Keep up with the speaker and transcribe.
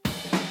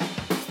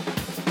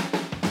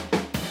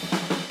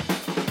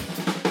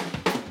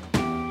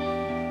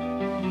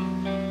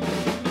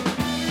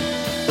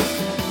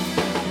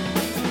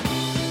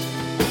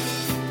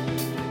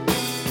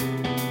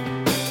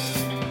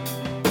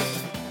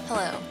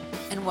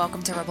and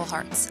welcome to Rebel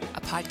Hearts,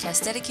 a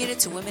podcast dedicated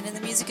to women in the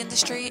music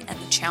industry and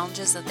the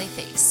challenges that they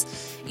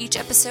face. Each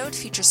episode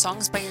features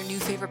songs by your new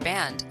favorite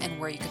band and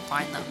where you can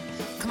find them.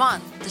 Come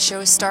on, the show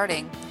is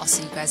starting. I'll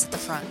see you guys at the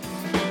front.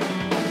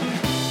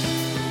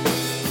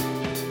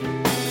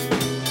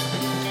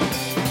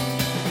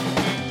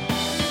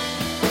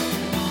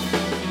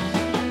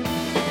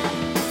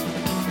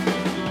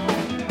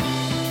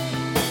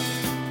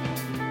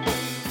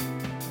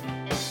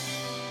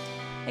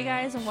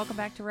 And welcome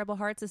back to Rebel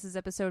Hearts. This is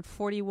episode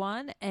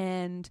 41,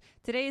 and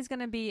today is going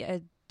to be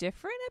a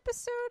different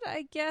episode,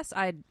 I guess.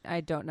 I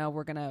don't know.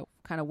 We're going to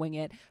kind of wing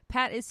it.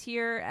 Pat is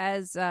here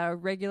as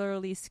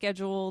regularly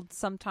scheduled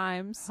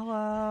sometimes.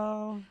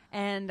 Hello.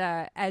 And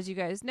as you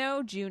guys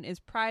know, June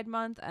is Pride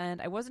Month,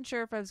 and I wasn't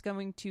sure if I was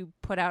going to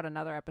put out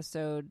another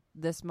episode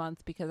this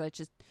month because I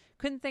just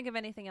couldn't think of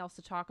anything else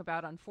to talk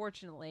about,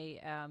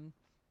 unfortunately.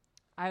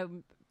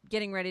 I'm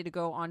getting ready to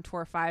go on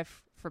tour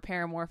 5 for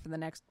Paramore for the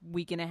next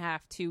week and a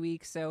half, 2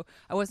 weeks. So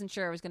I wasn't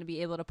sure I was going to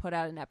be able to put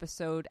out an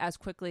episode as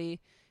quickly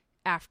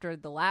after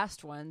the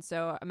last one.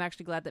 So I'm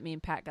actually glad that me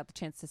and Pat got the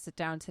chance to sit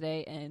down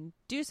today and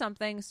do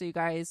something. So you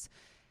guys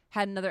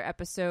had another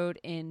episode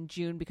in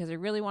June because I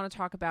really want to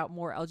talk about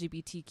more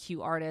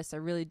LGBTQ artists. I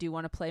really do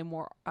want to play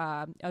more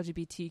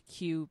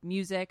LGBTQ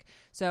music.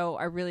 So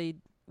I really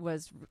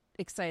was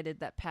excited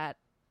that Pat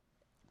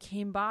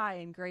came by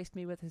and graced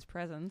me with his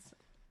presence.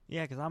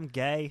 Yeah, because I'm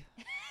gay.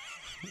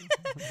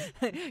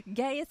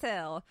 Gay as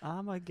hell.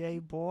 I'm a gay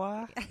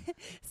boy.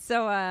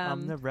 So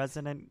I'm the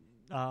resident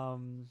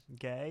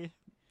gay.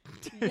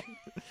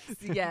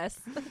 Yes.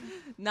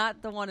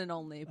 Not the one and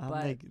only, I'm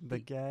but the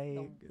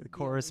gay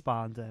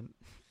correspondent.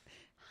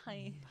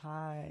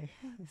 Hi.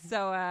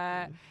 So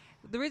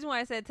the reason why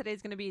I said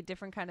today's going to be a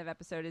different kind of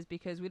episode is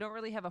because we don't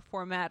really have a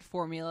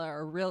formula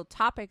or real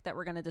topic that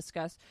we're going to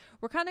discuss.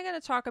 We're kind of going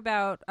to talk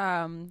about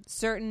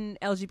certain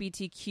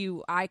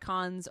LGBTQ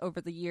icons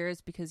over the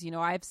years because, you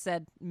know, I've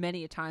said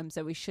many a times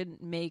that we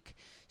shouldn't make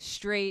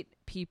straight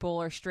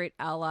people or straight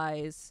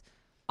allies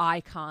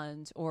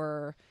icons,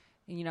 or,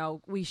 you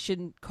know, we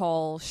shouldn't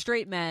call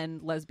straight men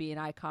lesbian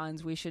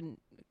icons. We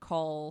shouldn't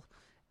call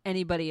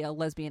anybody a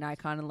lesbian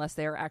icon unless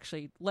they're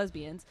actually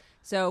lesbians.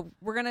 So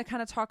we're going to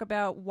kind of talk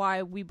about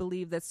why we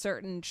believe that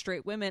certain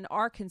straight women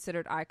are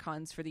considered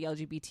icons for the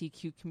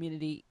LGBTQ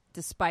community,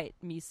 despite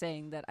me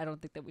saying that I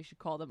don't think that we should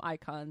call them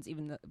icons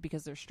even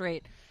because they're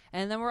straight.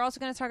 And then we're also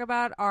going to talk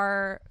about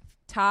our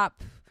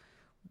top,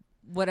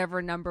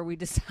 whatever number we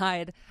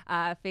decide,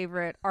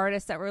 favorite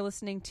artists that we're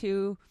listening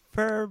to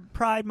For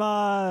Pride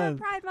Month.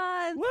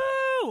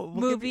 Woo!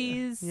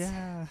 Movies.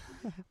 Yeah.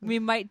 We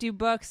might do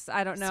books.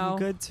 I don't know. Some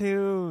good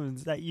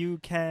tunes that you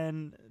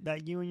and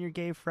your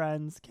gay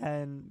friends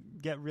can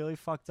get really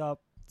fucked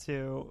up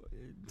to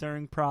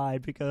during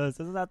Pride, because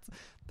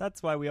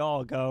that's why we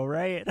all go,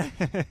 right?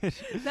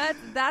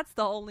 That's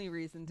the only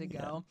reason to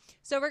go. Yeah.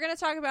 So we're going to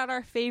talk about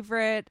our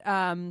favorite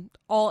all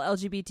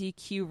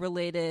LGBTQ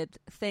related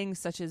things,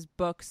 such as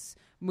books,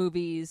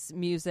 movies,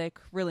 music.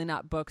 Really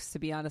not books, to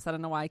be honest. I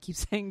don't know why I keep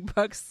saying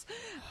books.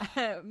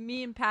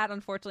 Me and Pat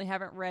unfortunately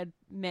haven't read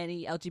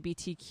many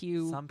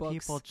LGBTQ Some books.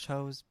 People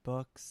chose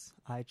books.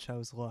 I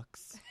chose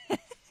looks.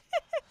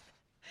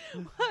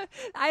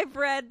 I've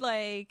read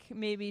like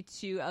maybe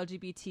 2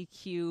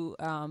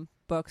 LGBTQ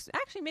books.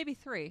 Actually, maybe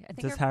 3. I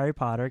think. Does Harry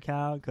Potter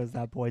count? Because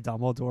that boy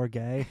Dumbledore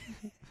gay?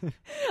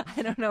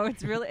 I don't know.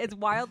 It's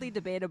wildly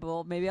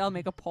debatable. Maybe I'll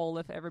make a poll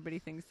if everybody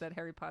thinks that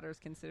Harry Potter is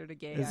considered a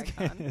gay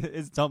icon.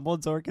 Is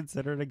Dumbledore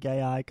considered a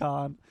gay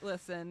icon?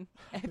 Listen,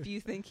 if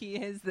you think he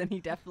is, then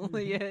he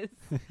definitely is.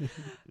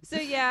 So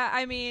yeah,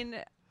 I mean,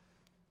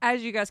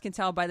 as you guys can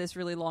tell by this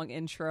really long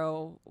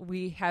intro,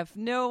 we have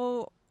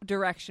no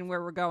direction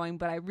where we're going,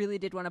 but I really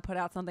did want to put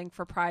out something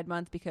for Pride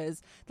Month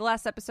because the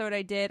last episode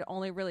I did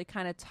only really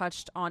kind of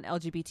touched on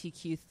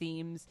LGBTQ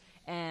themes,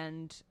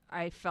 and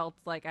I felt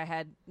like I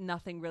had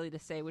nothing really to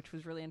say, which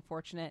was really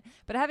unfortunate.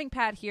 But having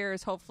Pat here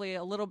is hopefully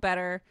a little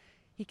better.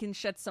 He can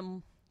shed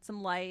some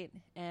light,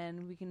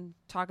 and we can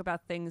talk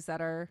about things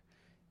that are,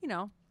 you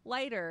know,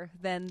 lighter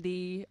than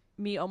the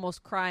me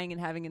almost crying and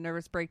having a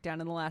nervous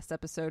breakdown in the last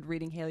episode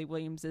reading Haley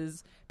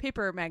Williams's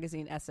Paper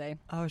Magazine essay.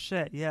 Oh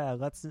shit, yeah,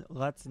 let's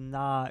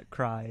not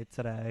cry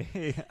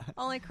today.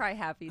 Only cry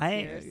happy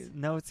tears.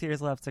 No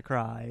tears left to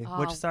cry,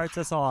 which starts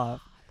us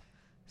off.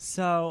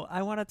 So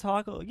I want to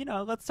talk,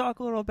 let's talk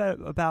a little bit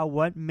about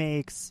what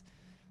makes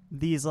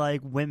these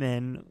like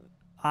women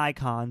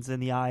icons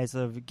in the eyes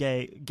of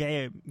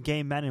gay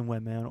men and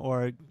women,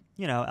 or,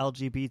 you know,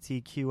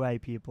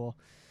 LGBTQA people.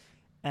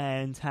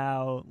 And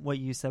how, what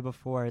you said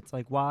before, it's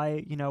like,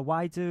 why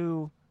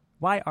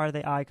are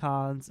they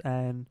icons,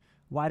 and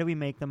why do we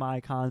make them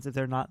icons if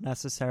they're not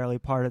necessarily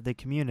part of the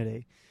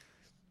community?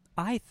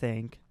 I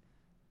think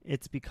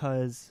it's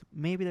because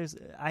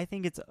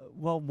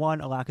one,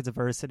 a lack of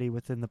diversity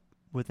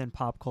within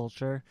pop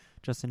culture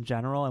just in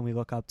general, and we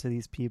look up to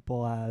these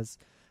people as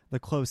the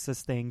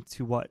closest thing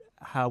to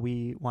how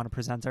we want to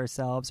present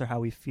ourselves, or how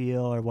we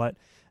feel, or what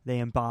they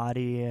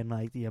embody, and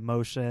like the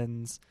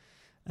emotions.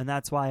 And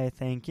that's why I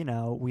think,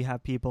 we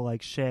have people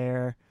like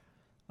Cher,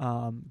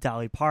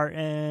 Dolly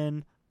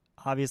Parton,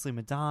 obviously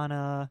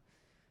Madonna,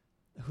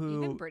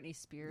 even Britney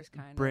Spears,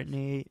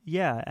 Britney,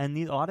 yeah, and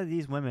a lot of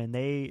these women,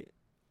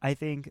 I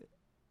think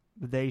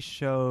they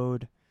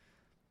showed,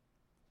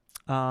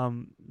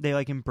 they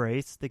like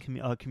embraced the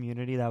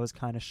community that was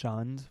kind of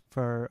shunned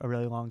for a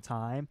really long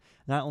time.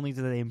 Not only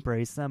did they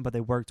embrace them, but they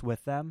worked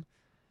with them,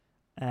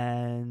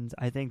 and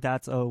I think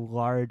that's a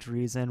large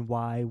reason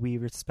why we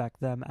respect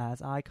them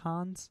as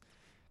icons.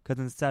 Because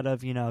instead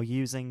of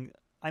using,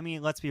 I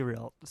mean, let's be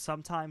real,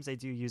 sometimes they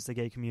do use the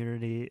gay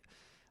community,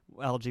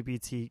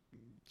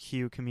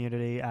 LGBTQ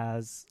community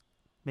as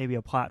maybe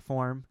a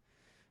platform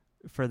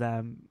for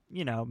them,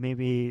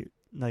 maybe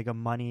like a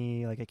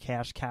money, like a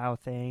cash cow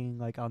thing.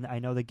 Like I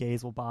know the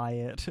gays will buy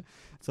it,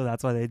 so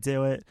that's why they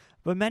do it.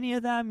 But many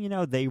of them,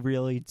 they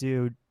really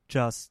do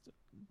just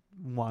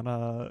want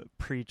to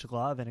preach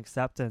love and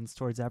acceptance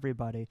towards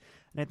everybody.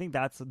 And I think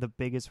that's the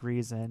biggest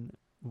reason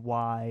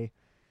why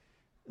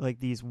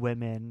like these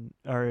women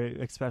are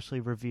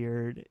especially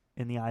revered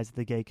in the eyes of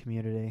the gay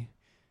community.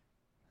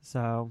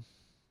 So,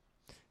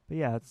 but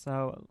yeah,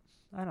 so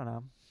I don't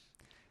know.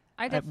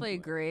 I definitely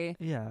agree.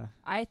 Yeah.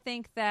 I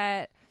think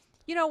that,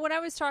 when I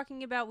was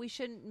talking about we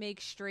shouldn't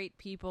make straight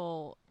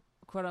people,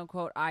 quote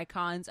unquote,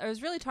 icons, I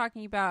was really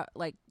talking about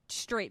like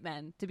straight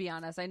men, to be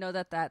honest. I know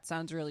that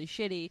sounds really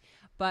shitty,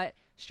 but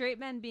straight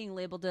men being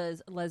labeled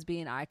as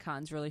lesbian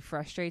icons really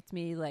frustrates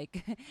me.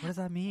 Like, what does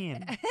that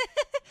mean?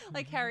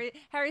 Like Harry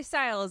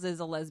Styles is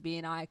a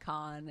lesbian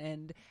icon,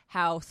 and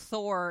how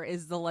Thor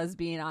is the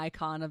lesbian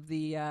icon of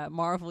the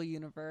Marvel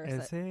universe.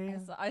 Is he?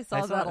 I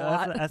saw that a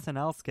lot. That's an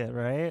SNL skit,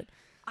 right?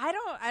 I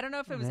don't know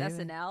if it was Maybe.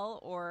 SNL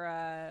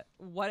or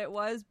what it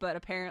was, but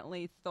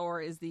apparently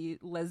Thor is the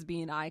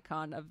lesbian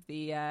icon of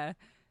the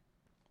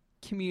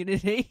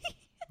community.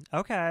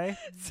 Okay.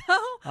 So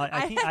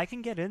I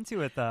can get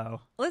into it though.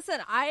 Listen,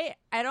 I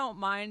don't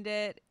mind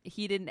it.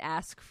 He didn't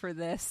ask for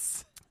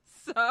this,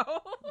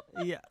 so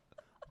yeah.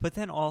 But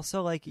then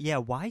also, like, yeah,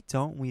 why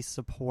don't we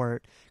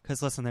support?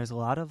 Because listen, there's a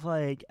lot of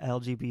like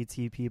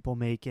LGBT people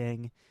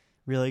making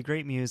really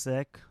great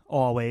music.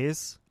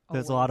 Always.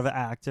 There's a lot of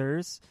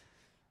actors,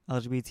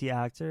 LGBT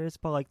actors,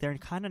 but like they're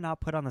kind of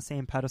not put on the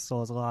same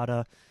pedestal as a lot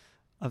of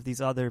these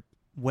other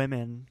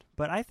women.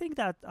 But I think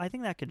that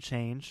could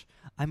change.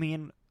 I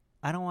mean,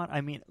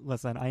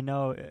 listen, I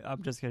know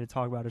I'm just going to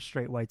talk about a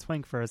straight white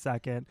twink for a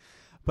second,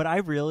 but I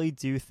really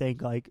do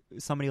think like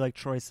somebody like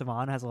Troye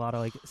Sivan has a lot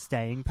of like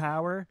staying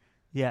power.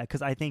 Yeah,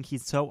 because I think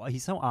he's so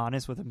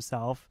honest with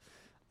himself,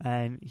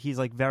 and he's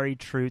like very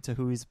true to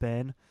who he's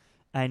been,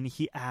 and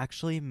he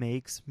actually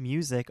makes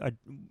music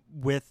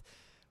with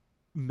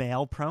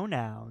male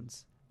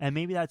pronouns. And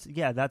maybe that's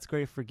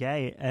great for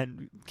gay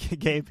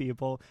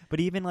people, but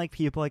even like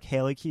people like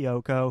Hayley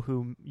Kiyoko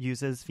who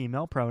uses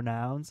female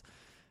pronouns,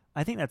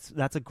 I think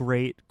that's a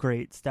great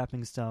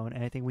stepping stone,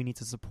 and I think we need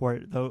to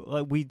support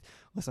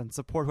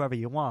support whoever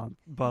you want,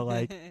 but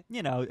like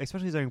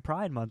especially during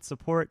Pride Month,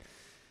 support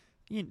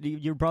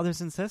your brothers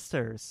and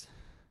sisters.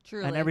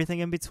 Truly. And everything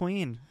in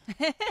between.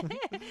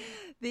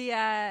 We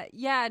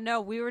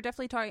were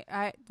definitely talking.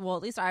 At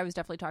least I was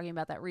definitely talking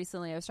about that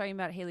recently. I was talking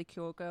about Hayley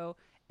Kiyoko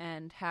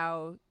and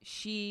how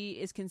she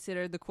is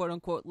considered the quote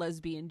unquote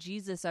lesbian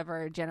Jesus of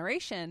our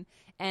generation.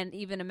 And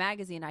even a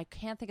magazine, I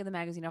can't think of the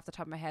magazine off the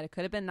top of my head. It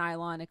could have been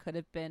Nylon. It could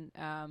have been,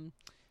 I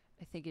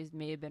think it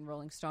may have been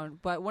Rolling Stone.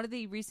 But one of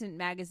the recent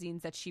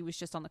magazines that she was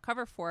just on the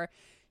cover for,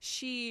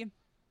 she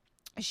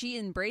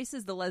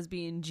embraces the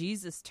lesbian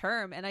Jesus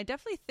term. And I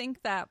definitely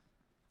think that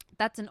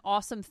that's an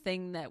awesome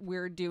thing that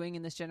we're doing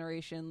in this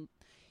generation.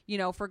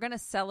 If we're going to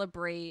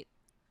celebrate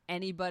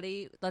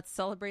anybody, let's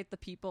celebrate the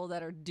people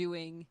that are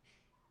doing,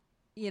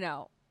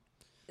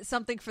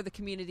 something for the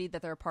community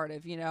that they're a part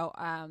of.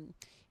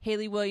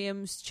 Hayley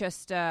Williams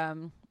just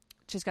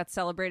got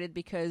celebrated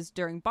because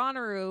during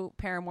Bonnaroo,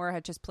 Paramore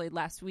had just played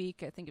last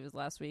week. I think it was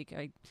last week.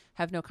 I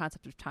have no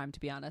concept of time, to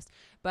be honest.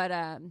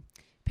 But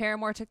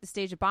Paramore took the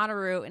stage at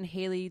Bonnaroo, and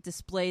Hayley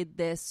displayed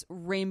this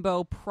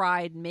rainbow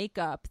pride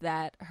makeup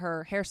that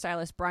her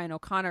hairstylist, Brian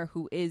O'Connor,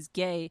 who is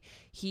gay,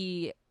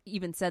 he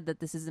even said that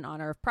this is in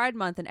honor of Pride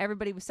Month, and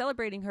everybody was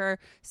celebrating her,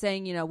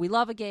 saying, we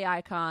love a gay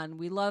icon,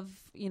 we love,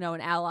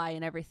 an ally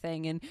and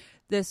everything. And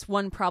this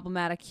one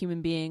problematic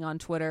human being on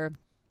Twitter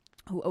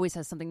who always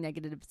has something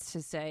negative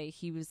to say,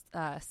 he was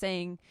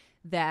saying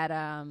that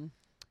I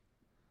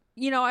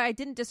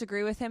didn't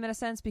disagree with him in a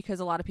sense, because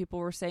a lot of people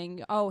were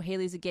saying, oh,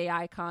 Hayley's a gay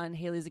icon,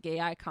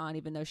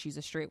 even though she's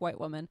a straight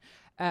white woman.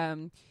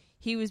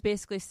 He was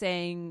basically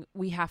saying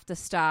we have to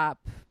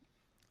stop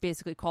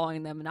basically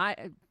calling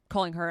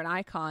her an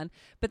icon.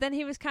 But then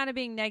he was kind of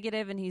being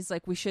negative, and he's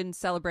like, we shouldn't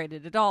celebrate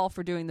it at all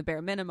for doing the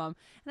bare minimum.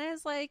 And I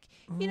was like,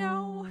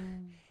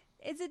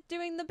 is it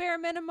doing the bare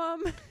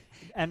minimum?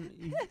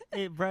 And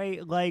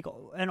right, like,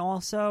 and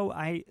also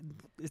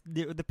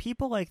the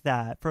people like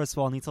that, first of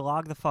all, need to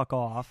log the fuck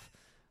off.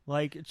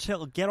 Like,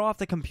 chill, get off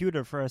the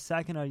computer for a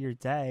second of your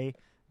day,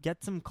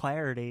 get some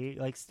clarity,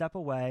 like, step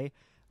away.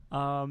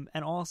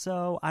 And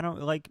also, I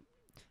don't like.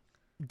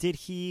 Did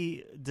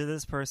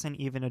this person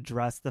even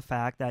address the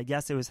fact that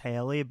yes, it was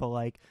Hayley, but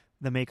like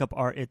the makeup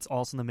art, it's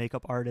also the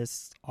makeup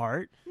artist's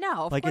art.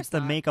 No, of like course it's the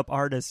not. makeup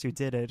artist who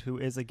did it, who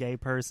is a gay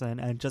person,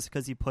 and just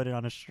because you put it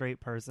on a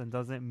straight person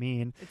doesn't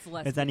mean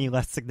it's any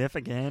less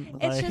significant.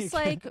 It's just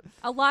like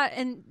a lot,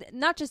 and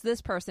not just this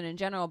person in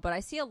general, but I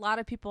see a lot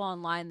of people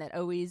online that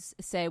always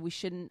say we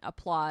shouldn't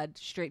applaud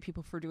straight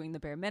people for doing the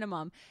bare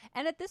minimum.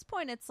 And at this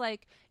point, it's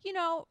like, you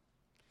know,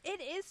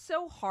 it is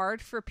so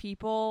hard for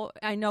people.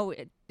 I know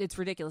it's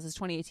ridiculous. It's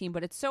 2018,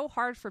 but it's so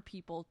hard for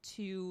people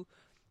to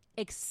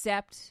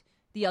accept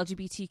the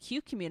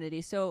LGBTQ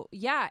community. So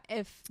yeah,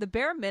 if the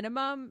bare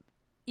minimum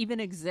even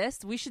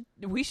exists, we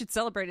should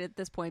celebrate it at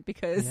this point,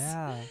 because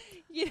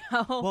you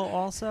know. Well,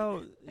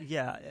 also,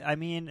 yeah, I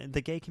mean,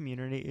 the gay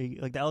community,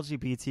 like the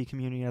LGBT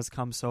community, has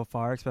come so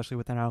far, especially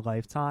within our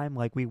lifetime.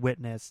 Like, we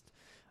witnessed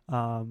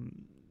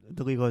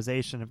the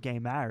legalization of gay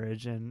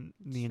marriage in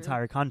the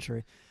entire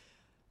country.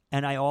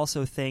 And I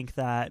also think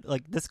that,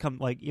 like,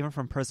 even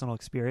from personal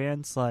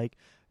experience, like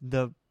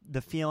the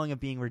feeling of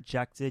being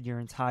rejected your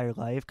entire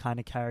life kind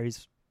of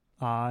carries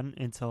on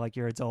into like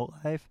your adult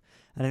life.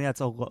 I think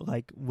that's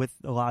like with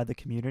a lot of the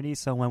community.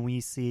 So when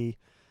we see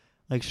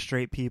like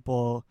straight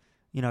people,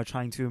 you know,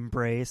 trying to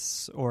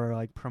embrace or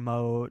like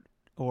promote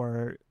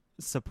or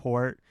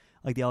support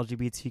like the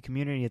LGBT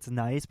community, it's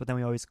nice. But then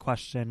we always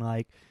question,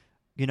 like,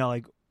 you know,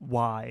 like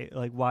why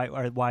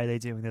are they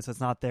doing this? It's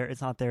not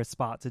their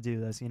spot to do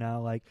this, you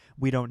know, like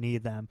we don't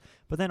need them.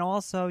 But then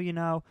also, you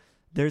know,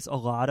 there's a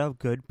lot of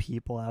good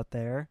people out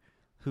there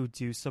who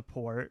do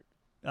support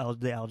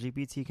the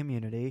LGBT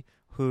community,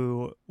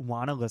 who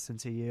want to listen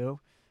to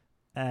you,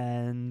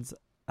 and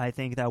I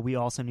think that we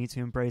also need to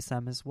embrace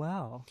them as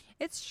well.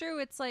 It's true.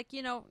 It's like,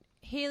 you know,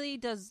 Hailey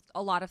does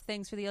a lot of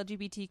things for the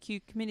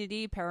LGBTQ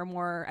community.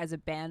 Paramore as a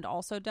band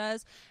also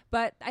does.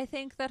 But I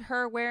think that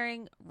her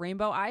wearing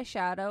rainbow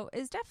eyeshadow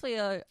is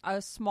definitely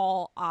a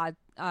small odd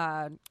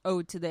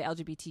ode to the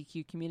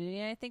LGBTQ community.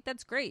 And I think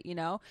that's great. You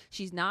know,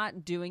 she's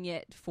not doing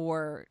it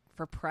for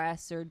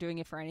press or doing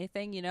it for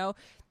anything, you know.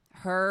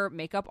 Her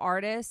makeup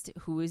artist,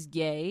 who is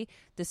gay,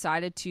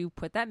 decided to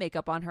put that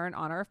makeup on her in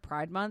honor of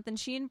Pride Month, and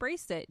she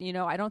embraced it. You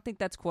know, I don't think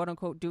that's quote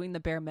unquote doing the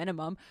bare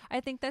minimum.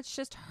 I think that's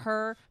just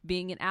her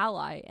being an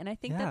ally, and I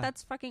think that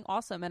that's fucking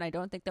awesome. And I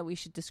don't think that we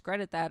should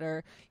discredit that,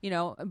 or, you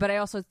know, but I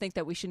also think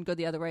that we shouldn't go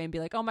the other way and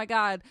be like, oh my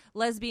God,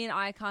 lesbian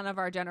icon of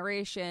our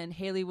generation,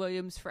 Hailey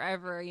Williams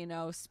forever, you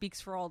know, speaks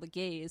for all the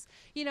gays.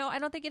 You know, I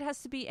don't think it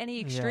has to be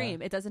any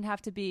extreme. It doesn't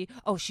have to be,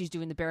 oh, she's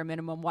doing the bare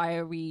minimum, why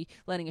are we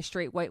letting a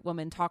straight white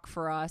woman talk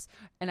for us?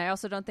 And I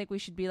also don't think we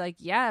should be like,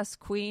 yes,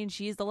 queen,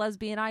 she's the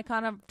lesbian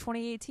icon of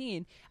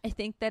 2018. I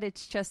think that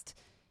it's just,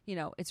 you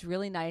know, it's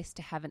really nice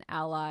to have an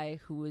ally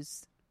who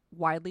is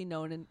widely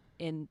known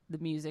in the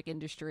music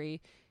industry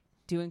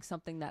doing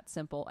something that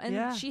simple.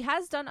 And she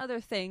has done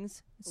other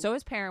things. So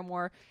has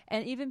Paramore.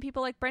 And even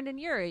people like Brendan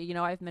Urie. You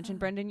know, I've mentioned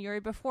Brendan Urie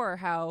before,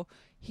 how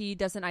he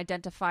doesn't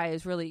identify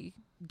as really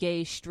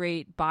gay,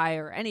 straight, bi,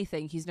 or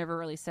anything. He's never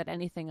really said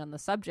anything on the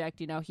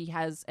subject. You know, he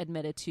has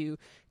admitted to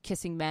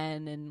kissing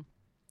men and,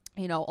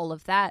 you know, all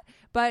of that.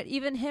 But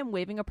even him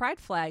waving a pride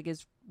flag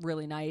is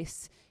really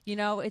nice. You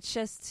know, it's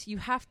just, you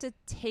have to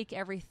take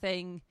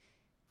everything.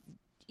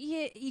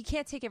 You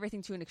can't take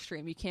everything to an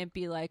extreme. You can't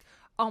be like,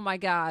 oh my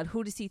God,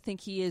 who does he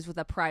think he is with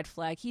a pride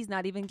flag? He's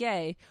not even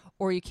gay.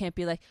 Or you can't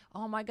be like,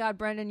 oh my God,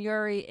 Brendan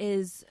Urie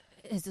is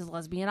his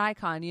lesbian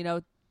icon. You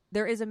know,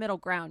 there is a middle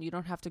ground. You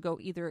don't have to go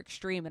either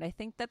extreme. And I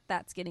think that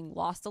that's getting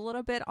lost a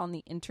little bit on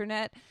the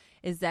internet,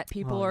 is that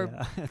people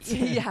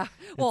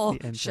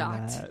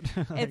shocked.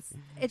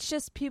 It's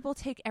just people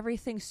take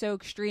everything so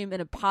extreme in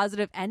a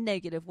positive and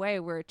negative way,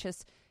 where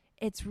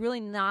it's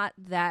really not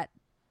that.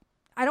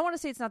 I don't want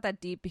to say it's not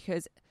that deep,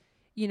 because,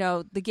 you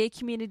know, the gay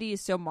community is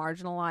so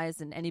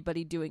marginalized, and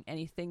anybody doing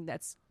anything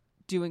that's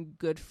doing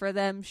good for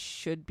them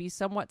should be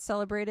somewhat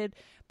celebrated.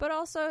 But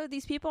also,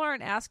 these people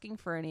aren't asking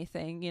for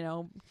anything, you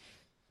know.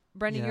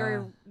 Brendan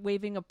Urie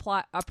waving a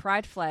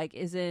pride flag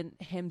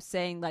isn't him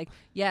saying, like,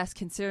 yes,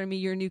 consider me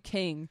your new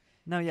king.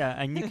 No, yeah,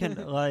 and you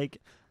can,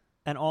 like,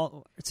 and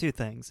all, two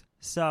things.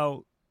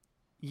 So,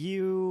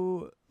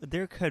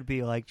 there could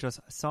be, like,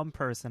 just some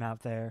person out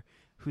there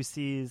who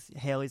sees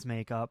Hailey's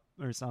makeup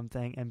or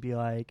something and be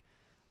like,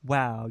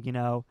 wow, you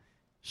know,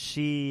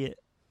 she,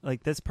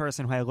 like, this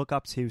person who I look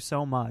up to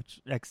so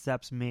much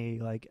accepts me,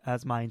 like,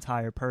 as my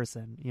entire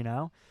person, you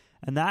know?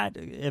 And that,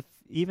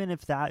 even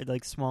if that,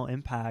 like, small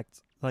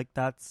impact, like,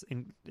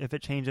 if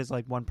it changes,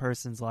 like, one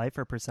person's life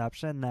or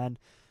perception, then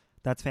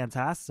that's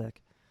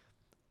fantastic.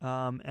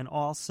 And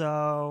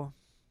also,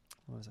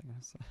 what was I going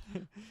to say?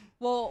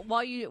 Well,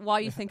 while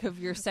you think of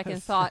your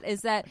second thought,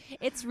 is that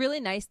it's really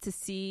nice to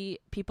see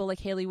people like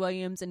Hailey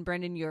Williams and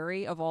Brendan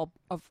Urie, of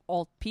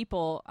all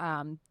people,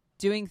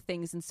 doing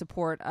things in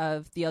support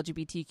of the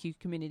LGBTQ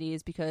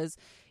communities, because,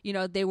 you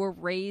know, they were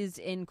raised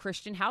in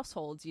Christian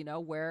households, you know,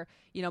 where,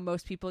 you know,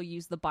 most people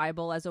use the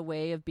Bible as a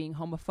way of being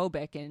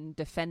homophobic and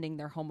defending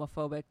their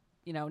homophobic,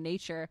 you know,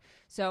 nature.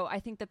 So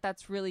I think that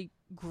that's really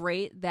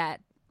great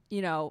that,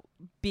 you know,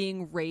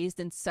 being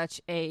raised in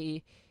such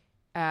a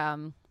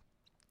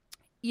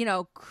you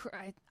know,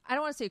 I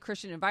don't want to say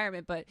Christian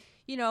environment, but,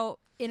 you know,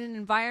 in an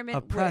environment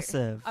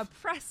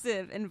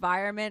oppressive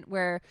environment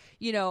where,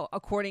 you know,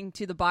 according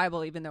to the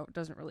Bible, even though it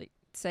doesn't really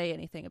say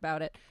anything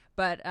about it,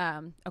 but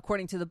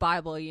according to the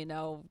Bible, you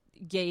know,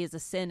 gay is a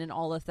sin and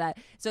all of that.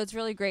 So it's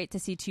really great to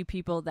see two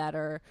people that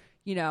are,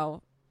 you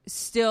know,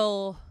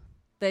 still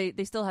they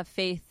still have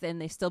faith and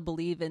they still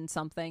believe in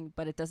something,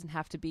 but it doesn't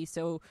have to be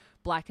so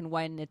black and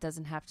white, and it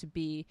doesn't have to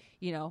be,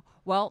 you know,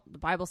 well, the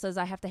Bible says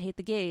I have to hate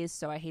the gays,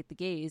 so I hate the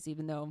gays,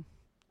 even though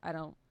I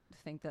don't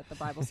think that the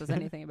Bible says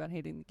anything about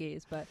hating the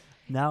gays. But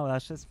no,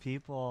 that's just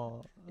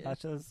people. Yeah.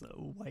 That's just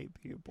white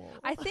people.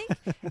 I think,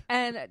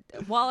 and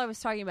while I was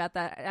talking about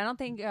that, I don't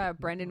think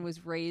Brendan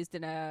was raised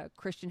in a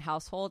Christian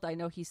household. I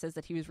know he says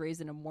that he was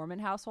raised in a Mormon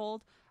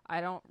household. I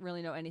don't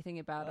really know anything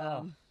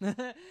about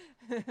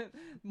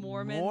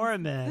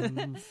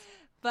Mormons.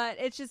 But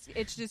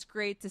it's just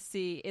great to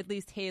see at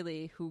least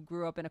Haley, who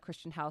grew up in a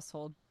Christian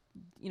household,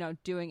 you know,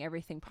 doing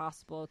everything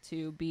possible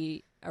to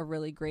be a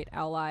really great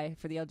ally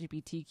for the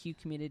LGBTQ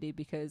community,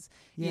 because,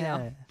 you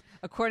know,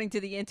 according to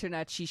the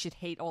internet, she should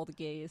hate all the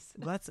gays.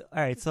 All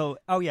right. So,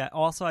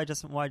 also, I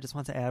just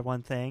want to add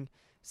one thing.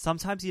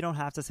 Sometimes you don't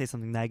have to say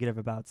something negative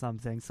about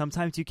something.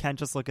 Sometimes you can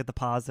just look at the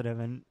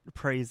positive and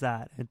praise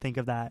that and think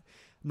of that.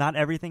 Not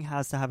everything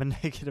has to have a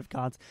negative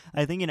context.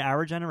 I think in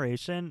our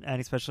generation,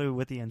 and especially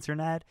with the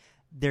internet,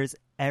 there's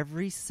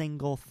every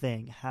single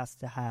thing has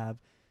to have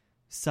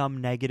some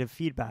negative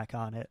feedback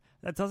on it.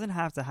 That doesn't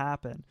have to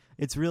happen.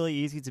 It's really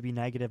easy to be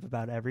negative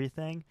about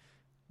everything,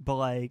 but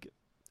like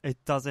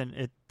it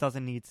doesn't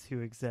need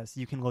to exist.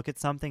 You can look at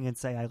something and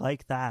say, I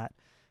like that,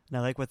 and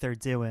I like what they're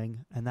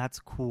doing, and that's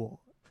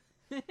cool.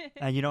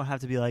 And you don't have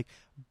to be like,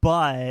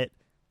 but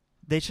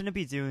they shouldn't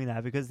be doing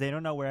that because they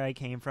don't know where I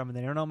came from and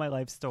they don't know my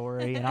life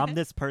story, and I'm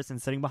this person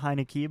sitting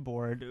behind a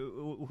keyboard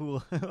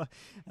who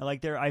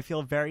like I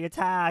feel very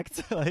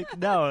attacked. Like,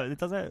 no, it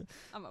doesn't.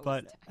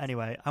 But attacked.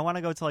 Anyway, I want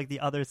to go to like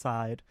the other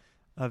side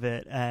of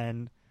it,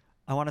 and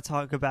I want to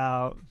talk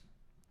about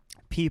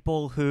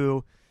people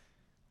who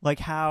like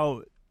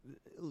how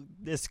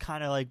this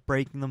kind of like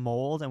breaking the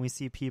mold, and we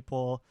see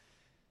people,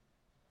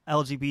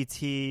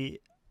 LGBT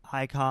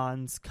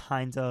icons,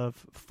 kind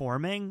of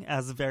forming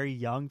as very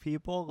young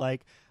people.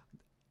 Like,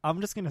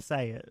 I'm just gonna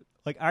say it,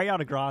 like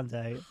Ariana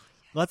Grande.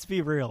 Let's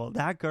be real,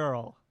 that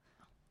girl,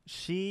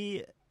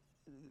 she,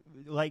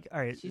 like, all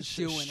right,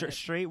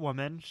 straight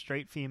woman,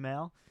 straight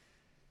female,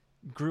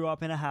 grew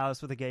up in a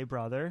house with a gay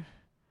brother,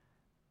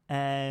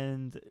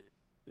 and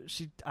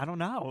I don't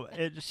know,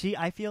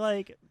 I feel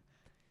like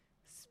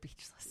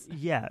speechless.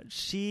 Yeah,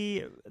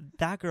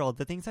 that girl,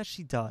 the things that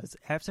she does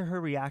after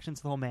her reaction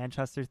to the whole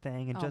Manchester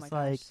thing, and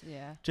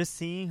just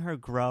seeing her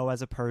grow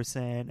as a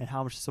person and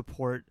how much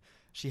support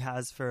she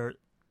has for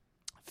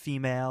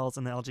females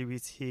and the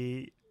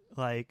LGBT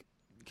like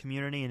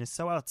community, and is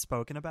so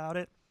outspoken about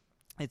it.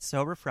 It's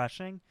so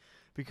refreshing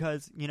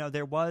because, you know,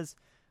 there was,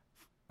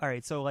 all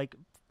right, so like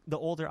the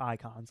older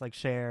icons like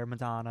Cher,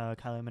 Madonna,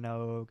 Kylie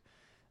Minogue,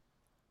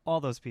 all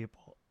those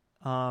people,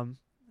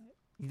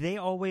 they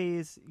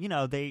always, you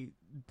know, they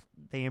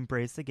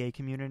embrace the gay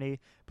community,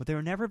 but they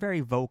were never very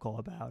vocal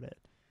about it.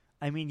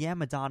 I mean, yeah,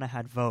 Madonna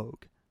had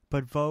Vogue,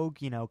 but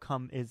Vogue, you know,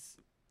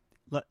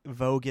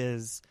 Vogue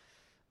is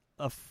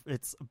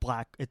it's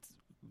black. It's,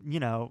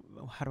 you know,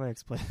 how do I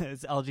explain it?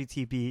 It's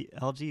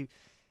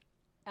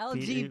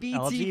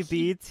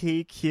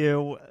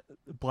LGBTQ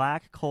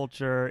black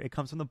culture. It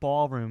comes from the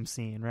ballroom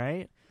scene,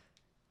 right?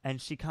 And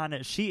she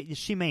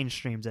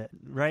mainstreamed it,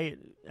 right?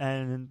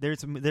 And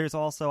there's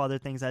also other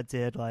things that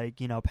did, like,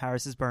 you know,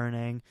 Paris is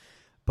Burning,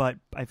 but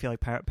I feel like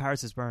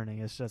Paris is Burning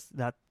is just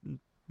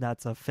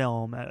that's a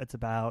film. It's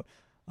about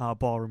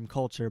ballroom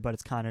culture, but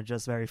it's kind of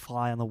just very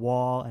fly on the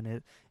wall,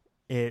 and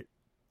it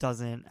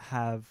doesn't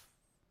have,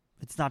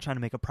 it's not trying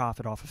to make a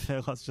profit off of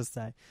it, let's just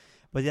say.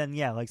 But then,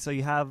 yeah, like, so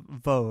you have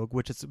Vogue,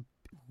 which is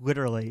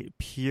literally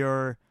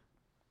pure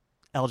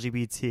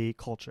LGBT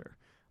culture,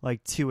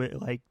 like to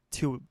a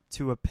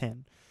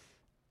pin,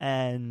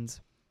 and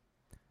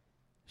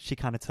she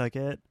kind of took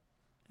it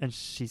and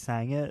she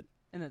sang it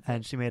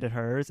and she made it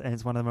hers, and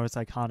it's one of the most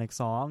iconic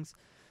songs.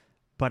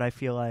 But I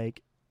feel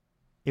like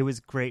it was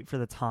great for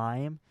the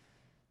time,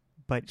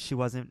 but she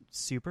wasn't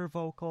super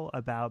vocal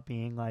about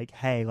being like,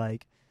 hey,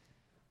 like,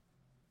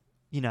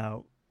 you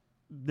know,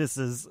 this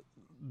is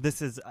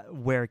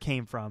where it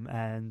came from,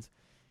 and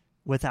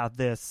without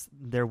this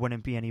there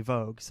wouldn't be any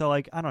Vogue. So,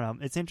 like, I don't know,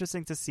 it's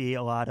interesting to see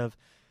a lot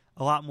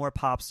more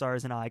pop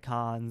stars and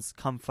icons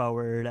come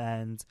forward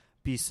and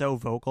be so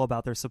vocal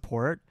about their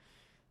support.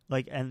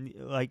 Like, and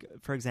like,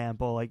 for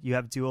example, like you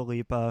have Dua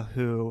Lipa,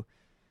 who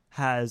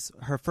has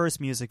her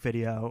first music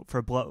video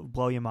for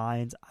Blow Your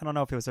Mind. I don't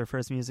know if it was her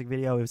first music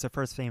video. It was her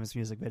first famous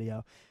music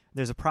video.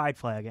 There's a pride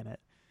flag in it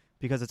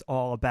because it's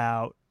all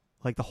about,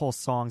 like, the whole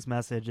song's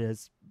message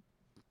is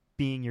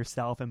being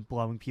yourself and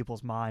blowing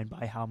people's mind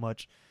by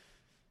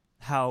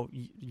how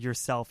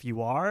yourself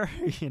you are,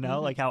 you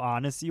know, like how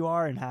honest you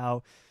are and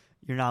how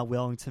you're not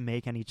willing to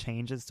make any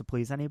changes to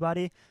please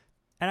anybody.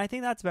 And I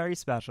think that's very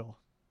special.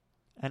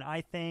 And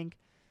I think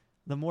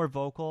the more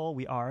vocal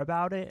we are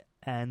about it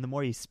and the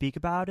more you speak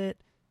about it,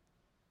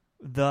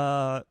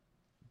 the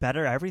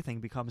better everything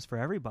becomes for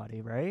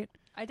everybody, right?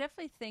 I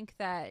definitely think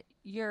that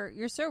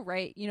you're so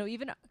right. You know,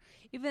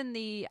 even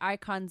the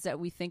icons that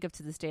we think of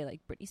to this day,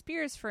 like Britney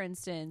Spears, for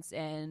instance,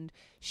 and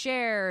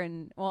Cher,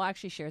 and well,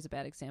 actually, Cher is a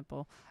bad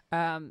example.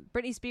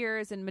 Britney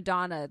Spears and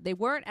Madonna, they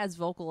weren't as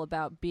vocal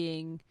about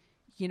being,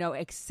 you know,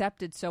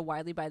 accepted so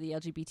widely by the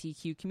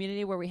LGBTQ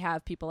community, where we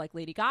have people like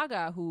Lady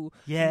Gaga who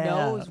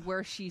knows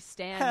where she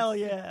stands. Hell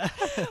yeah.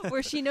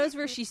 Where she knows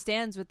where she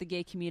stands with the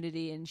gay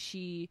community. And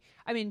she's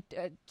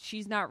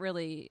not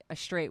really a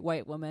straight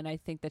white woman. I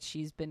think that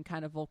she's been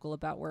kind of vocal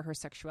about where her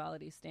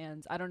sexuality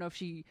stands. I don't know if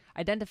she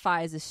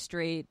identifies as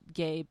straight,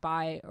 gay,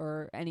 bi,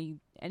 or any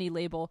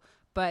label,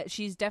 but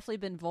she's definitely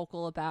been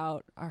vocal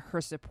about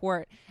her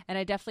support. And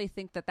I definitely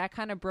think that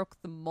kind of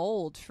broke the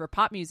mold for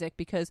pop music,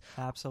 because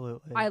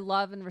absolutely, I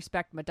love and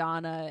respect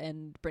Madonna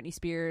and Britney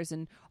Spears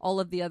and all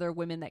of the other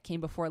women that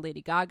came before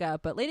Lady Gaga.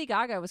 But Lady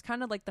Gaga was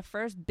kind of like the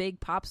first big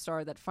pop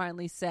star that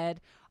finally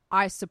said,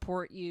 I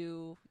support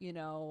you, you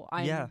know,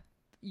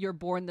 you're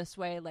born this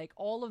way, like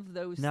all of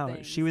those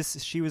things.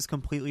 She was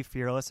completely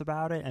fearless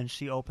about it, and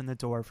she opened the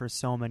door for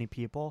so many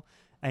people.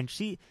 And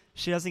she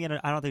doesn't get.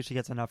 I don't think she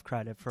gets enough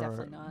credit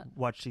for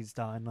what she's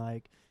done.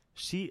 Like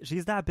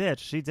she's that bitch.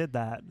 She did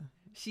that.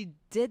 She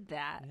did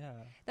that. Yeah,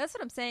 that's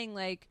what I'm saying.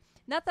 Like,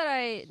 not that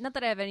I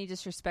have any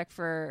disrespect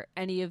for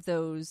any of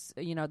those,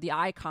 you know, the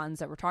icons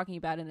that we're talking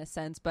about in a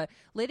sense, but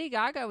Lady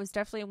Gaga was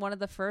definitely one of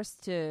the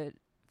first to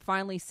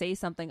finally say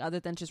something other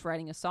than just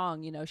writing a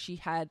song. You know, she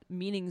had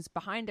meanings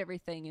behind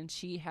everything, and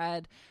she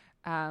had,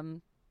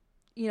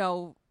 you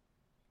know,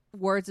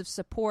 words of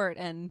support.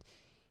 And,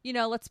 you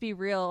know, let's be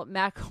real,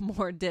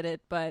 Macklemore did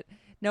it, but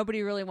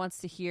nobody really wants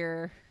to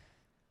hear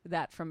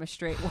that from a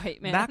straight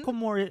white man.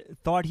 Macklemore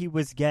thought he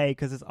was gay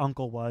because his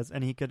uncle was,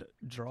 and he could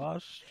draw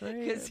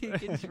straight. Because he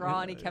could draw,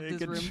 and he kept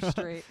his room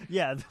straight.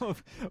 Yeah.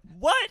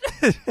 What?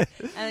 And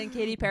then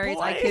Katy Perry's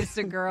I Kissed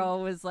a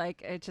Girl was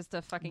like, it's just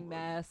a fucking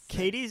mess.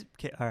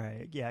 All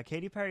right. Yeah,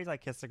 Katy Perry's I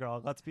Kissed a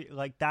Girl. Let's be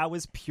like, that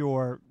was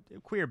pure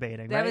queer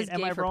baiting, that right? Was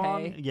Am gay I for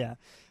wrong? pay. Yeah.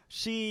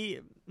 She.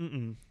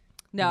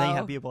 No. Then you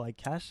have people like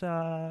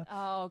Kesha.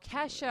 Oh,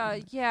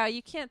 Kesha. Yeah,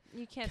 you can't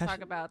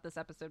talk about this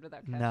episode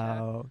without Kesha.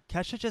 No,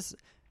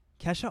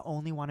 Kesha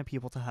only wanted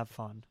people to have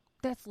fun.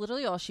 That's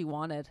literally all she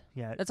wanted.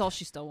 Yeah, that's all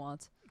she still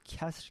wants.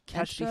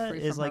 Kesha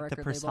is like the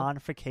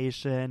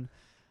personification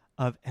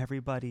of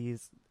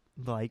everybody's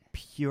like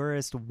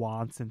purest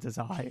wants and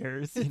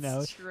desires. You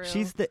know, true.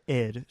 She's the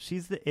id.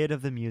 She's the id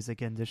of the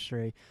music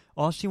industry.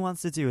 All she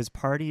wants to do is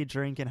party,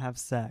 drink, and have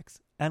sex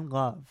and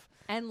love.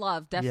 And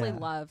love, definitely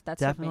love.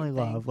 That's definitely her main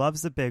love. Thing.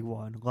 Love's the big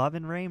one. Love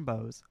and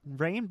rainbows.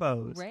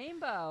 Rainbow.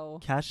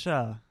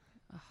 Kesha,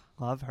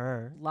 love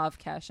her. Love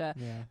Kesha.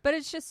 Yeah. But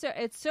it's just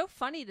it's so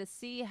funny to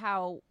see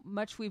how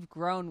much we've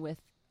grown with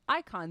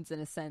icons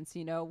in a sense.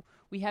 You know,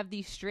 we have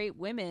these straight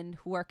women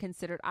who are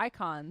considered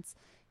icons.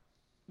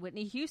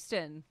 Whitney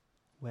Houston.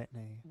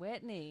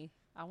 Whitney.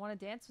 I want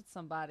to dance with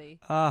somebody.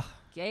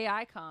 Gay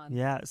icon.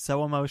 Yeah.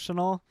 So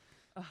emotional.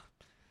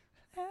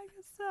 I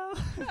guess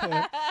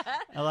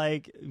so.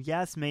 Like,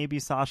 yes, maybe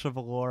Sasha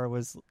Velour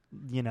was,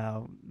 you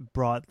know,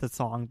 brought the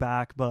song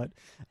back, but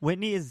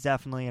Whitney is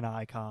definitely an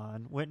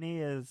icon.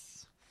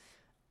 Whitney's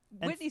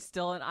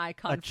still an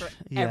icon for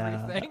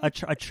everything.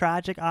 A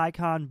tragic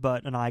icon,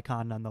 but an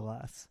icon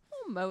nonetheless.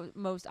 Well,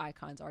 most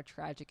icons are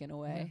tragic in a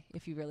way,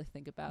 if you really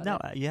think about it. No,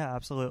 yeah,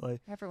 absolutely.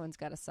 Everyone's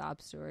got a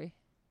sob story.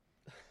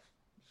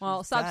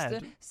 Well,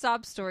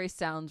 sob story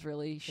sounds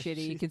really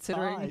shitty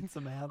considering died,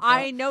 Samantha.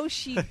 I know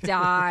she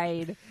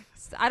died.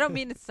 I don't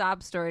mean a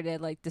sob story to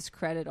like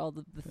discredit all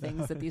the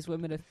things that these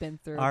women have been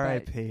through.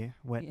 R.I.P.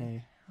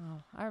 Whitney. Yeah.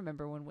 Oh, I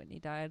remember when Whitney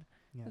died.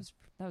 Yeah.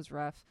 That was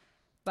rough.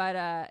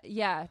 But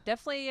yeah,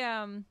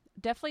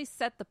 definitely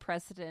set the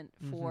precedent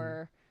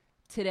for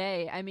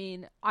today. I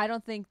mean, I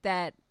don't think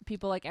that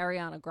people like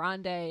Ariana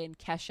Grande and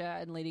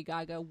Kesha and Lady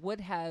Gaga would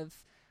have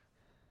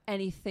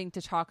anything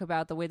to talk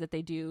about the way that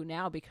they do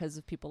now because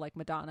of people like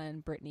Madonna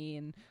and Britney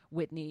and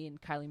Whitney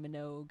and Kylie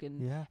Minogue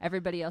and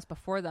everybody else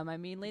before them. I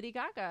mean, Lady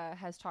Gaga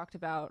has talked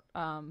about,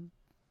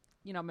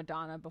 you know,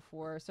 Madonna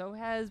before. So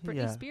has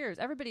Britney Spears.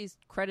 Everybody's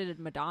credited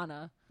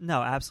Madonna.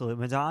 No,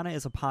 absolutely. Madonna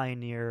is a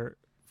pioneer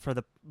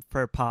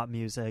for pop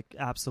music.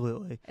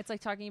 Absolutely. It's like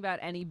talking about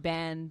any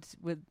band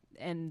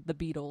and the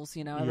Beatles,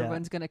 you know,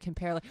 everyone's going to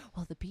compare like,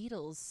 well, the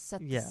Beatles set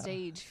the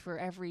stage for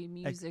every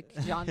music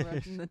genre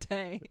in the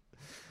day.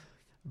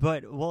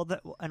 But,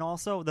 and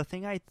also the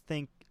thing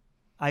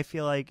I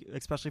feel like,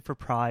 especially for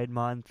Pride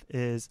Month,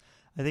 is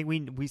I think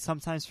we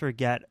sometimes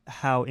forget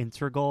how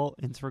integral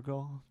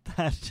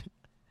that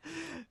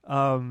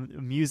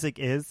music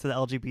is to the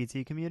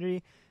LGBT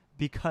community,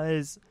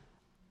 because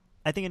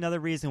I think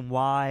another reason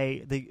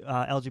why the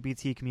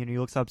LGBT community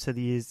looks up to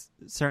these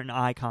certain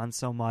icons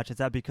so much is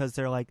that because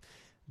they're like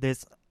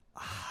this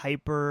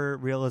hyper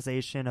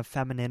realization of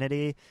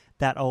femininity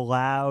that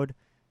allowed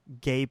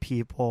gay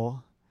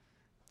people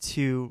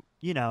to,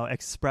 you know,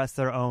 express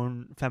their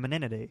own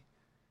femininity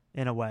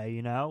in a way,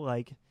 you know,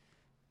 like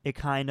it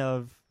kind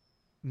of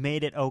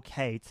made it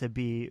okay to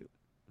be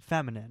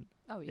feminine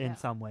in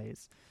some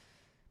ways.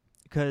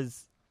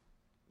 Because,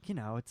 you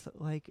know, it's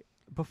like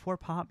before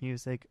pop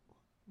music,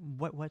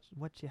 what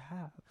you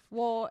have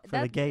for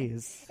the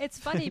gays. It's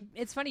funny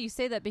you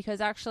say that,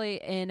 because actually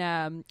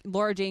in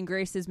Laura Jane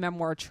Grace's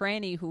memoir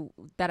Tranny,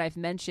 that I've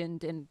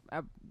mentioned in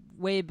a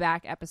way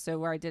back episode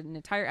where I did an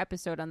entire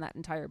episode on that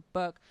entire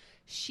book,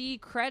 she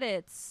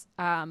credits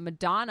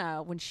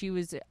Madonna, when she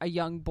was a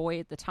young boy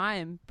at the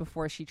time,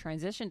 before she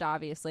transitioned,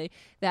 obviously,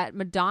 that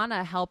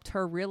Madonna helped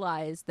her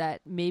realize that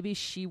maybe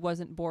she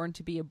wasn't born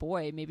to be a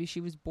boy, maybe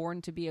she was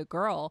born to be a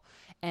girl.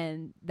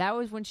 And that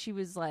was when she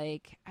was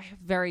like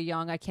very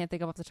young. I can't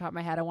think of off the top of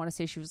my head. I want to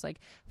say she was like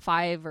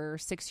 5 or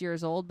 6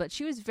 years old, but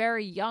she was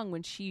very young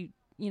when she,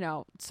 you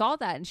know, saw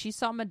that, and she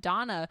saw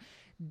Madonna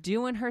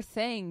doing her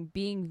thing,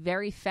 being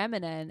very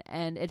feminine,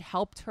 and it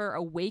helped her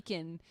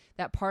awaken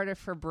that part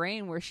of her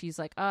brain where she's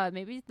like,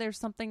 maybe there's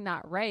something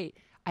not right.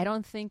 I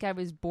don't think I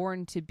was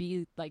born to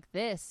be like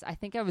this. I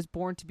think I was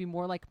born to be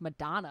more like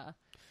Madonna.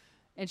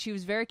 And she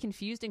was very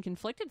confused and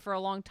conflicted for a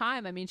long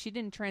time. I mean, she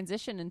didn't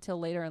transition until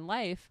later in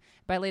life.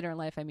 By later in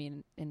life, I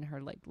mean in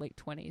her like late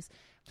 20s.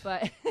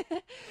 But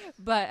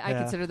I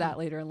consider that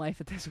later in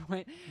life at this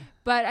point.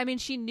 But I mean,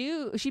 she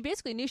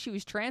basically knew she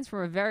was trans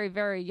from a very,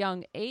 very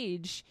young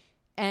age.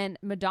 And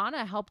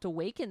Madonna helped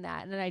awaken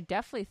that. And I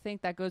definitely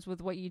think that goes with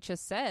what you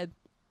just said.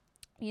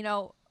 You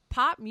know,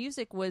 pop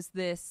music was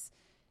this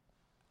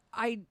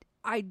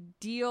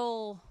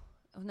ideal,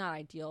 not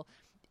ideal.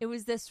 It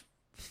was this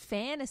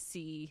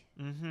fantasy,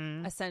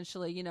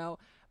 essentially. You know,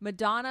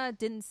 Madonna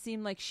didn't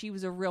seem like she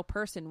was a real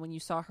person when you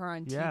saw her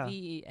on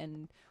TV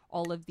and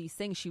all of these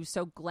things. She was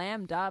so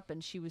glammed up,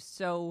 and she was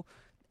so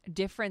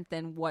different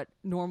than what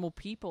normal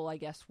people, I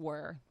guess,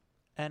 were.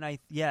 And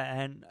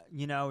and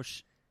you know,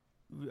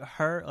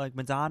 her, like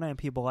Madonna and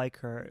people like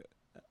her,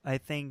 I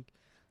think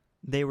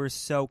they were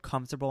so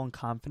comfortable and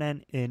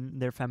confident in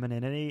their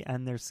femininity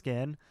and their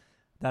skin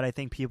that I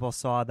think people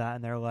saw that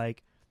and they're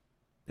like,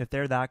 if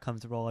they're that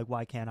comfortable, like,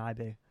 why can't I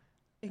be?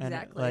 Exactly.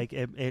 And like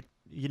it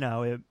you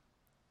know, it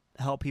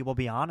helped people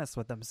be honest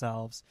with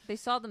themselves. They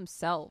saw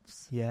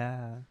themselves.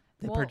 Yeah.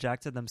 They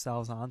projected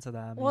themselves onto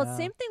them. Well,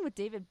 same thing with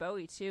David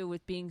Bowie too,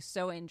 with being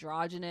so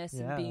androgynous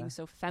and being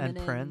so feminine.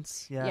 And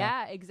Prince.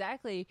 Yeah,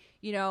 exactly.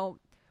 You know,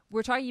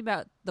 we're talking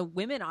about the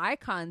women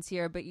icons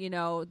here, but you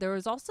know, there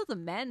was also the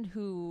men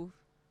who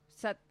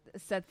set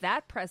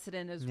that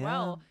precedent as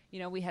well. You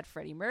know, we had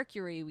Freddie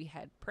Mercury, we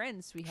had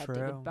Prince, we had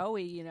David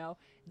Bowie. You know,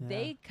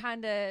 they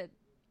kind of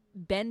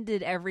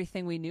bended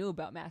everything we knew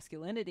about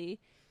masculinity.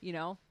 You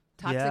know,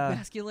 toxic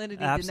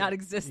masculinity did not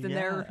exist in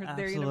their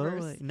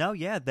universe. No,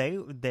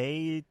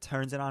 they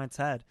turned it on its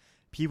head.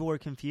 People were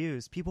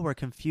confused. People were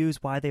confused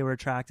why they were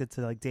attracted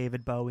to like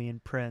David Bowie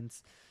and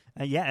Prince,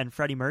 and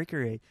Freddie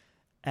Mercury.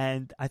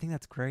 And I think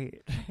that's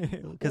great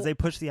because they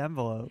push the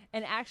envelope.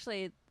 And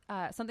actually,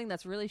 something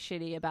that's really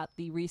shitty about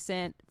the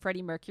recent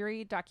Freddie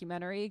Mercury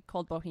documentary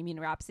called Bohemian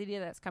Rhapsody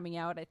that's coming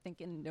out, I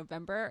think, in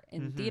November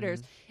in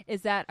theaters,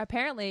 is that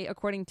apparently,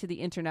 according to the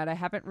internet, I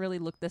haven't really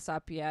looked this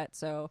up yet,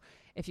 so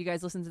if you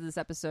guys listen to this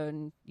episode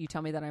and you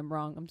tell me that I'm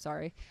wrong, I'm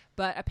sorry.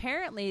 But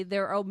apparently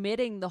they're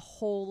omitting the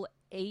whole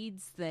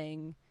AIDS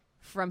thing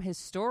from his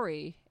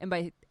story. And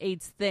by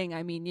AIDS thing,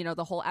 I mean, you know,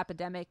 the whole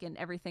epidemic and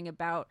everything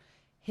about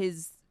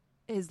his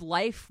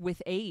life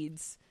with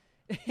AIDS.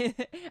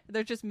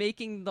 They're just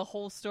making the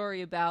whole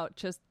story about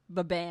just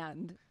the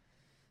band,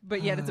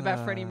 but yet it's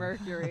about Freddie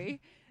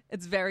Mercury.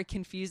 It's very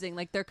confusing.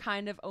 Like, they're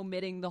kind of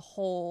omitting the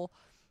whole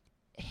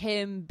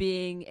him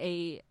being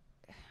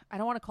I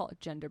don't want to call it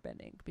gender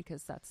bending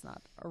because that's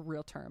not a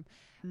real term.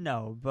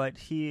 No, but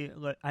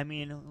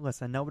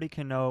listen, nobody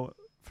can know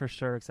for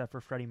sure except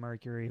for Freddie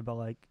Mercury, but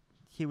like,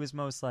 he was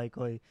most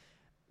likely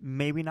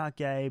maybe not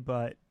gay,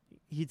 but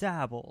he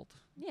dabbled.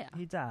 Yeah.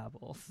 He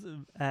dabbled.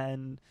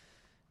 And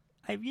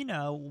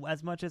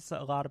as much as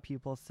a lot of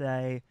people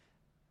say,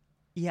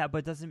 yeah, but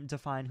it doesn't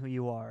define who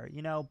you are,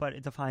 but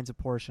it defines a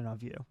portion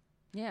of you.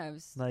 Yeah, it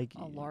was like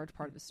a large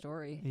part of the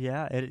story.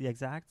 Yeah,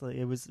 exactly.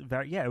 It was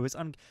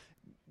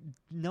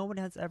no one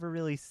has ever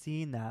really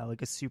seen that,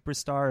 like a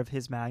superstar of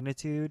his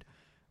magnitude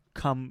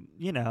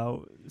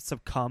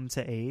succumb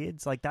to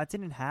AIDS. Like, that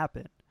didn't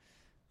happen.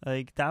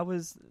 Like, that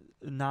was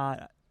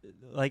not,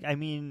 like, I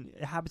mean,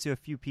 it happened to a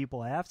few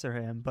people after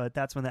him, but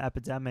that's when the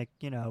epidemic,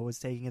 was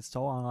taking its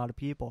toll on a lot of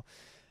people.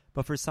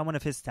 But for someone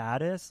of his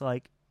status,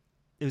 like,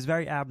 it was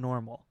very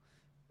abnormal.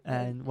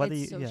 And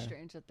it's so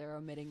strange that they're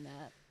omitting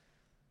that.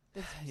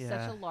 It's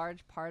such a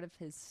large part of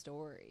his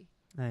story.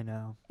 I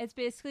know. It's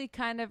basically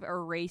kind of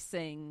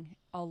erasing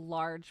a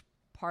large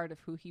part of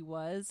who he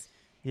was.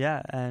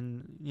 Yeah,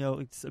 and,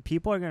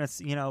 people are going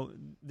to,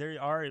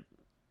 there are,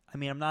 I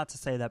mean, I'm not to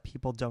say that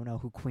people don't know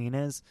who Queen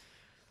is,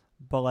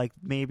 but, like,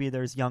 maybe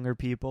there's younger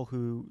people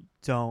who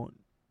don't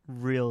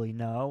really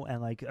know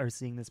and, like, are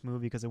seeing this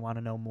movie because they want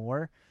to know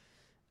more.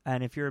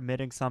 And if you're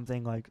omitting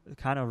something, like,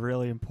 kind of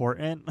really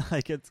important,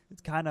 like, it's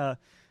kind of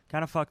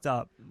fucked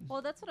up.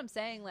 Well, that's what I'm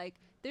saying. Like,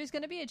 there's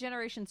going to be a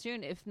generation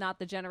soon, if not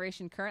the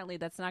generation currently,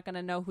 that's not going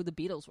to know who the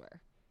Beatles were.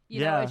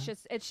 You know,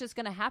 it's just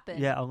going to happen.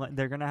 Yeah,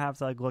 they're going to have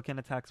to like look in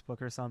a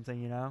textbook or something,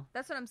 you know?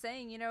 That's what I'm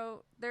saying. You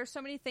know, there's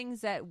so many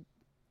things that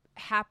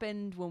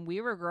happened when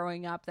we were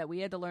growing up that we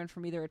had to learn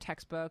from either a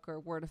textbook or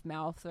word of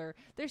mouth, or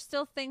there's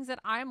still things that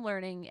I'm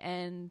learning,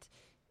 and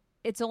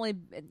it's only,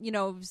 you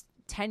know,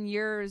 10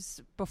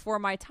 years before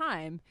my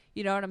time.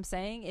 You know what I'm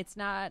saying? It's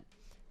not,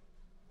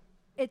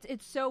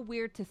 it's so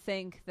weird to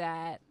think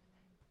that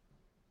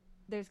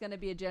there's going to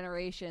be a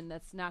generation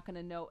that's not going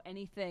to know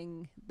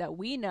anything that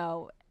we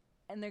know,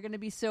 and they're going to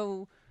be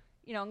so,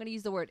 you know, I'm going to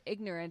use the word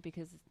ignorant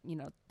because, you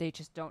know, they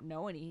just don't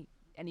know any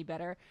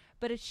better.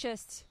 But it's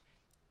just,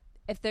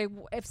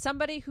 if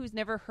somebody who's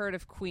never heard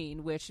of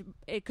Queen, which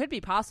it could be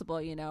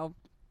possible, you know,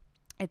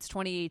 it's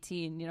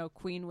 2018, you know,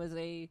 Queen was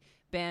a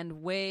band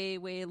way,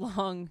 way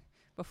long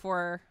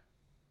before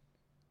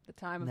the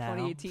time of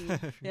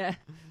 2018. Yeah.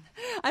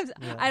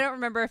 I don't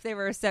remember if they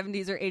were a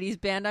 70s or 80s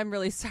band. I'm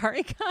really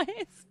sorry,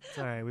 guys.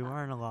 Sorry, we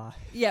weren't alive.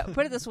 Yeah,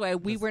 put it this way,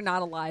 we were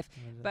not alive.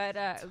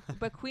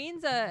 But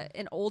Queen's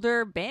an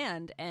older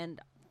band,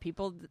 and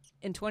people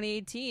in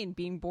 2018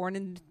 being born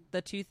in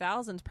the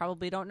 2000s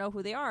probably don't know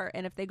who they are.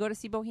 And if they go to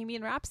see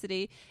Bohemian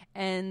Rhapsody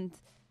and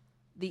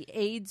the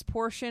AIDS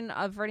portion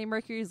of Freddie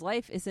Mercury's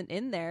life isn't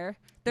in there,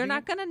 they're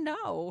not going to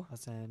know.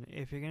 Listen,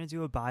 if you're going to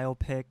do a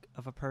biopic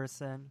of a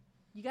person,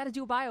 you got to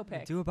do a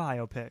biopic. Do a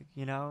biopic,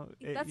 you know?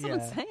 That's what I'm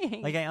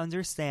saying. Like, I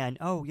understand,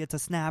 it's a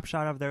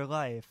snapshot of their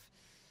life.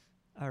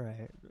 All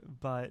right.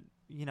 But,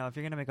 you know, if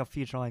you're going to make a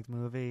feature-length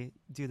movie,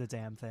 do the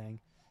damn thing.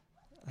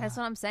 That's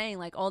what I'm saying.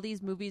 Like, all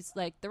these movies,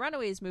 like the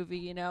Runaways movie,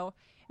 you know,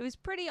 it was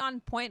pretty on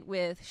point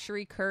with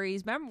Cherie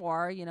Curry's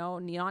memoir, you know,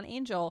 Neon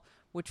Angel,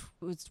 which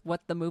was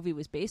what the movie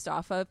was based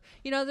off of.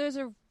 You know, there's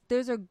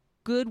a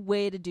good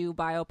way to do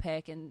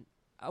biopic and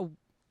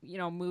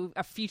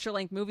a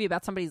feature-length movie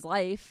about somebody's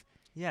life.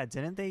 Yeah,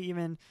 didn't they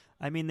even?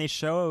 I mean, they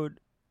showed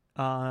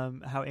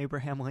how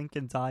Abraham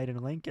Lincoln died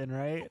in Lincoln,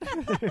 right?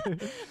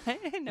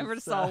 I never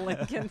saw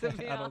Lincoln. To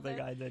be honest, I don't think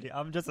I did.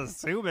 I'm just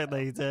assuming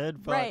they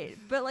did. But right,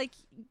 but like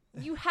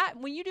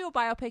when you do a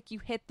biopic, you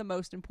hit the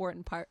most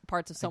important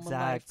parts of someone's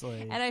life,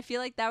 and I feel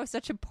like that was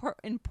such an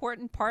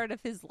important part of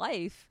his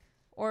life,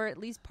 or at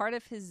least part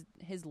of his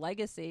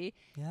legacy.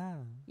 Yeah,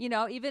 you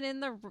know, even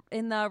in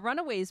the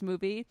Runaways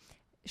movie,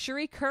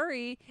 Cherie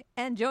Curry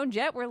and Joan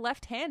Jett were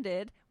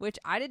left-handed, which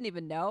I didn't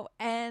even know,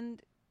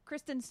 and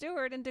Kristen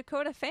Stewart and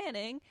Dakota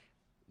Fanning,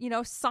 you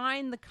know,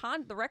 signed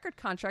the record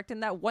contract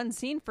in that one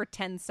scene for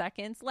 10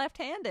 seconds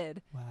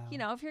left-handed. Wow. You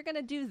know, if you're going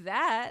to do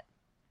that,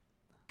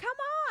 come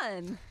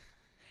on.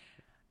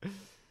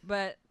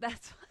 But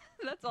that's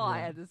all I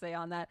had to say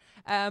on that.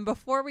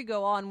 Before we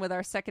go on with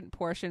our second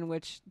portion,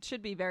 which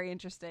should be very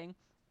interesting,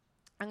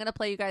 I'm going to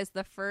play you guys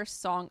the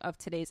first song of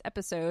today's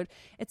episode.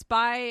 It's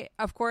by,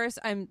 of course,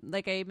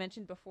 like I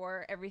mentioned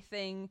before,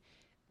 everything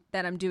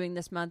that I'm doing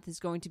this month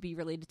is going to be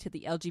related to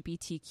the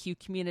LGBTQ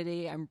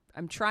community.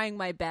 I'm trying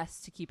my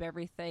best to keep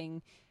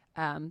everything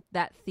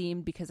that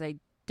themed, because I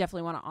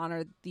definitely want to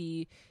honor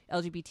the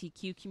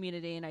LGBTQ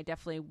community, and I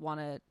definitely want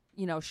to,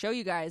 you know, show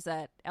you guys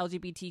that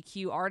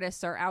LGBTQ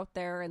artists are out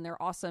there and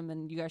they're awesome,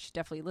 and you guys should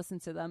definitely listen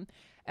to them.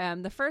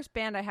 The first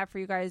band I have for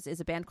you guys is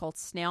a band called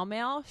Snail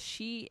Mail.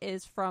 She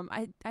is from,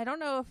 I don't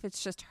know if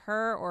it's just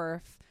her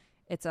or if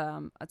it's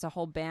a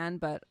whole band,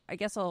 but I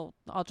guess I'll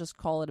just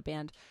call it a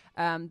band.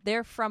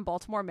 They're from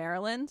Baltimore,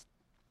 Maryland,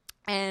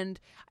 and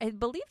I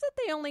believe that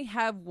they only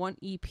have one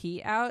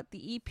EP out.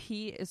 The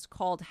EP is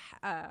called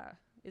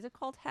is it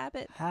called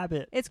Habit?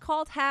 Habit. It's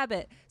called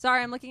Habit.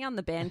 Sorry, I'm looking on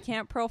the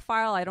Bandcamp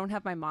profile. I don't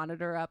have my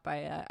monitor up.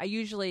 I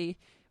usually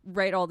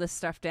write all this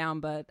stuff down,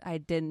 but I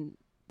didn't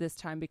this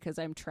time because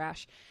I'm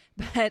trash.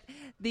 But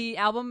the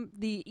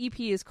EP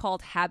is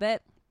called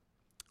Habit,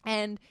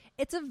 and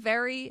it's a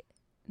very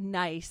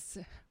nice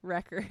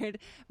record.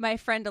 My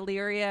friend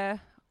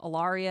Ilaria,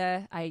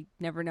 I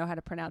never know how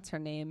to pronounce her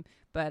name,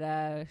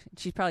 but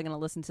she's probably going to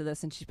listen to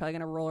this and she's probably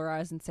going to roll her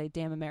eyes and say,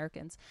 damn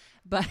Americans.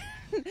 But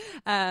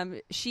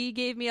she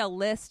gave me a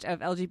list of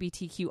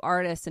LGBTQ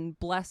artists, and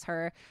bless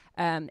her.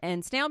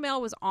 And Snail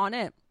Mail was on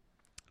it.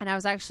 And I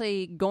was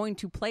actually going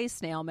to play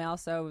Snail Mail,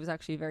 so it was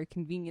actually very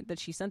convenient that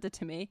she sent it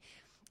to me.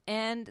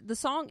 And the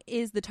song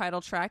is the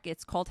title track.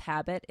 It's called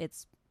Habit.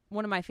 It's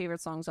one of my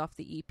favorite songs off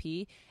the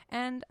EP,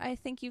 and I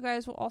think you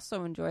guys will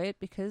also enjoy it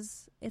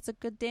because it's a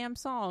good damn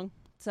song.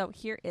 So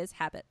here is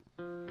Habit.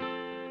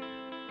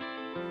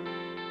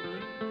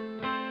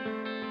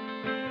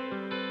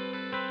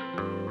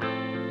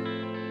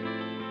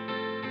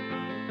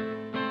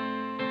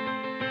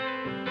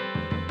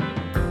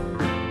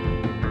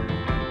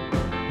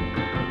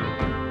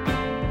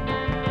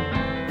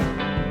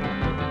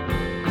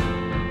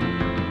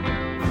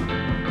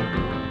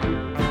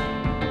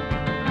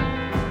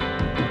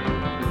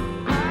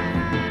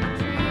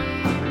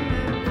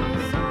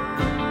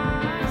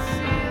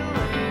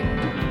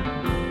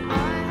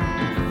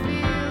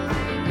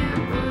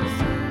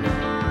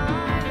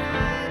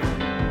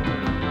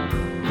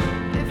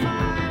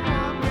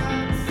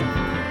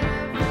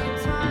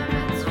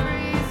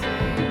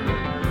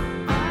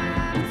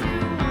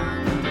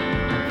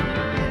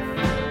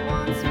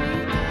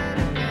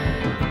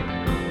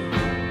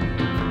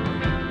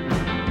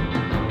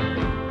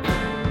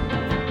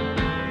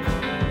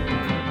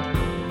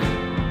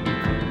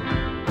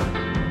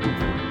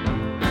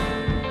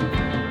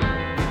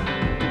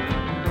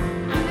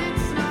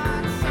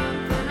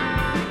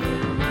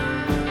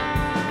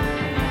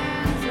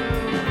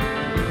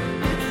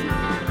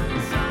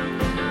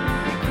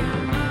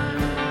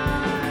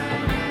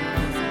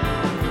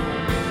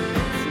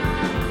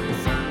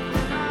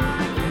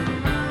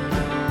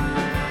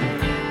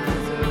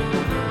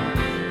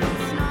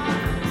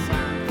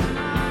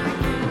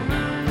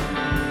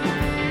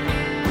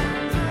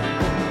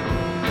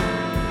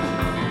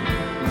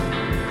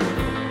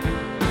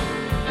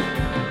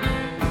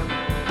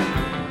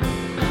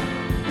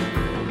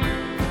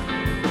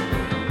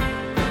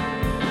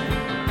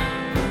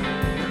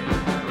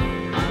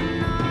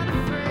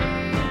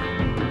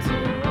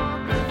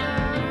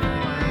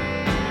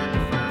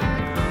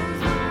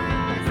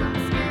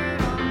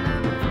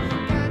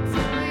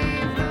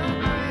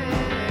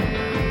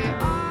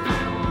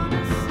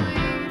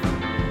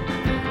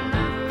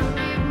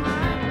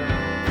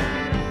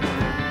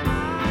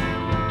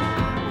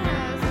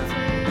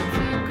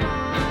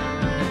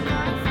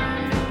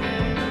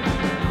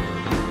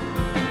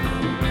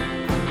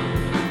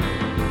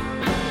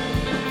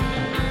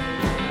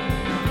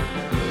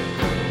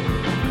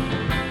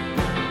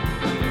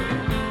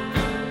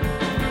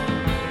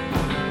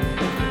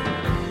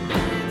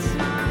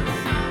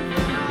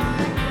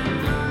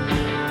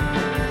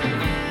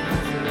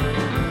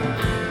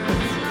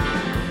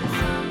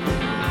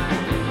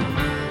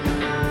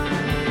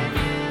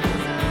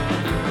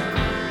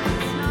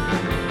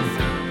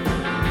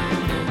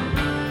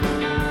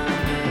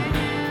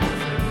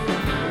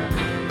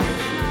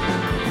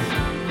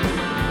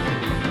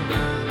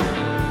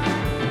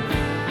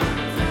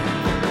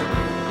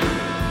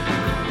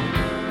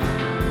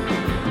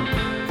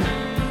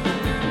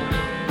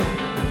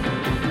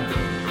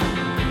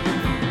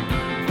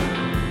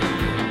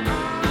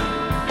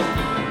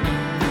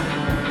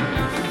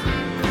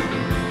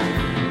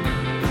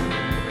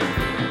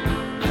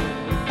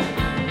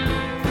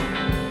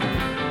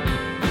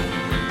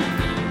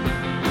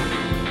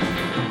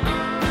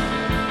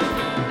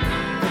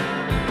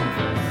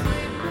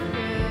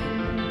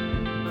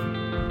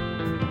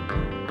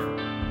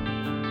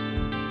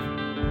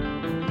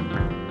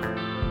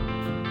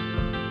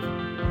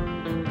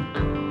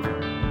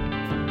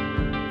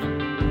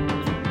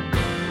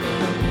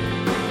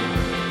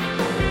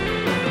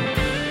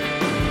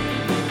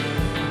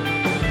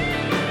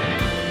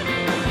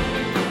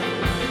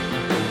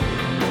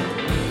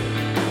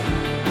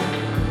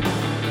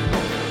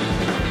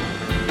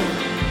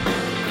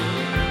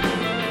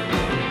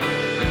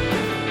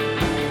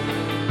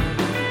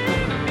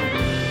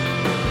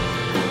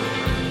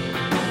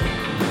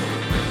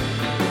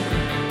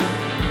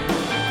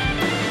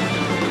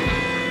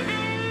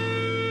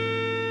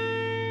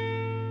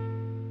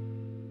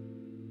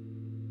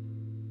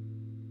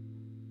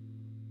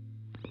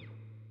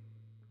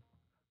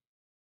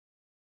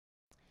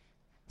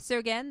 So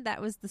again,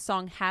 that was the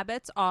song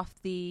Habits off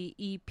the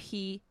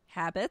EP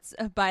Habits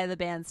by the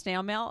band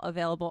Snail Mail,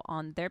 available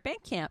on their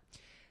Bandcamp.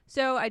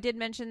 So I did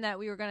mention that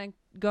we were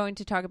going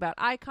to talk about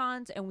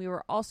icons, and we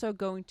were also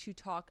going to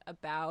talk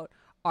about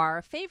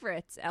our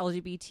favorites,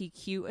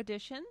 LGBTQ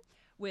edition,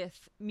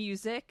 with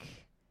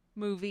music,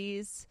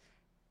 movies.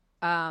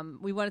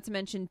 We wanted to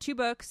mention 2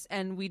 books,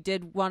 and we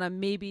did want to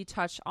maybe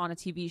touch on a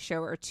TV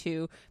show or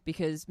 2,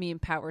 because me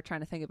and Pat were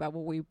trying to think about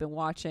what we've been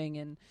watching,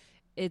 and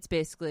it's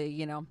basically,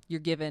 you're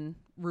given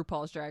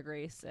RuPaul's Drag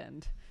Race,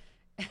 and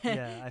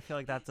yeah, I feel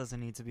like that doesn't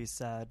need to be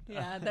said.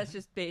 Yeah, that's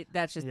just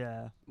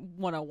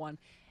 101.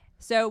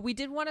 So we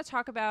did want to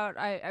talk about,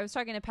 I was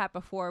talking to Pat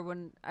before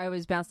when I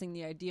was bouncing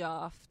the idea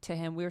off to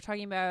him. We were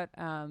talking about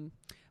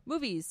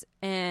movies,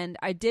 and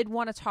I did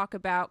want to talk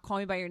about Call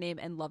Me By Your Name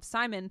and Love,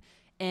 Simon.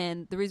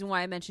 And the reason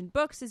why I mentioned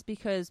books is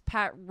because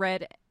Pat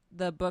read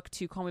the book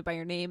to Call Me By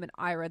Your Name, and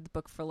I read the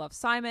book for Love,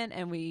 Simon,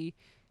 and we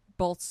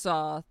both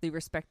saw the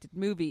respected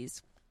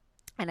movies.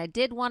 And I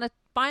did want to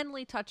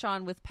finally touch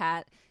on with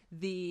Pat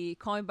the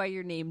Call Me By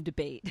Your Name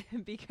debate,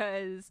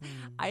 because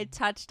I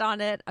touched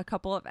on it a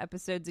couple of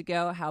episodes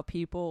ago, how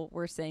people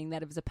were saying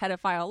that it was a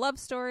pedophile love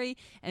story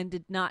and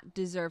did not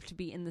deserve to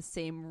be in the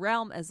same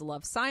realm as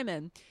Love,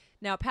 Simon.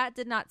 Now, Pat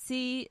did not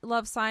see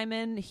Love,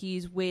 Simon.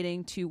 He's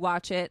waiting to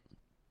watch it,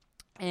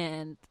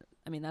 and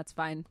I mean, that's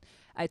fine.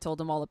 I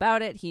told him all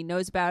about it. He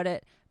knows about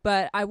it.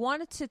 But I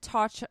wanted to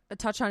touch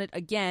on it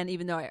again,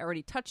 even though I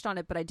already touched on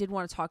it. But I did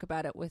want to talk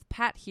about it with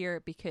Pat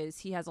here, because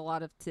he has a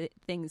lot of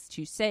things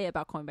to say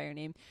about Call Me By Your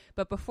Name.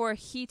 But before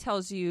he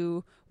tells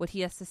you what he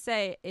has to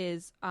say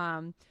is,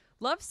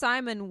 Love,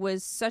 Simon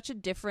was such a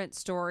different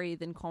story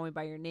than Call Me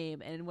By Your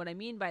Name. And what I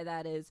mean by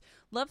that is,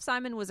 Love,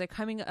 Simon was a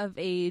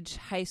coming-of-age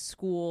high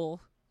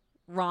school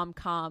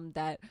rom-com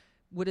that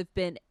would have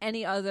been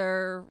any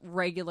other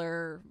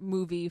regular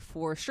movie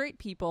for straight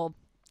people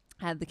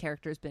had the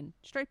characters been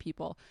straight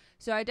people.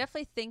 So I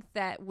definitely think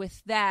that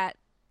with that,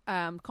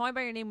 Call Me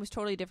By Your Name was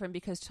totally different,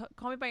 because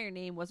Call Me By Your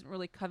Name wasn't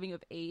really coming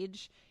of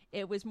age.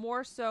 It was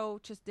more so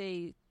just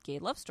a gay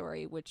love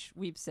story, which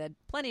we've said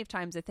plenty of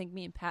times. I think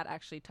me and Pat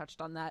actually touched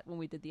on that when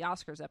we did the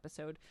Oscars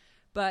episode.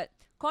 But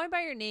Call Me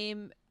By Your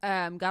Name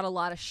got a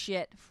lot of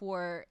shit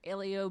for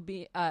Elio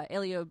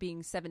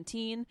being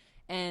 17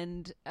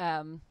 and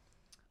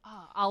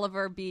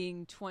Oliver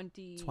being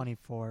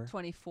 24.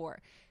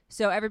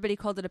 So everybody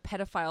called it a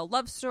pedophile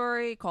love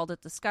story, called it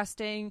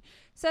disgusting,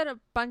 said a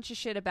bunch of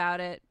shit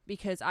about it,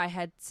 because I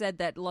had said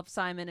that Love,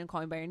 Simon and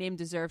Call Me By Your Name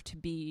deserve to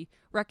be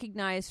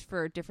recognized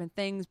for different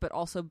things, but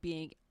also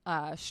being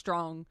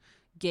strong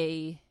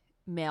gay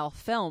male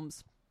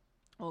films.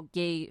 Well,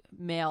 gay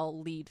male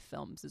lead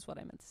films is what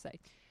I meant to say.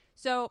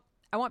 So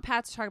I want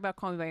Pat to talk about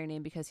Call Me By Your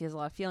Name, because he has a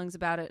lot of feelings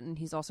about it, and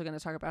he's also going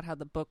to talk about how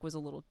the book was a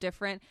little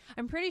different.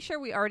 I'm pretty sure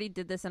we already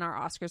did this in our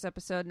Oscars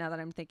episode, now that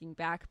I'm thinking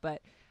back,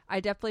 but I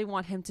definitely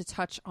want him to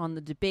touch on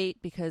the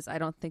debate, because I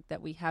don't think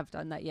that we have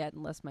done that yet,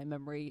 unless my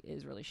memory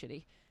is really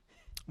shitty.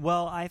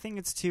 Well, I think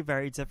it's 2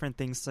 very different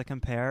things to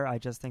compare. I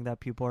just think that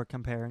people are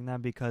comparing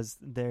them because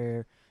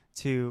they're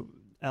 2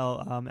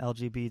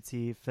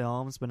 LGBT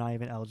films, but not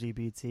even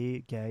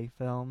LGBT gay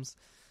films.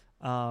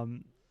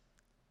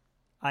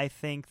 I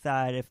think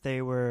that if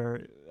they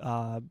were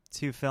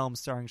 2 films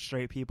starring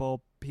straight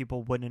people,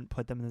 people wouldn't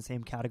put them in the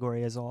same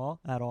category at all,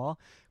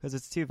 because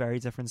it's 2 very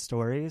different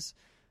stories.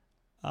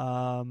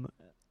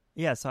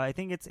 Yeah, so I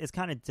think it's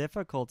kind of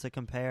difficult to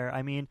compare.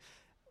 I mean,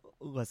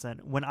 listen,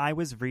 when I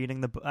was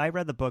reading I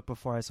read the book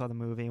before I saw the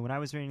movie. When I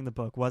was reading the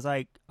book, was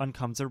I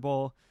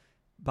uncomfortable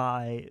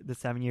by the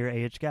 7-year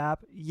age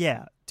gap?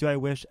 Yeah. Do I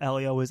wish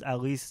Elio was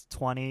at least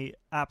 20?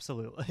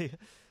 Absolutely.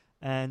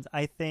 And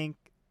I think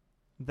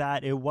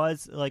that it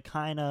was like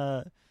kind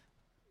of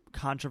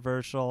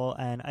controversial,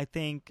 and I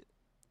think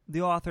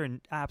the author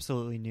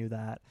absolutely knew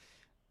that.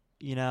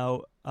 It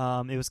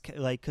was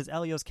like, because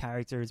Elio's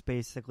character is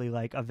basically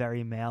like a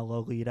very male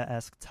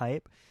Lolita-esque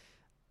type,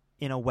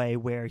 in a way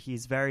where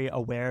he's very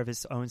aware of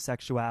his own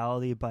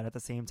sexuality, but at the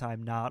same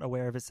time not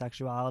aware of his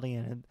sexuality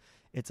and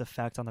its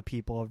effect on the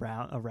people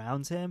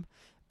around him.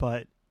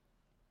 But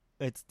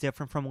it's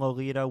different from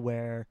Lolita,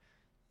 where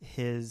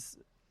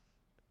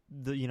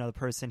the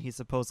person he's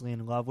supposedly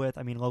in love with.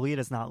 I mean,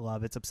 Lolita's not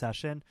love, it's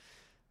obsession.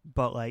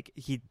 But like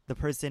the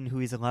person who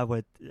he's in love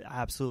with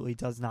absolutely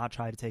does not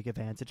try to take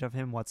advantage of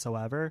him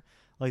whatsoever.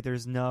 Like,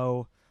 there's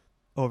no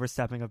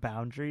overstepping of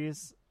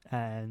boundaries,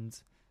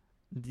 and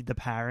the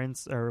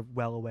parents are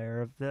well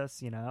aware of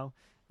this.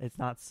 It's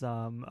not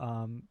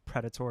some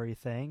predatory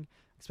thing,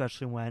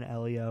 especially when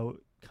Elio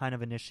kind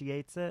of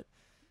initiates it.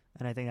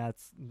 And I think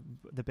that's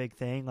the big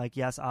thing. Like,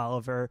 yes,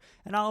 Oliver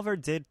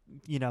did,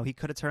 he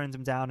could have turned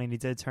him down, and he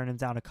did turn him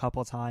down a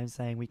couple times,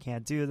 saying, we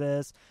can't do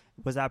this.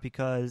 Was that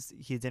because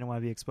he didn't want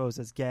to be exposed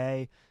as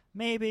gay?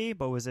 Maybe.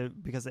 But was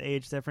it because of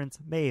age difference?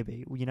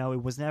 Maybe.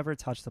 It was never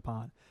touched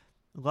upon.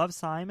 Love,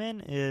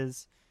 Simon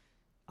is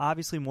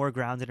obviously more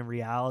grounded in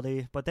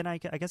reality, but then I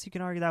guess you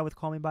can argue that with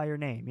Call Me By Your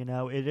Name.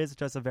 It is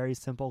just a very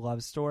simple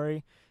love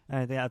story, and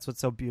I think that's what's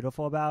so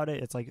beautiful about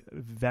it. It's like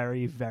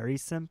very, very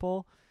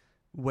simple.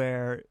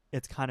 where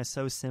it's kind of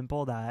so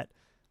simple that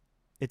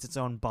it's its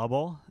own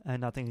bubble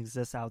and nothing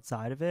exists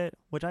outside of it,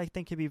 which I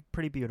think can be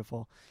pretty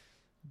beautiful.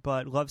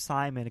 But Love,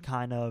 Simon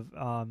kind of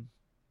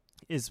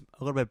is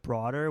a little bit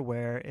broader,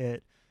 where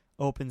it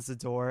opens the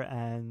door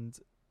and,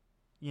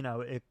 you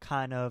know, it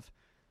kind of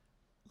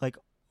like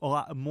a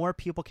lot more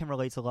people can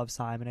relate to Love,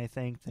 Simon, I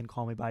think, than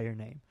Call Me by Your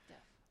Name.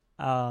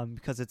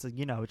 Because it's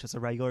it's just a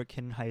regular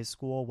kid in high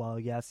school. Well,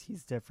 yes,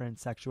 he's different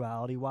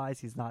sexuality wise.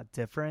 He's not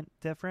different.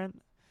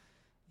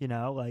 You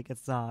know, like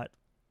it's not.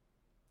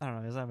 I don't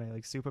know. There's not many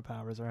like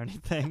superpowers or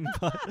anything,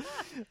 but.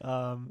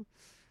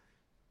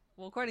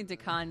 Well, according to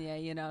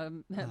Kanye, you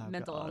know,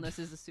 mental illness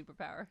is a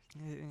superpower.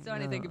 So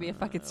anything could be a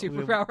fucking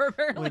superpower.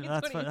 Apparently,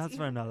 that's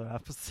for another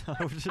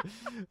episode.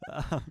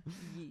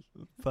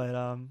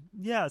 But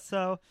yeah.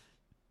 So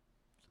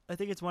I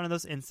think it's one of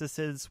those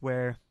instances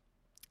where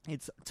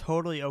it's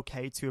totally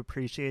okay to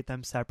appreciate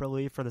them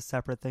separately for the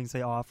separate things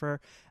they offer,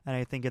 and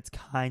I think it's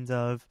kind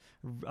of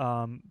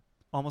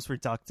almost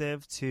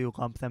reductive to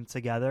lump them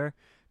together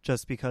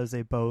just because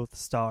they both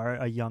star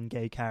a young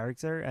gay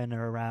character and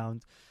are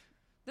around.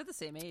 They're the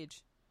same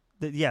age.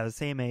 The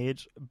same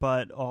age,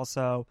 but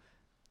also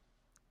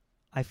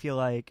I feel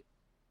like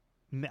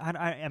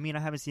I mean, I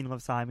haven't seen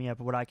Love, Simon yet,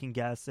 but what I can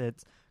guess,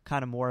 it's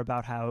kind of more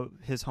about how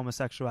his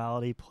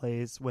homosexuality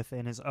plays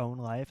within his own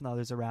life and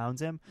others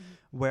around him,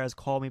 whereas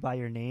Call Me by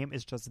Your Name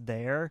is just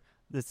there.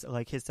 This,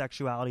 like, his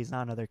sexuality is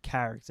not another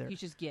character.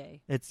 He's just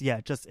gay. It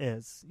just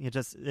is. It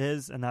just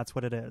is, and that's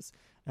what it is.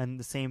 And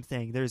the same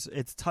thing,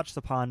 it's touched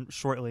upon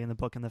shortly in the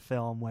book and the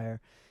film, where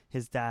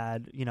his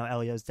dad, you know,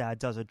 Elio's dad,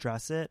 does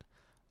address it,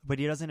 but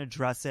he doesn't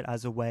address it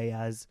as a way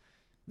as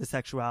the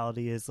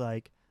sexuality is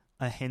like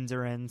a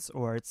hindrance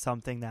or it's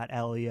something that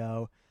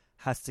Elio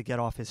has to get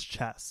off his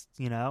chest,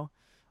 you know?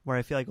 Where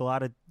I feel like a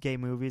lot of gay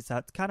movies,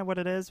 that's kind of what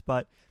it is,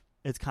 but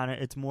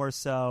it's more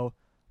so,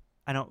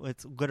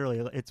 it's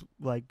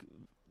like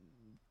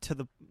to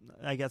the,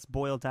 I guess,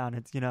 boiled down,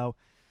 it's, you know,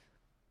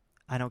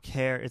 I don't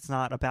care. It's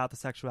not about the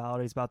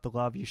sexuality. It's about the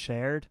love you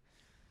shared.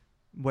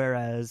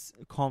 Whereas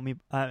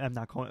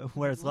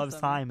Love,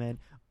 Simon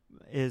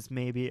is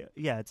maybe,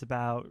 it's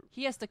about.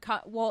 He has to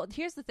cut. Well,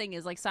 here's the thing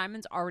is, like,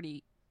 Simon's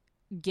already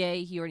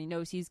gay. He already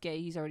knows he's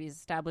gay. He's already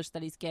established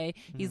that he's gay.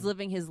 Mm-hmm. He's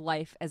living his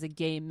life as a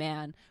gay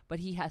man, but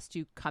he has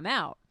to come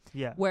out.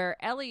 Yeah. Where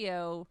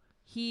Elio,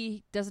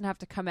 he doesn't have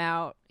to come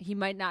out. He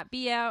might not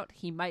be out.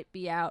 He might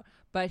be out.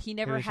 But he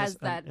never has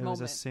that moment. It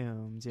was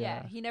assumed,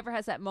 yeah. He never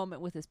has that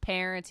moment with his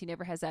parents. He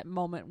never has that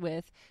moment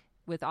with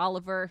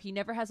Oliver. He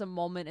never has a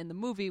moment in the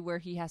movie where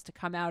he has to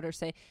come out or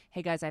say,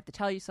 hey, guys, I have to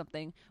tell you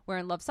something. Where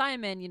in Love,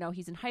 Simon, you know,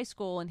 he's in high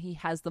school and he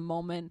has the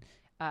moment.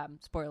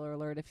 Spoiler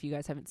alert if you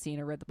guys haven't seen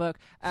or read the book.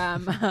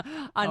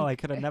 I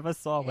could have never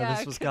saw where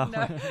this was going.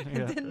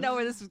 Didn't know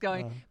where this was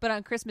going. But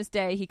on Christmas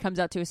Day, he comes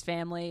out to his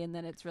family, and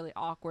then it's really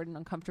awkward and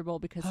uncomfortable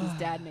because his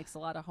dad makes a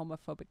lot of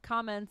homophobic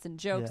comments and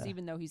jokes,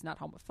 even though he's not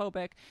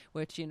homophobic,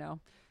 which, you know,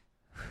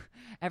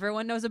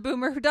 everyone knows a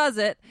boomer who does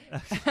it.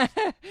 But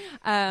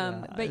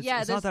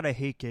it's not that I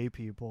hate gay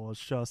people.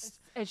 It's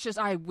just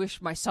I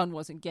wish my son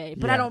wasn't gay,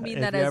 but I don't mean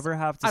that as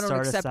I don't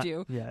accept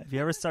you. Yeah, if you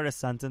ever start a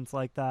sentence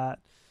like that,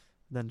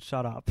 then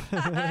shut up.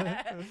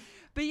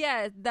 But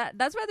yeah,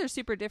 that's why they're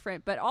super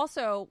different. But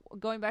also,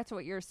 going back to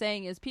what you were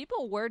saying, is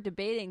people were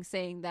debating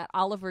saying that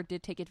Oliver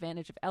did take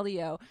advantage of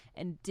Elio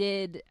and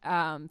did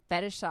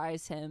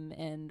fetishize him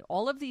and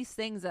all of these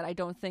things that I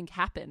don't think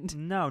happened.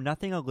 No,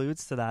 nothing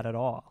alludes to that at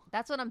all.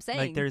 That's what I'm saying.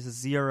 Like, there's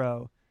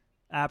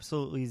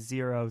absolutely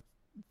zero.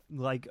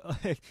 Like,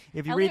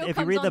 if you read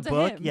the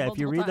book, if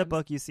you read the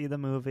book, you see the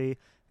movie.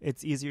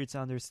 It's easier to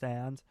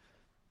understand.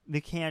 You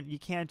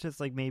can't just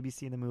like maybe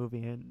see the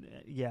movie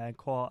and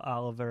call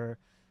Oliver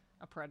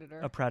a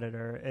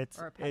predator. It's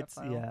or a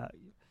pedophile.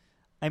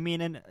 I mean,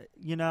 and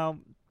you know,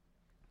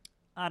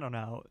 I don't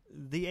know.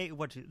 The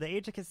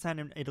age of consent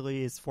in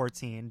Italy is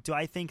 14. Do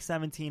I think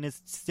 17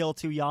 is still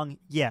too young?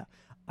 Yeah.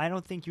 I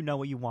don't think you know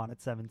what you want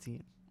at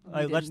 17.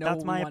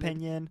 That's my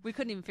opinion. We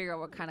couldn't even figure out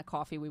what kind of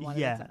coffee we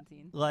wanted at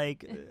 17.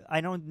 Like,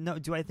 I don't know.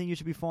 Do I think you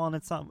should be falling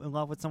in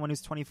love with someone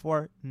who's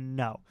 24?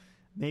 No.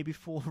 Maybe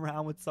fool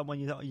around with someone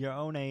your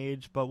own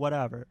age, but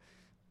whatever.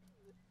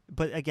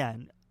 But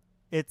again,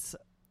 it's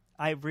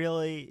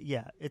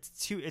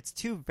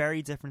two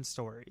very different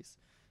stories.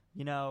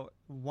 You know,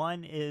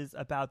 one is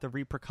about the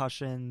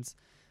repercussions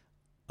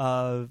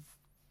of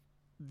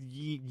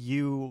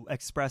you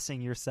expressing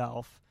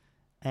yourself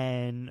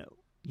and,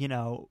 you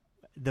know,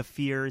 the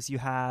fears you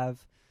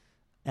have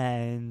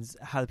and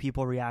how the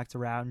people react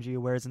around you.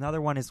 Whereas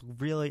another one is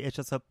really, it's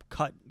just a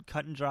cut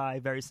and dry,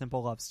 very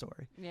simple love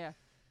story. Yeah.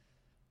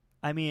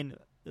 I mean,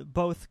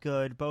 both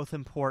good, both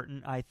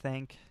important, I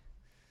think.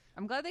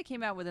 I'm glad they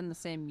came out within the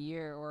same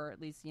year, or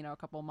at least, you know, a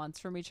couple months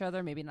from each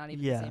other. Maybe not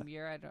even the same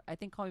year. I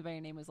think Call Me by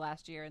Your Name was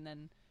last year, and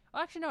then... Oh,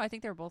 actually, no, I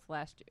think they were both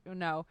last year.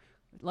 No,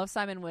 Love,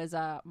 Simon was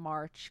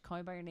March. Call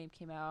Me by Your Name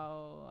came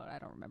out... I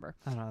don't remember.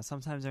 I don't know,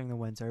 sometimes during the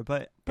winter,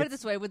 but... Put it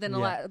this way, within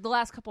the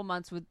last couple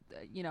months with,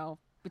 you know,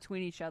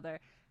 between each other.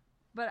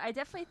 But I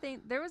definitely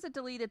think there was a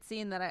deleted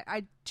scene that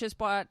I just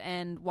bought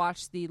and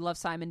watched the Love,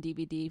 Simon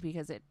DVD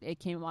because it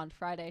came on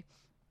Friday.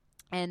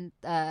 And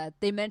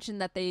they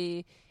mentioned that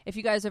if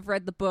you guys have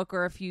read the book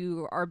or if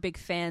you are big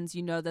fans,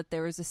 you know that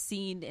there was a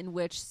scene in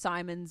which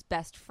Simon's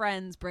best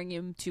friends bring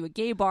him to a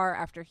gay bar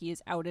after he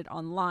is outed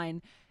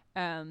online.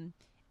 And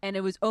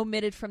it was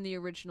omitted from the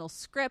original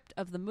script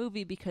of the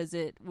movie because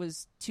it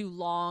was too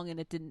long and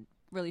it didn't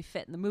really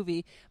fit in the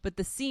movie. But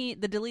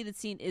the deleted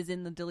scene is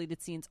in the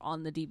deleted scenes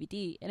on the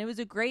DVD. And it was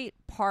a great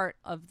part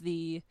of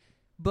the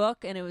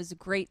book and it was a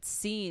great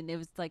scene. It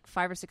was like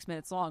 5 or 6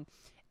 minutes long.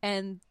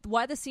 And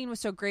why the scene was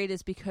so great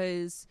is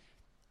because,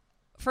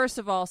 first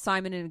of all,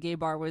 Simon in a gay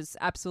bar was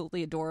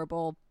absolutely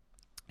adorable.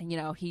 And,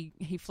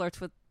 he flirts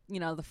with,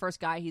 the first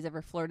guy he's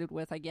ever flirted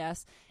with, I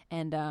guess.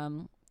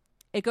 And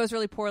it goes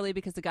really poorly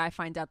because the guy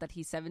finds out that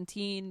he's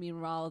 17.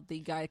 Meanwhile, the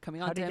guy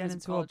coming on to him is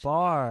in college.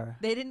 How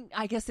did he get into a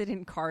bar? I guess they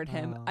didn't card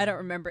him. I don't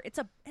remember. It's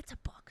a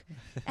book.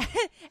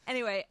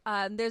 Anyway,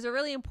 there's a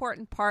really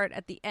important part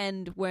at the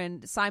end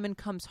when Simon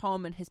comes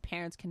home and his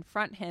parents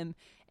confront him,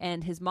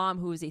 and his mom,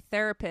 who is a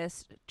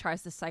therapist,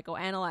 tries to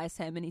psychoanalyze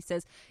him, and he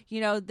says,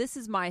 this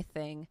is my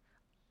thing.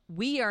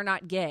 We are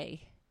not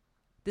gay.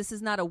 This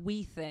is not a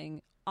we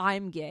thing.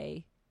 I'm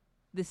gay.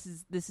 This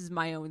is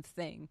my own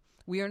thing.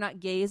 We are not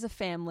gay as a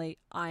family.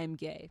 I'm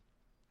gay.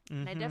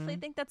 Mm-hmm. And I definitely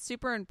think that's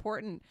super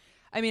important.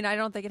 I mean, I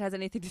don't think it has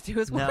anything to do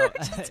with what we're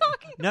just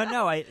talking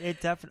about.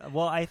 It definitely,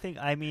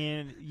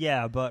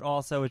 but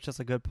also it's just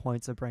a good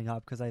point to bring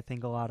up because I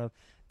think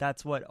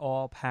that's what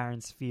all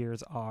parents'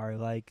 fears are.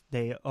 Like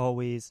they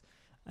always,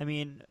 I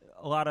don't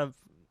want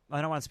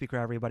to speak for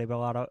everybody, but a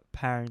lot of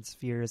parents'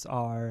 fears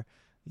are,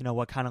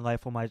 what kind of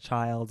life will my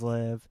child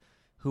live?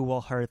 Who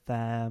will hurt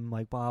them?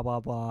 Like blah,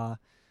 blah, blah.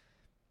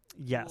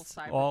 Yes,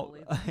 all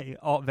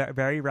very,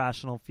 very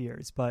rational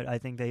fears, but I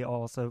think they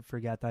also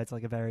forget that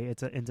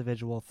it's an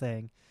individual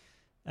thing,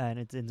 and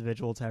it's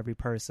individual to every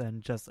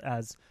person, just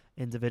as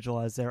individual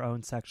as their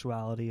own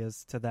sexuality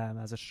is to them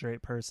as a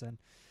straight person.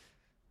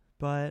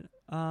 But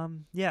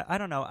I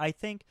don't know. I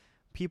think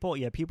people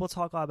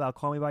talk a lot about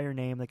Call Me by Your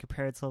Name. They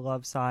compare it to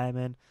Love,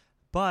 Simon,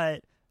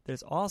 but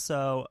there's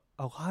also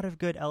a lot of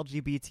good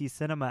LGBT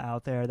cinema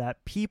out there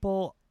that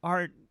people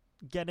aren't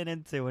getting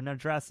into and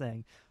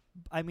addressing.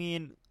 I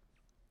mean,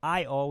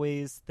 I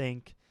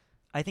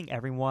think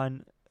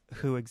everyone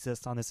who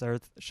exists on this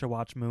earth should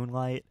watch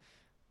Moonlight.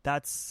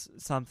 It's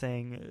just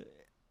something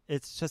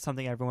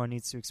everyone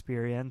needs to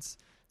experience.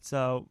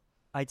 So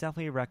I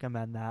definitely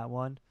recommend that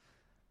one.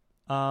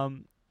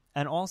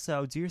 And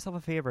also, do yourself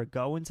a favor,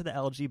 go into the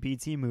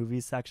LGBT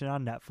movies section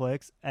on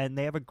Netflix, and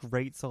they have a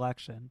great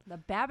selection. The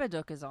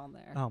Babadook is on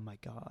there. Oh my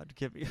God,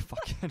 give me a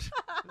fucking...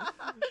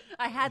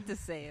 I had to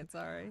say it,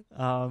 sorry.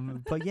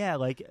 But yeah,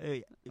 like...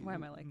 why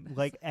am I like this?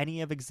 Like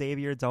any of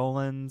Xavier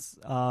Dolan's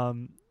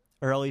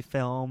early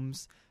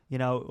films,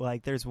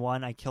 like there's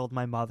one, I Killed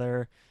My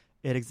Mother.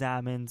 It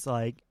examines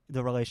like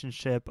the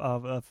relationship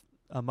of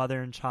a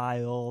mother and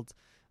child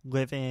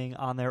living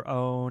on their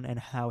own and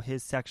how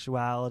his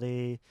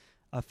sexuality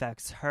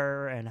affects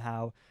her and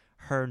how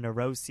her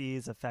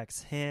neuroses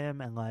affects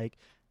him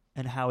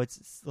and how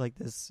it's like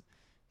this,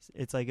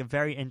 it's like a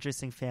very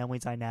interesting family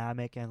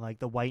dynamic and like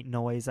the white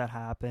noise that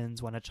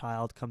happens when a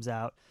child comes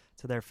out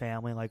to their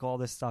family, like all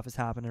this stuff is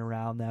happening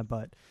around them,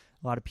 but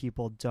a lot of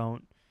people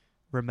don't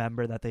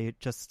remember that they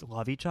just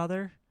love each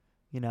other.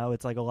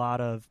 It's like a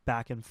lot of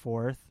back and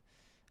forth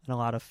and a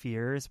lot of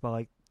fears, but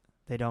like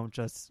they don't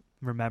just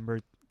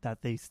remember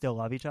that they still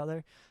love each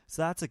other.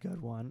 So that's a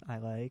good one I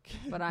like.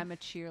 But I'm a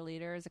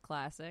Cheerleader is a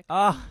classic.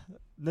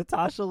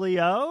 Natasha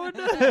Lyonne.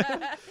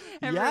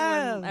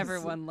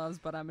 Everyone loves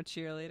But I'm a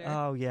Cheerleader.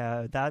 Oh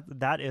yeah,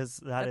 that is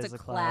a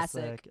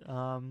classic.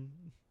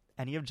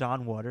 Any of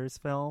John Waters'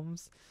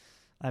 films,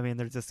 I mean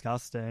they're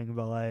disgusting,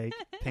 but like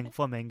Pink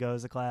Flamingo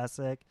is a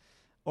classic.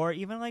 Or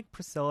even like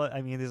Priscilla.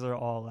 I mean these are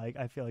all like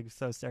I feel like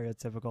so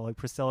stereotypical. Like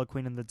Priscilla,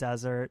 Queen in the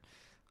Desert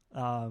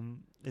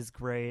is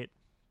great.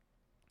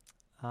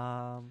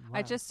 Wow.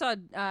 I just saw,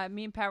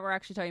 me and Pat were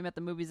actually talking about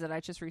the movies that I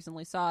just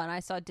recently saw, and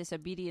I saw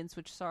Disobedience,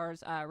 which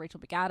stars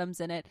Rachel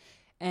McAdams in it,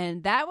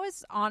 and that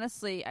was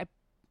honestly,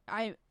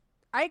 I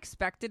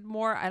expected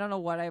more. I don't know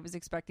what I was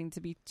expecting,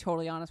 to be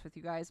totally honest with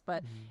you guys,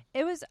 but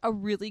it was a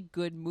really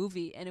good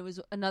movie, and it was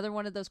another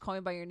one of those Call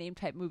Me by Your Name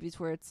type movies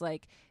where it's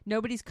like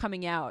nobody's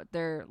coming out.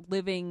 They're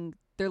living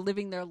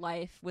their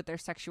life with their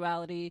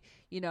sexuality.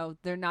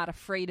 They're not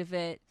afraid of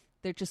it.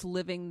 They're just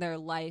living their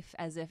life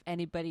as if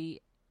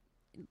anybody,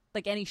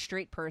 like any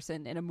straight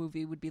person in a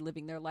movie, would be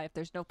living their life.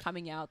 There's no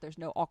coming out. There's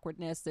no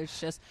awkwardness. There's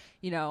just,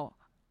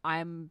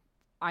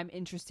 I'm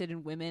interested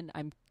in women.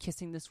 I'm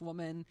kissing this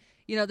woman.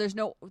 There's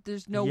no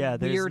weirdness.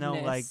 There's no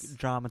like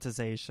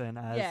dramatization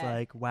as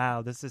like,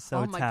 wow, this is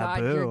so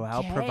taboo. God,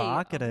 how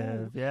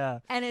provocative. Yeah.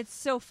 And it's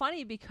so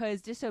funny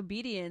because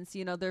Disobedience,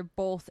 they're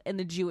both in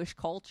the Jewish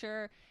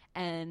culture,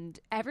 and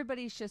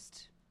everybody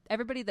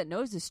that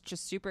knows is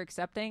just super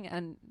accepting,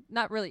 and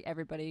not really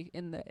everybody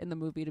in the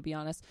movie, to be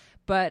honest,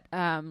 but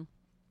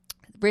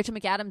Rachel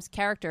McAdams'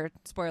 character,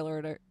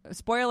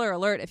 spoiler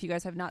alert if you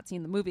guys have not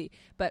seen the movie,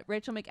 but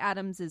Rachel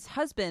McAdams'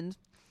 husband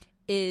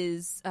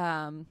is,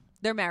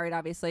 they're married,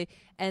 obviously,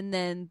 and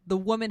then the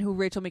woman who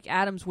Rachel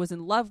McAdams was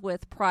in love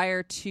with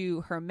prior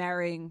to her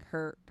marrying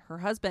her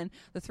husband,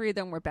 the three of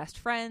them were best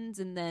friends,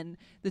 and then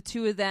the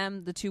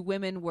two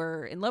women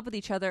were in love with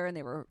each other, and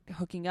they were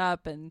hooking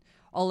up and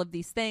all of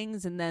these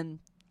things, and then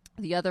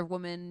the other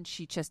woman,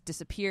 she just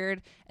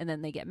disappeared, and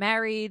then they get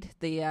married,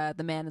 the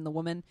man and the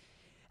woman.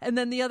 And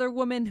then the other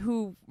woman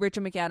who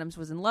Rachel McAdams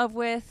was in love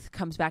with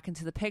comes back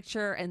into the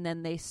picture, and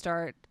then they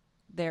start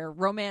their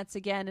romance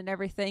again and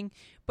everything.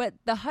 But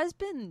the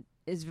husband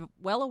is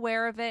well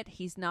aware of it.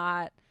 He's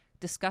not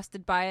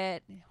disgusted by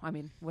it. I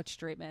mean, which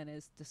straight man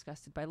is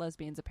disgusted by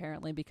lesbians,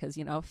 apparently, because,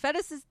 you know,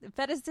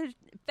 fetishization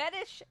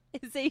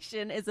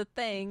is a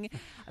thing,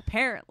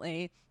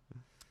 apparently.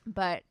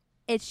 But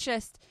it's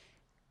just,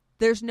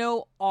 there's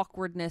no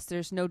awkwardness,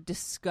 there's no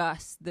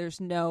disgust,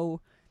 there's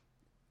no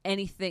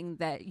anything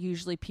that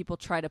usually people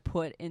try to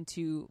put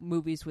into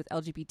movies with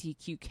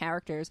LGBTQ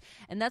characters.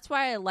 And that's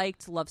why I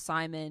liked Love,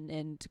 Simon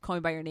and Call Me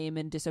By Your Name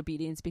and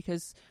Disobedience,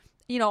 because,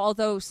 you know,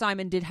 although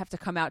Simon did have to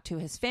come out to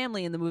his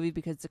family in the movie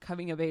because it's a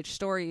coming of age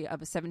story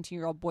of a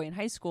 17-year-old boy in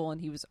high school, and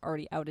he was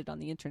already outed on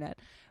the internet.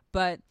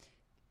 But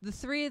the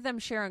three of them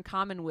share in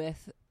common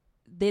with,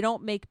 they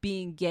don't make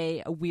being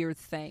gay a weird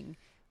thing.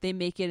 They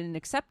make it an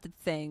accepted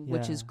thing,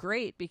 which is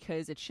great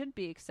because it should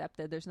be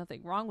accepted. There's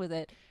nothing wrong with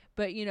it.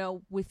 But, you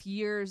know, with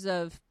years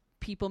of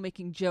people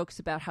making jokes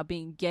about how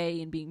being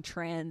gay and being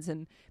trans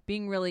and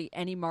being really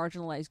any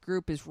marginalized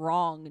group is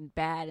wrong and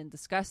bad and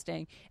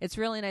disgusting, it's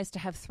really nice to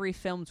have three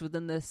films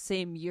within the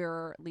same year,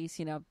 or at least,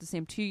 you know, the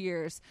same 2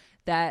 years,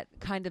 that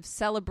kind of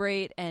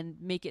celebrate and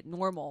make it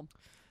normal.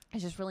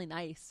 It's just really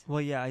nice. Well,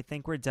 yeah, I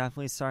think we're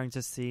definitely starting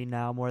to see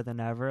now more than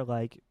ever,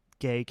 like,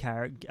 gay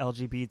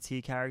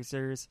LGBT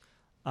characters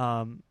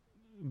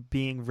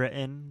being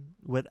written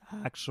with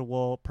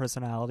actual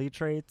personality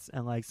traits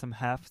and like some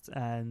heft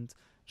and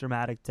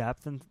dramatic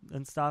depth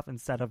and stuff,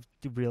 instead of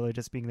really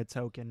just being the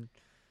token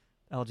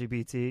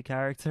LGBT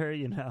character,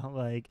 you know,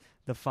 like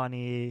the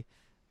funny,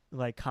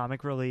 like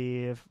comic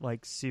relief,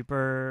 like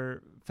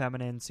super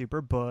feminine,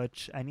 super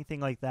butch, anything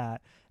like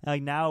that. And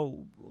like now,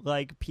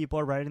 like people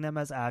are writing them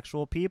as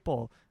actual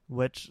people,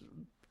 which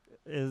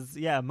is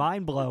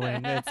mind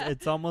blowing.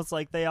 It's almost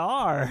like they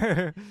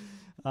are.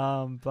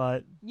 But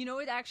you know,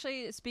 it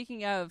actually,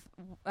 speaking of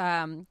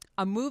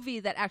a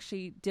movie that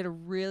actually did a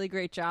really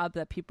great job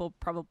that people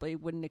probably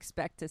wouldn't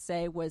expect to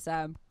say was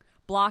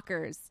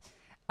Blockers.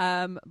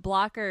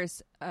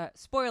 Blockers,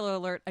 spoiler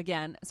alert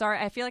again. Sorry,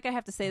 I feel like I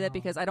have to say that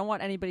because I don't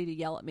want anybody to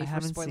yell at me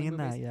for spoiling movies.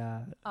 I haven't seen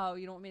that yet. Oh,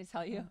 you don't want me to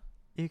tell you?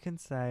 You can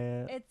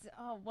say it. It's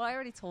well, I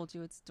already told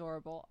you. It's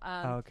adorable.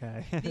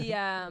 Okay.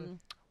 The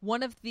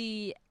one of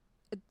the,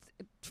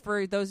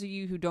 for those of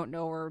you who don't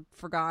know or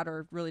forgot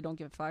or really don't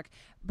give a fuck,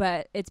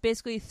 but it's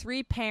basically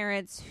three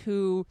parents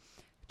who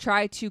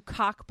try to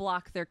cock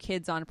block their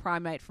kids on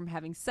prom night from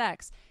having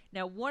sex.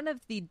 Now, one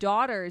of the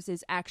daughters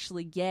is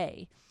actually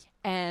gay,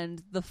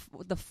 and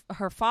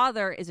her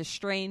father is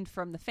estranged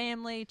from the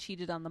family,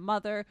 cheated on the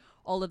mother,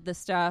 all of this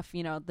stuff.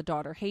 You know, the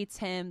daughter hates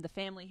him, the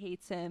family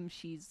hates him,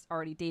 she's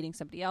already dating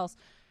somebody else.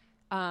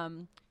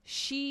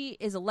 She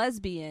is a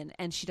lesbian,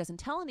 and she doesn't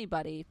tell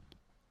anybody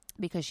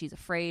because she's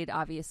afraid,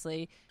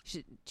 obviously.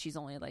 She's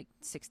only like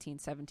 16,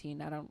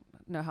 17. I don't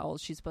know how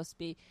old she's supposed to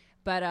be.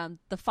 But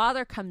the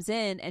father comes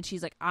in, and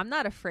she's like, I'm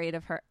not afraid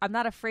of her. I'm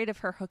not afraid of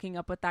her hooking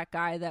up with that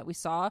guy that we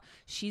saw.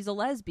 She's a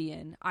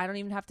lesbian. I don't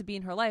even have to be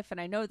in her life, and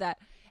I know that.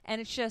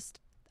 And it's just,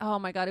 oh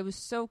my God, it was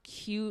so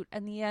cute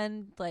in the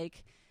end.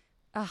 Like,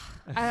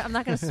 I'm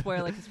not going to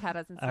spoil it because Pat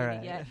hasn't seen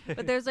it yet.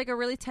 But there's like a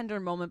really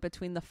tender moment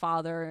between the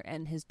father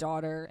and his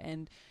daughter,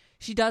 and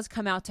she does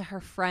come out to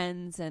her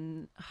friends,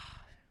 and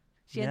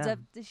she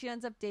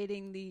ends up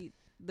dating the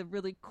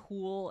really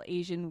cool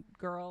Asian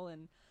girl,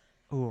 and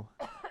ooh.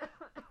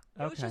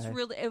 It was just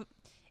really,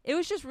 it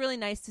was just really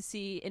nice to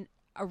see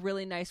a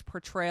really nice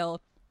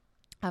portrayal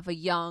of a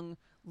young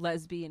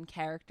lesbian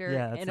character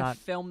in a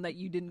film that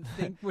you didn't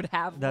think would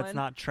have that's one.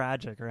 Not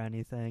tragic or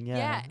anything.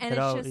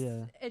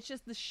 And it's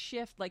just the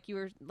shift, like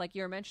you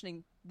were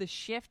mentioning, the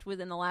shift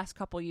within the last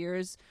couple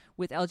years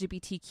with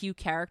LGBTQ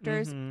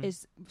characters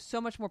is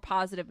so much more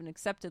positive and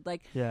accepted.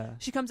 Like,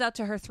 she comes out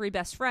to her three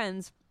best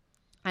friends,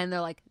 and they're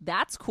like,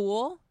 "That's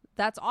cool,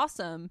 that's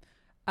awesome."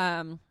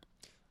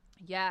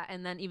 Yeah,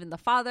 and then even the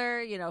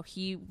father, you know,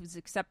 he was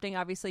accepting.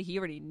 Obviously, he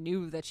already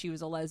knew that she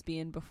was a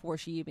lesbian before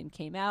she even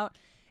came out.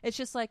 It's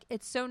just like,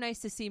 it's so nice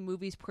to see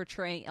movies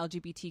portraying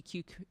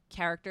LGBTQ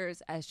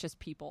characters as just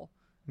people.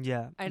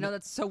 Yeah. I know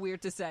that's so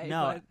weird to say.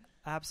 No, but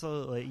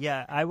absolutely.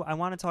 Yeah, I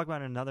want to talk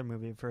about another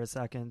movie for a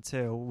second,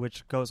 too,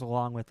 which goes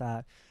along with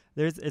that.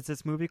 It's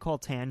this movie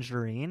called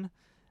Tangerine,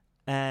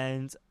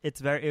 and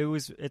it's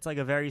like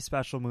a very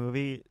special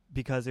movie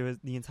because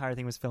the entire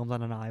thing was filmed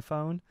on an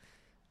iPhone.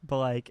 But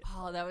like,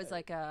 that was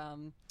like what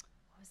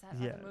was that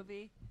other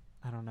movie?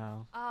 I don't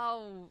know.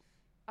 Oh,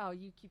 Oh,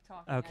 you keep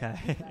talking.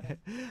 Okay.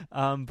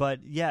 But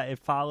yeah, it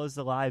follows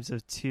the lives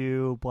of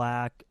two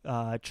black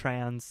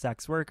trans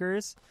sex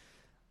workers.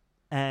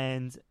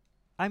 And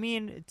I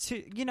mean,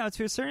 to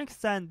a certain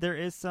extent, there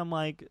is some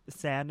like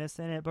sadness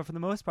in it, but for the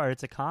most part,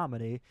 it's a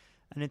comedy,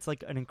 and it's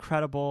like an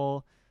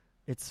incredible.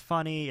 It's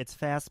funny, it's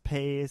fast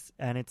paced,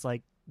 and it's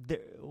like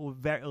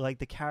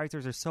the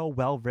characters are so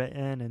well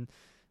written and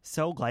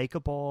so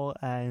likable,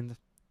 and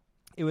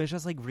it was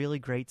just like really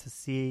great to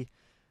see,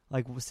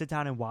 like sit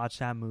down and watch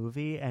that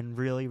movie and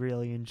really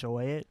really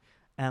enjoy it,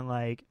 and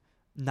like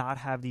not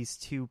have these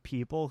two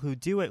people who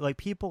do it like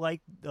people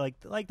like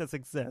this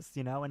exist,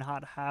 and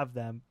not have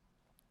them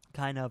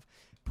kind of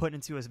put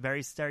into a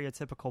very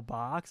stereotypical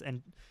box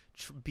and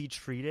be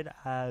treated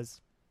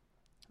as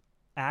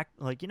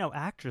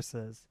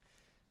actresses.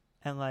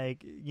 And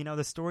like,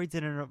 the story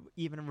didn't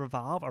even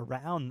revolve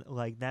around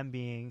like them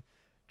being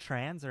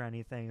trans or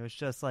anything. It was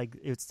just like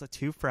it's the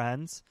two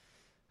friends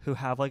who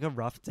have like a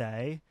rough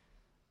day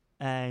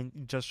and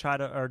just trying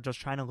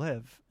to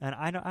live. And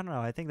I don't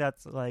know. I think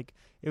that's like,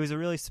 it was a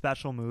really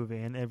special movie,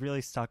 and it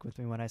really stuck with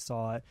me when I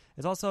saw it.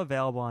 It's also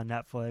available on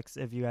Netflix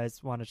if you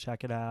guys want to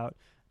check it out.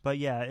 But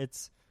yeah,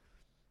 it's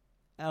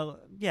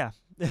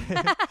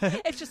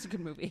it's just a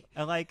good movie.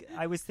 And like,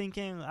 I was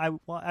thinking,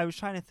 I was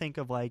trying to think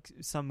of like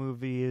some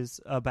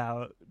movies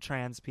about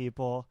trans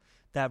people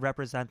that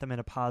represent them in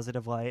a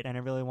positive light, and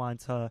I really wanted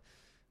to,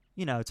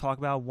 talk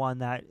about one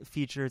that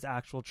features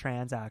actual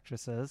trans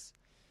actresses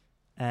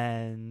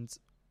and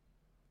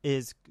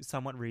is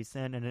somewhat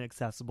recent and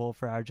accessible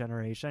for our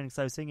generation.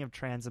 So I was thinking of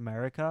Trans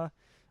America,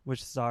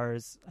 which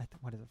stars,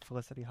 what is it,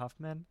 Felicity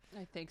Huffman?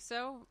 I think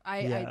so.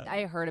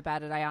 I heard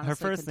about it. I honestly her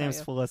first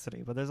name's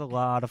Felicity, but there's a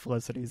lot of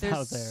Felicities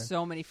out there. There's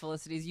so many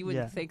Felicities. You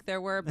wouldn't think there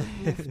were, but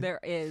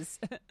there is.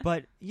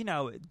 But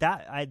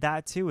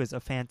that too is a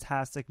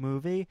fantastic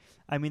movie.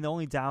 I mean, the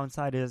only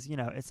downside is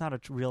it's not a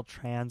real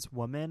trans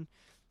woman,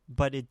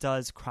 but it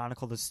does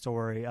chronicle the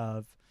story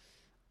of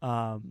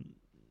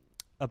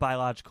a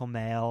biological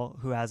male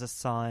who has a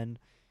son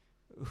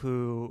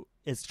who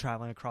is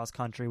traveling across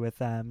country with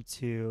them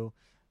to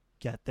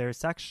get their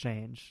sex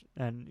change,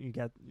 and you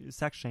get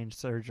sex change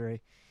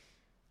surgery.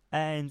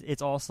 And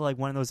it's also like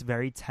one of those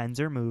very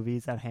tender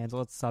movies that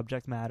handle its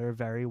subject matter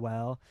very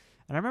well.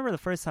 And I remember the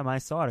first time I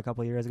saw it a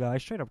couple of years ago, I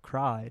straight up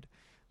cried.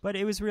 But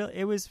it was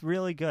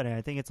really good, and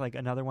I think it's like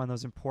another one of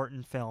those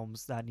important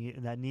films that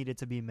needed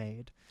to be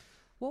made.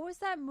 What was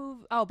that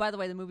movie? Oh, by the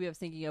way, the movie I was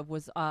thinking of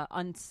was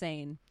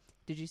Unsane.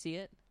 Did you see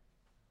it?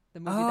 The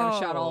movie that was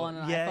shot all on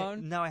an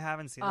iPhone? No, I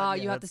haven't seen it. Oh,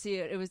 you have to see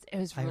it. It was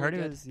really good. I heard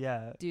it was,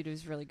 Dude, it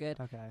was really good.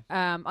 Okay.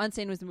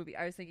 Unsane was the movie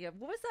I was thinking of.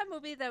 What was that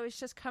movie that was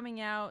just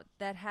coming out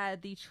that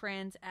had the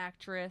trans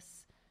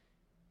actress?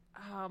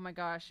 Oh my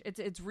gosh.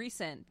 It's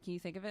recent. Can you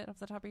think of it off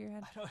the top of your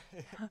head?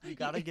 You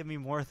gotta give me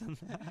more than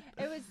that.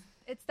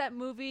 It's that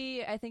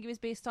movie, I think it was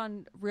based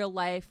on real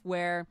life,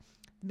 where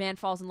the man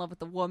falls in love with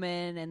the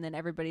woman, and then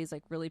everybody's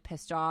like really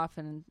pissed off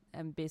and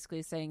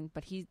basically saying,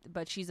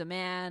 but she's a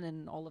man,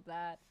 and all of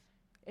that.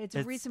 It's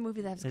a recent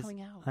movie that was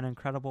coming out. An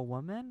Incredible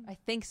Woman? I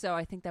think so.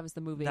 I think that was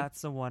the movie.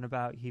 That's the one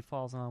about he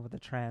falls in love with a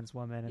trans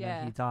woman and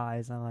then he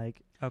dies. And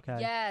like, okay.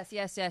 Yes.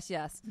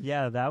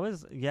 Yeah,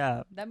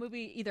 that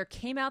movie either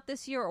came out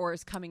this year or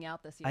is coming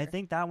out this year. I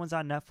think that one's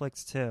on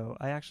Netflix too.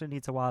 I actually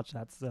need to watch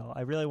that still.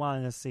 I really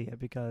wanted to see it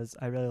because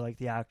I really like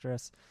the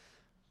actress.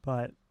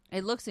 But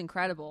it looks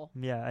incredible.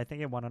 Yeah, I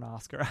think it won an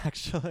Oscar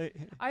actually.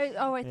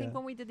 I think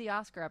when we did the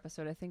Oscar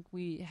episode, I think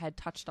we had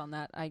touched on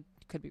that. I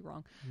could be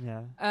wrong.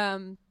 Yeah.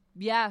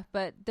 Yeah,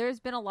 but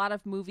there's been a lot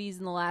of movies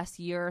in the last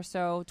year or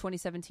so,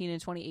 2017 and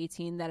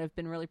 2018, that have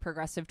been really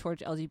progressive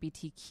towards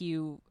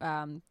LGBTQ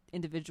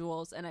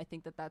individuals, and I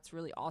think that that's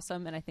really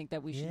awesome, and I think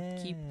that we should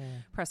keep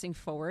pressing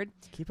forward.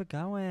 Keep it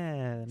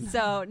going.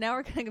 So now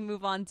we're going to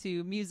move on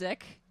to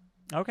music.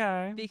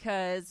 Okay.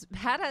 Because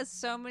Pat has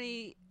so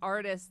many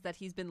artists that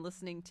he's been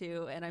listening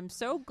to, and I'm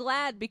so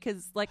glad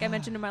because, like I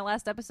mentioned in my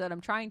last episode, I'm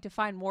trying to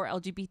find more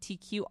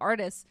LGBTQ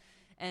artists,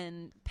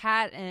 and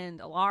Pat and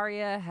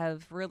Ilaria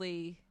have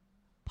really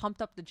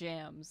pumped up the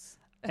jams.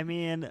 I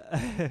mean,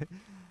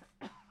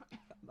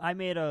 I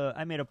made a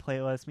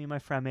playlist. Me and my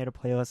friend made a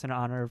playlist in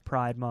honor of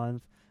Pride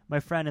Month. My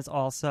friend is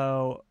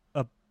also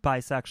a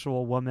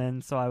bisexual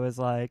woman, so I was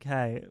like,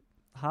 hey,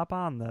 hop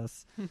on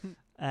this.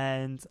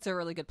 And it's a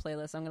really good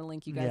playlist. I'm going to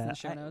link you guys in the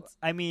show notes.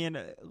 I mean,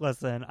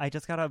 listen, I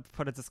just got to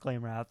put a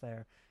disclaimer out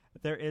there.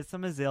 There is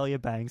some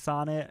Azealia Banks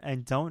on it,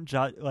 and don't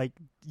judge. Like,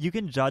 you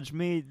can judge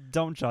me.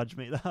 Don't judge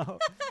me, though.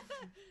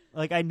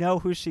 Like, I know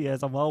who she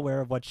is. I'm well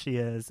aware of what she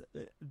is.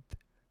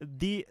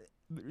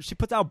 She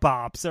puts out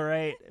bops, all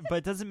right? But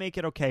it doesn't make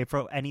it okay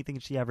for anything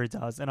she ever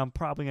does. And I'm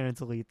probably going to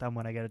delete them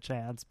when I get a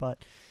chance. But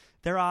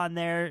they're on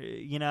there,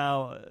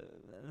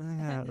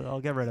 I'll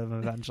get rid of them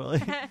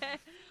eventually.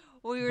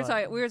 Well, we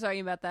were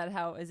talking about that,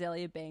 how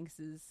Azealia Banks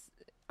is.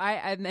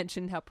 I've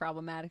mentioned how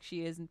problematic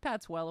she is, and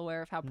Pat's well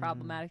aware of how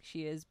problematic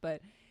she is,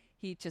 but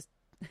they're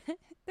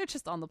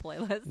just on the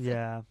playlist.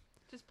 Yeah.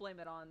 Just blame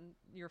it on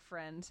your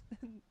friend.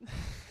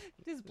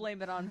 Just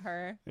blame it on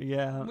her.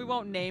 Yeah. We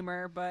won't name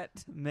her, but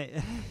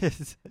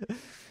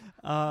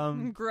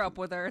grew up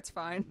with her. It's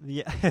fine.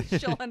 Yeah.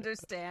 She'll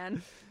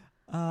understand.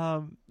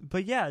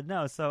 But yeah,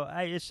 no. So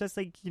it's just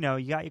like, you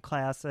got your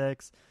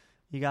classics.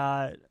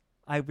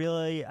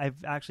 I've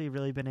actually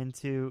really been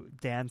into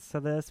Dance to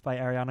This by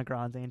Ariana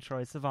Grande and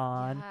Troye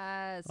Sivan.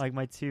 Yes. Like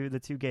the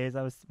two gays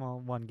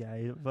one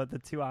gay, but the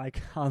two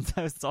icons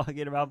I was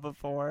talking about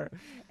before.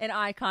 An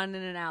icon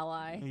and an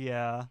ally.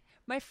 Yeah.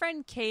 My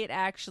friend Kate,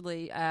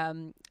 actually,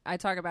 I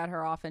talk about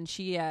her often.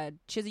 She has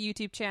a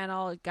YouTube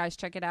channel. Guys,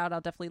 check it out.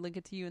 I'll definitely link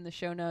it to you in the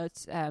show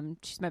notes.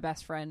 She's my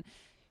best friend.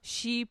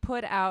 She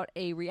put out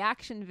a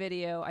reaction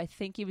video. I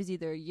think it was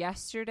either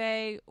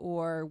yesterday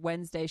or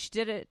Wednesday. She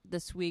did it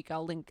this week.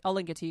 I'll link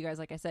it to you guys,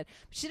 like I said.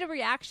 She did a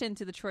reaction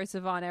to the Troye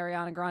Sivan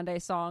Ariana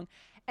Grande song,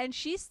 and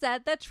she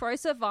said that Troye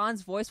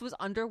Sivan's voice was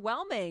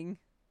underwhelming.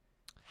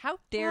 How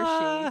dare she?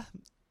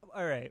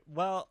 All right.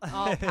 Well,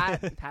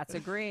 Pat's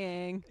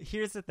agreeing.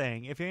 Here's the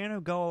thing: if you're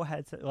gonna go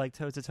ahead to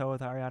toe to toe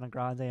with Ariana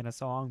Grande in a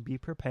song, be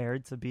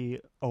prepared to be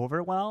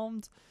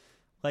overwhelmed.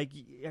 Like,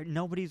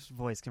 nobody's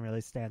voice can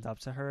really stand up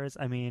to hers.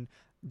 I mean,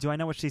 do I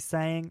know what she's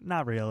saying?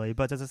 Not really.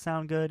 But does it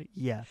sound good?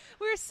 Yeah.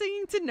 We were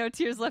singing to No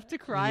Tears Left to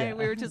Cry, and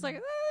we were just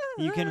like...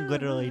 You can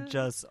literally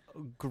just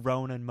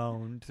groan and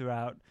moan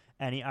throughout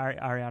any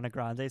Ariana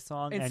Grande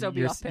song. And still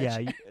be off pitch.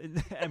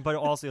 Yeah. But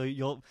also,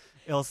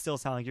 it'll still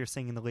sound like you're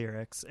singing the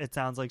lyrics. It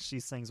sounds like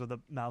she sings with a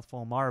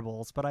mouthful of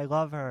marbles. But I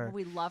love her.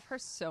 We love her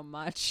so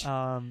much.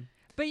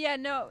 But yeah,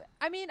 no,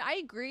 I mean, I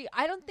agree.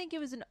 I don't think he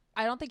was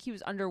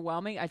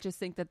underwhelming. I just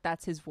think that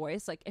that's his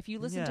voice. Like, if you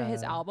listen to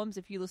his albums,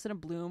 if you listen to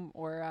Bloom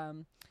or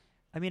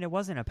I mean, it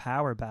wasn't a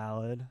power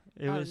ballad.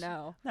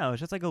 No, it was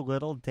just like a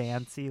little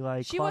dancey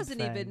like. She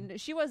wasn't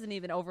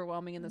even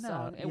overwhelming in the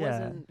song. It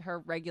wasn't her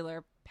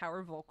regular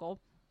power vocal.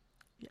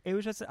 It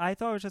was just. I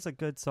thought it was just a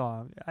good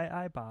song.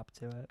 I bopped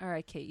to it. All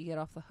right, Kate, you get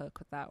off the hook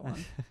with that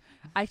one.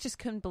 I just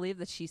couldn't believe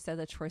that she said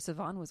that Troye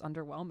Sivan was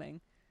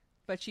underwhelming.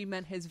 But she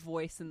meant his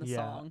voice in the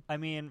song. I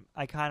mean,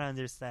 I kind of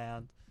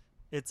understand.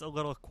 It's a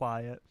little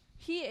quiet.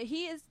 He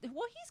is.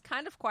 Well, he's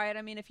kind of quiet.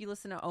 I mean, if you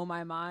listen to Oh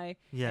My My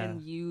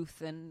and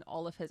Youth and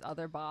all of his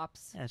other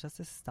bops. Yeah, it's just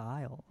his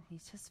style.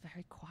 He's just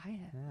very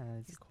quiet. Yeah,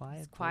 he's quiet.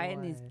 He's quiet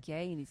and he's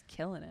gay and he's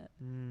killing it.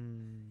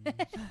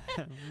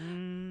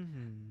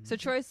 So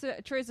Troye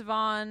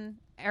Sivan,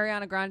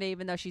 Ariana Grande,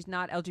 even though she's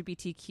not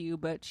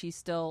LGBTQ, but she's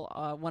still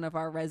one of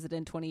our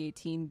resident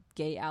 2018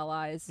 gay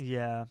allies.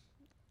 Yeah.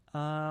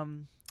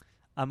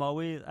 I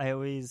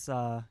always,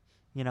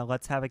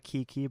 Let's Have a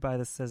Kiki by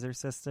the Scissor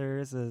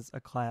Sisters is a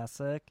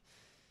classic.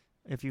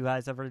 If you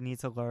guys ever need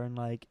to learn,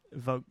 like,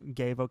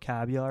 gay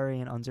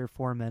vocabulary in under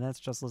 4 minutes,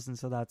 just listen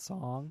to that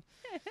song.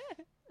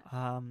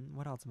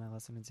 What else am I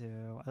listening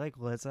to? I like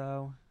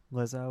Lizzo.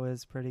 Lizzo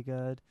is pretty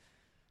good.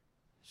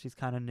 She's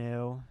kind of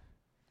new.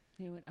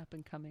 New and up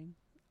and coming.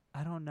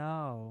 I don't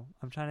know.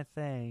 I'm trying to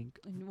think.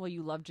 Well,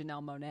 you love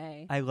Janelle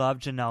Monáe. I love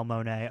Janelle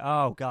Monáe.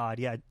 Oh, God.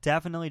 Yeah,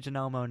 definitely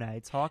Janelle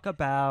Monáe. Talk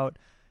about...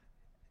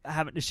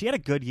 she had a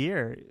good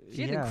year.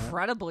 She had an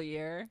incredible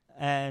year.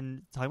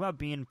 And talk about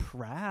being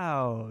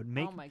proud.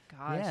 Oh, my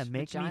gosh. Yeah,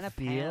 make Vagina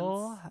me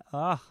feel...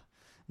 Oh,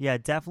 yeah,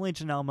 definitely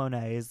Janelle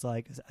Monáe is,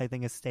 like, I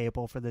think a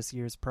staple for this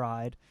year's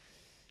Pride.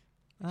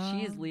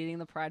 She is leading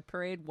the Pride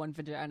Parade one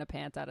vagina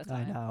pants at a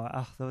time. I know.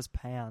 Oh, those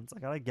pants.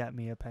 I gotta get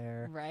me a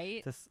pair.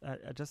 Right?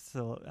 Just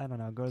to, I don't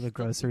know, go to the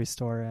grocery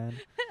store in.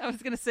 I was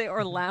going to say,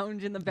 or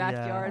lounge in the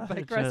backyard, but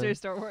a grocery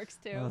store works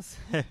too.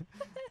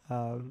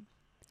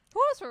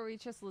 Who else were we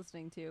just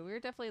listening to? We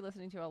were definitely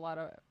listening to a lot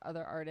of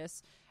other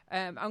artists.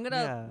 I'm going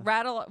to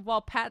rattle,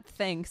 while Pat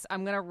thinks,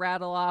 I'm going to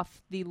rattle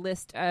off the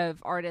list of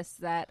artists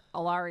that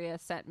Ilaria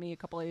sent me a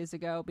couple of days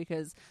ago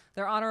because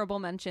they're honorable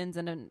mentions.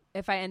 And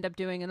if I end up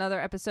doing another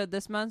episode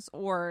this month,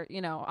 or,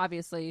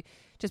 obviously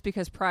just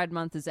because Pride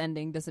Month is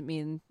ending doesn't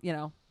mean,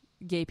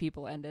 gay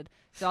people ended.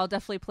 So I'll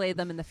definitely play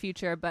them in the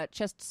future, but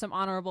just some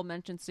honorable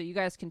mentions so you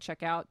guys can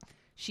check out.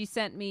 She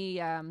sent me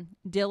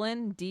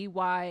Dylin,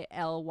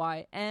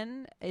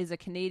 Dylyn, is a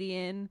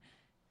Canadian.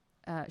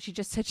 She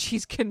just said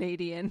she's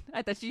Canadian.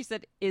 I thought she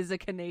said is a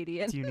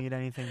Canadian. Do you need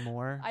anything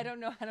more? I don't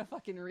know how to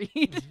fucking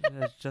read.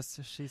 Just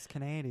she's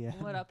Canadian.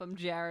 What up? I'm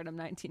Jared. I'm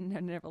 19. I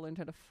never learned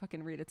how to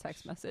fucking read a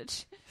text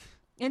message.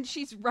 And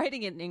she's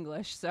writing it in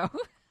English, so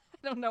I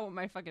don't know what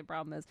my fucking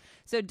problem is.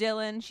 So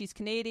Dylin, she's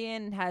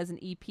Canadian, has an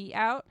EP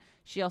out.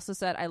 She also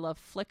said, I love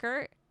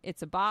Flickr.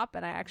 It's a bop,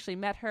 and I actually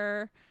met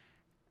her.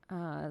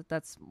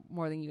 That's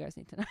more than you guys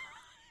need to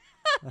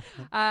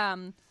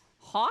know.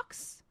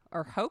 Hawks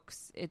or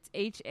Hoax. It's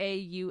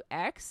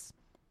Haux.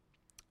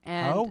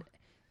 And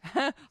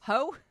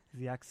Ho? Is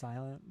the X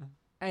silent?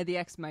 The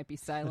X might be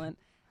silent.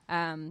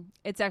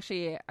 It's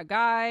actually a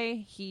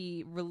guy.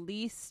 He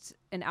released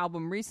an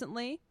album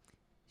recently.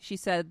 She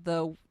said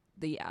the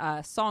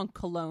song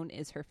Cologne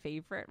is her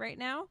favorite right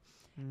now.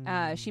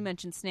 She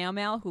mentioned Snail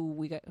Mail, who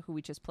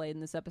we just played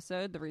in this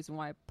episode. The reason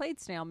why I played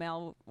Snail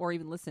Mail or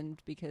even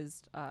listened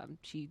because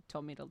she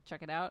told me to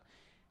check it out.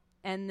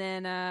 And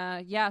then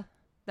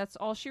That's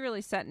all she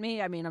really sent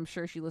me. I mean, I'm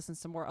sure she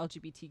listens to more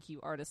LGBTQ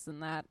artists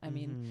than that. I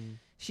mean,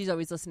 she's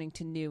always listening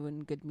to new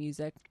and good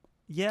music.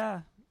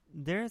 Yeah,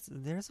 there's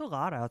a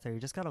lot out there. You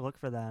just gotta look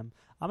for them.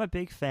 I'm a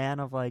big fan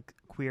of like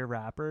queer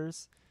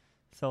rappers,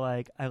 so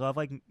like I love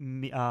like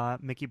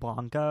Mickey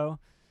Blanco,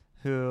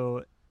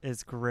 who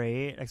is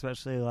great,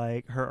 especially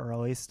like her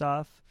early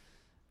stuff.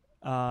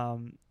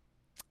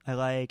 I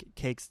like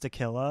Cakes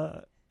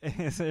Tequila.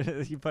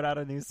 He put out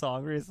a new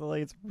song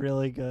recently. It's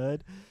really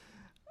good.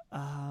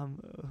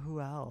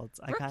 Who else?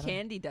 Brooke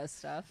Candy does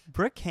stuff.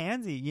 Brooke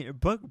Candy,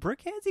 Brooke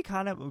Candy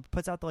kind of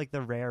puts out like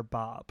the rare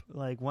bop,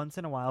 like once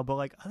in a while. But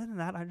like other than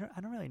that, I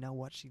don't really know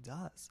what she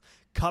does.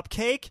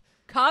 Cupcake.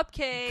 All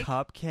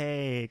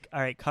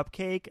right,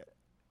 Cupcake.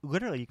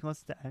 Literally, you can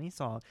listen to any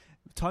song.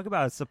 Talk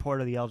about support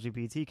of the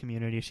LGBT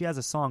community. She has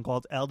a song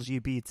called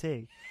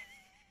LGBT.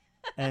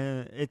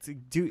 And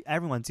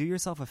everyone do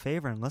yourself a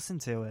favor and listen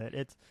to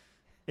it.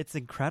 It's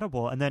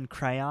incredible. And then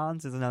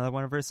Crayons is another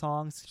one of her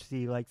songs.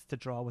 She likes to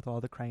draw with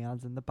all the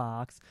crayons in the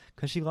box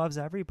because she loves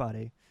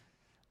everybody.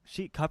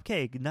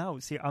 Cupcake. No,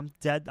 see, I'm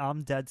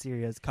dead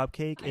serious.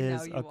 Cupcake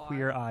is a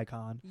queer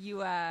icon.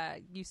 You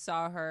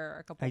saw her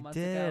a couple months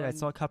ago. I did. I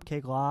saw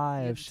Cupcake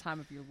live. You had the time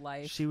of your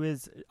life. She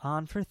was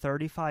on for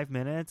 35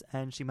 minutes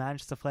and she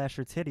managed to flash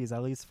her titties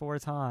at least 4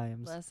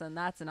 times. Listen,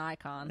 that's an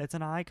icon. It's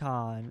an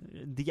icon.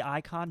 The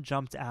icon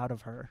jumped out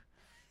of her.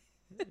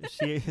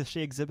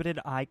 She exhibited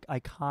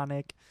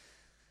iconic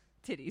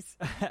titties.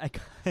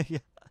 Yeah.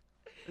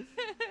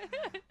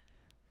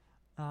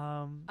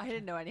 I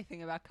didn't know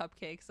anything about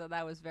Cupcake, so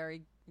that was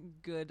very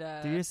good.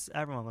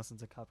 Everyone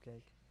listens to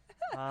Cupcake.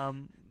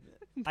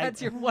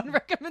 That's your one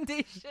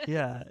recommendation.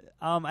 Yeah.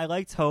 I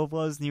like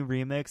Tovla's new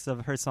remix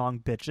of her song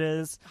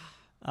 "Bitches."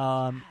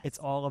 Yes. It's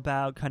all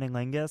about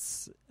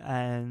cunnilingus,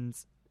 and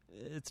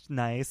it's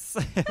nice.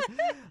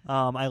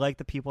 I like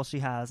the people she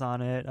has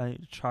on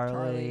it: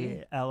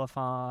 Charlie,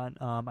 Elephant,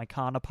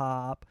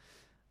 Iconopop,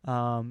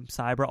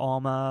 Cyber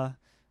Alma.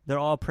 They're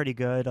all pretty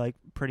good, like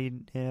pretty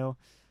new.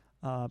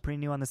 Pretty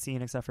new on the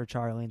scene except for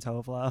Charlie and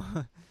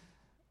Tovlo.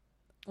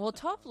 Well,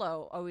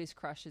 Tovlo always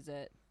crushes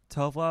it.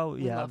 Tovlo,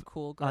 we love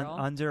Cool Girl.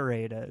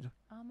 Underrated.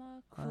 I'm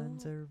a cool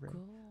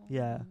girl.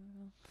 Yeah.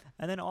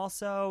 And then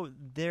also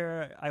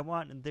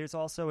there's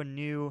also a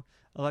new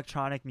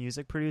electronic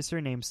music producer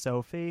named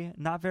Sophie.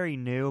 Not very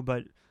new,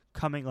 but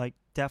coming like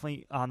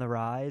definitely on the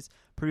rise.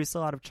 Produced a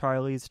lot of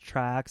Charlie's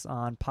tracks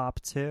on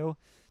Pop 2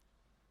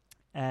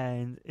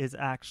 and is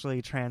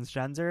actually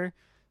transgender.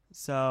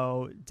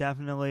 So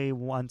definitely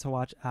one to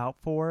watch out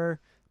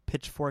for.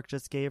 Pitchfork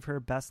just gave her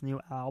best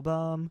new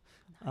album.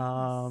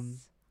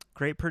 Nice.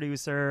 Great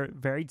producer,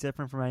 very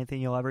different from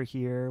anything you'll ever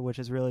hear, which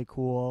is really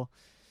cool.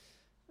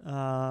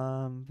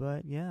 But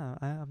yeah,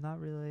 I'm not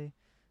really.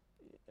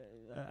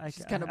 I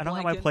don't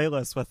have my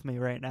playlist with me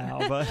right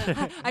now, but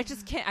I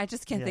just can't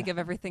think of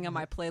everything on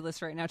my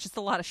playlist right now. It's just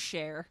a lot of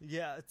Cher.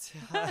 Yeah,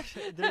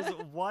 there's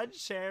one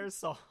Cher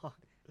song.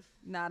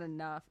 Not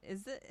enough.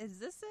 Is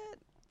this it?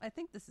 I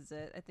think this is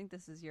it. I think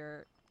this is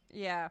your...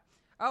 Yeah.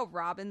 Oh,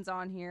 Robin's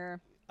on here.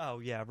 Oh,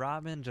 yeah.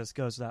 Robin just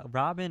goes out.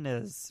 Robin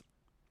is...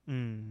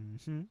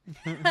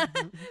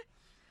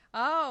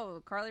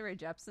 Oh, Carly Rae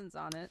Jepsen's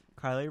on it.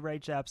 Carly Rae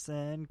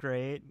Jepsen.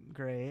 Great.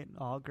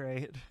 All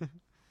great.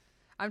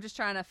 I'm just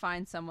trying to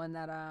find someone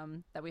that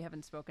we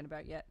haven't spoken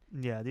about yet.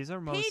 Yeah, these are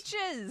most...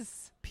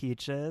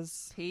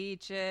 Peaches.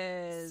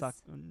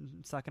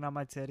 Sucking on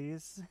my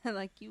titties.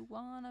 Like you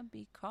wanna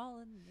be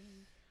calling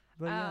me.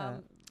 But yeah,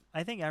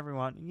 I think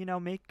everyone,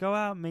 go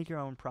out and make your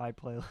own Pride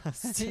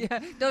playlist. Yeah,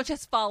 don't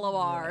just follow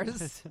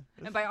ours.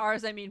 And by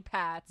ours, I mean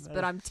Pat's,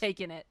 but I'm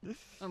taking it.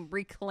 I'm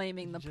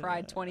reclaiming the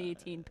Pride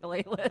 2018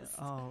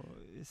 playlist. Oh,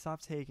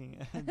 stop taking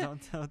it.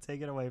 Don't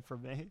take it away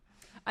from me.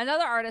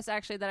 Another artist,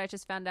 actually, that I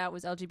just found out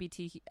was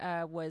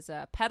LGBT, was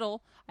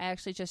Petal. I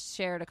actually just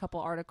shared a couple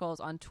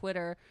articles on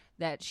Twitter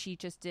that she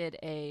just did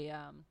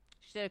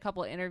she did a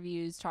couple of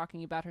interviews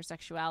talking about her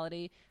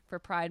sexuality for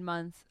Pride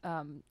Month.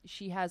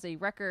 She has a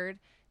record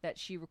that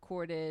she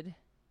recorded.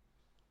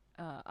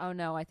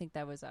 I think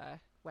that was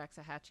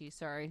Waxahachie.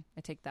 Sorry,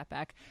 I take that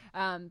back.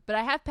 But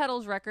I have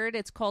Petal's record.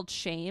 It's called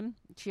Shame.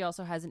 She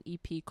also has an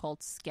EP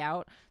called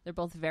Scout. They're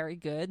both very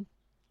good.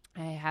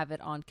 I have it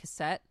on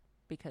cassette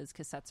because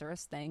cassettes are a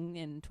thing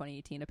in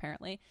 2018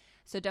 apparently.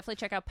 So definitely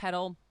check out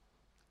Petal.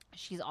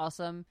 She's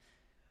awesome.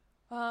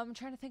 I'm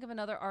trying to think of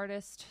another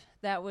artist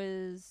that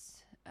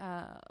was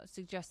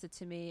suggested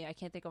to me. I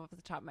can't think of off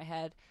the top of my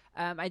head.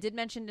 I did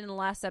mention in the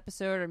last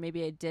episode, or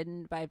maybe I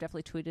didn't, but I've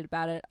definitely tweeted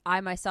about it. I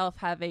myself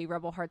have a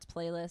Rebel Hearts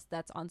playlist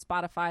that's on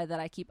Spotify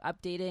that I keep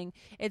updating.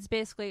 It's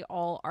basically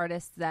all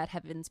artists that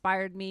have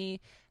inspired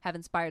me, have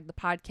inspired the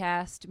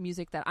podcast,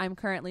 music that I'm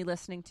currently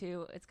listening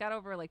to. It's got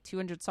over like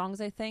 200 songs,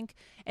 I think.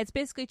 It's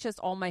basically just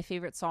all my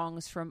favorite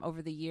songs from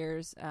over the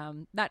years.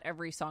 Not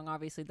every song,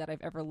 obviously, that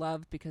I've ever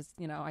loved because,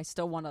 I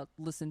still want to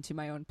listen to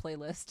my own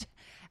playlist.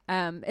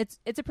 It's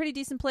a pretty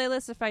decent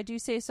playlist, if I do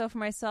say so for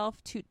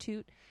myself. Toot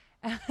toot.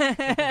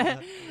 I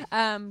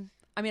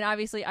mean,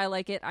 obviously I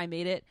like it. I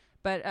made it,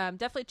 But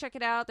definitely check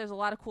it out. There's a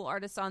lot of cool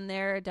artists on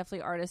there.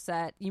 Definitely artists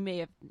that you may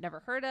have never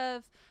heard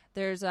of.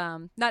 There's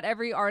not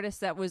every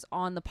artist that was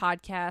on the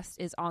podcast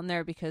is on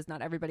there because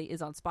not everybody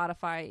is on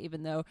Spotify,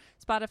 even though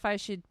Spotify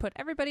should put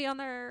everybody on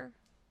their,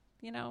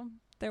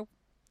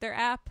 their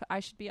app. I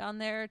should be on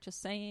there,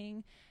 just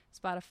saying.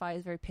 Spotify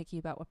is very picky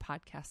about what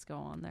podcasts go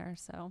on there,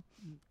 so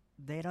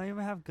they don't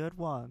even have good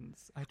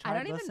ones. I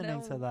tried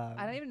listening to them.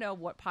 I don't even know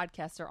what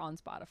podcasts are on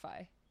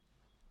Spotify.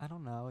 I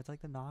don't know. It's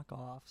like the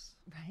knockoffs.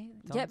 Right?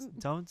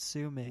 Don't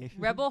sue me.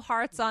 Rebel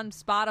Hearts on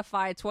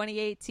Spotify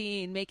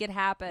 2018. Make it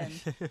happen.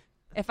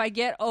 If I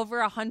get over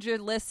 100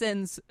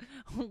 listens,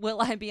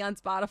 will I be on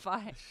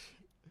Spotify?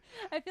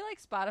 I feel like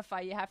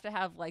Spotify, you have to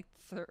have like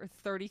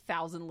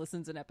 30,000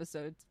 listens an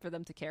episode for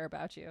them to care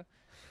about you.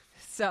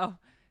 So,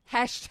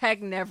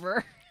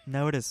 #never.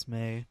 Notice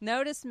me.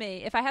 Notice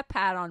me. If I have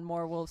Pat on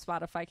more, will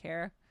Spotify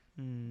care?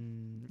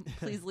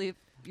 Please leave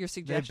your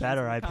suggestions. They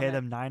better. I pay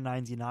them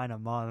 $9.99 a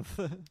month.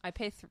 I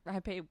pay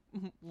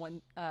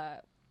 $1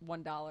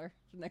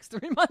 the next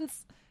 3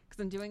 months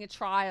because I'm doing a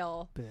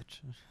trial. Bitch.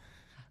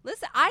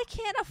 Listen, I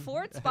can't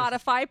afford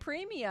Spotify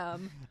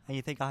Premium. And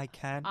you think I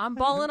can? I'm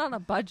balling on a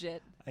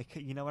budget.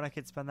 You know what I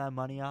could spend that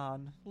money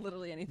on?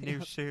 Literally anything.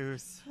 New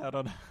shoes. I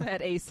don't know.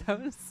 At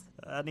ASOS.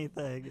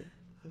 Anything.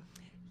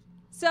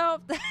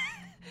 So,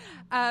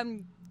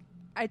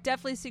 I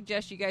definitely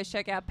suggest you guys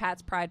check out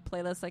Pat's Pride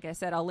playlist. Like I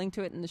said, I'll link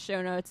to it in the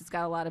show notes. It's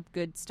got a lot of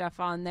good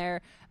stuff on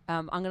there.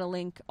 I'm going to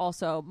link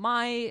also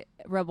my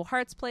Rebel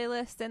Hearts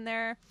playlist in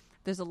there.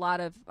 There's a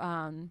lot of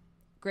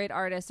great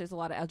artists. There's a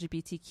lot of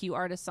LGBTQ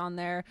artists on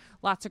there.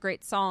 Lots of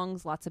great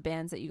songs, lots of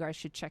bands that you guys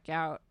should check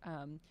out.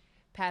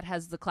 Pat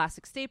has the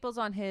classic staples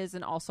on his,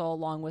 and also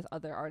along with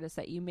other artists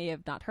that you may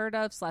have not heard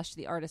of, /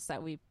 the artists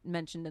that we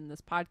mentioned in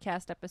this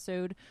podcast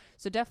episode.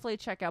 So definitely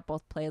check out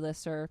both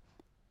playlists, or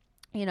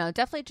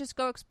definitely just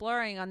go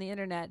exploring on the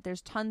internet.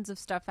 There's tons of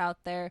stuff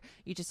out there.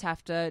 You just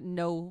have to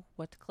know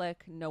what to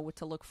click, know what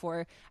to look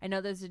for. I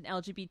know there's an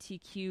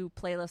LGBTQ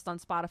playlist on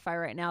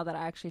Spotify right now that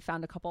I actually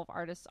found a couple of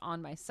artists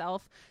on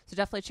myself. So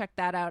definitely check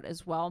that out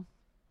as well.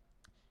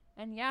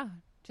 And yeah,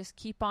 just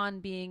keep on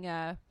being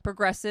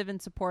progressive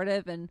and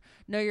supportive, and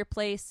know your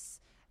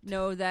place.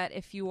 Know that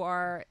if you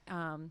are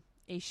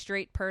a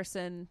straight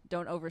person,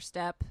 don't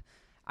overstep.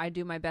 I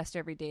do my best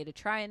every day to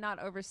try and not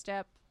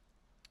overstep.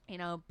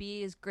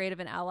 Be as great of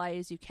an ally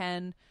as you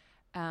can.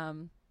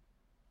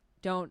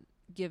 Don't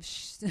give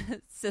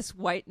cis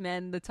white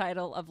men the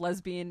title of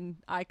lesbian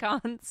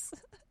icons.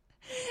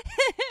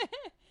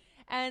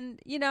 And,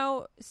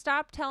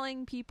 stop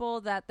telling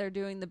people that they're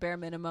doing the bare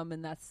minimum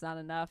and that's not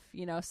enough.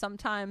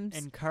 Sometimes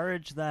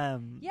encourage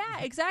them. Yeah,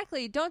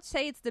 exactly. Don't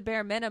say it's the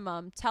bare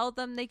minimum. Tell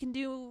them they can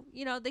do,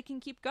 they can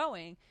keep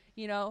going,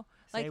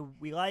 Say,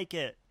 we like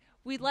it.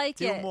 We like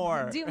do it.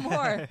 More. Do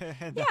more.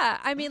 Yeah.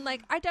 I mean,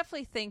 I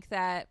definitely think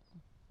that,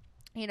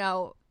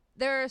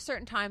 there are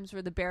certain times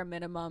where the bare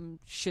minimum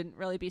shouldn't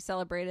really be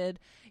celebrated.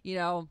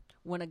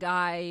 When a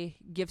guy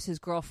gives his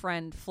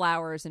girlfriend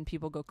flowers and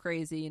people go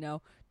crazy,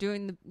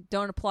 don't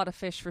applaud a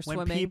fish for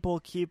swimming. When people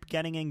keep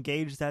getting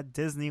engaged at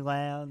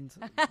Disneyland,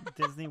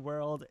 Disney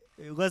World.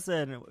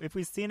 Listen, if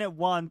we've seen it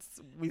once,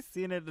 we've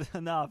seen it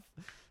enough.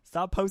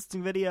 Stop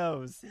posting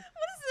videos.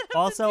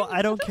 Also,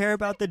 I don't care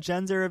about the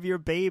gender of your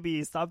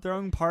baby. Stop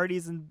throwing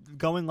parties and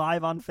going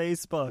live on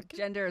Facebook.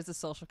 Gender is a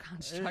social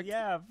construct.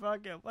 Yeah,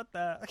 fuck it. What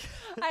the?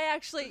 I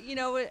actually,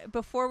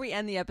 before we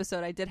end the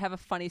episode, I did have a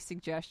funny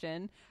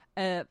suggestion.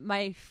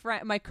 My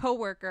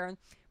coworker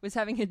was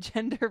having a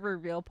gender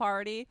reveal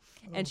party,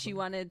 and she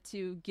wanted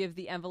to give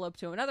the envelope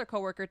to another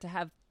coworker to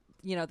have,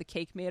 the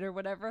cake made or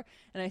whatever.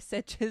 And I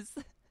said,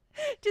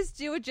 just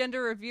do a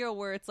gender reveal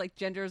where it's like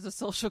gender is a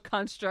social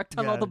construct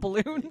on all the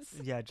balloons.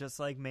 Yeah,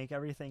 just make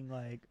everything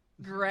like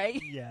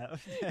gray. Yeah.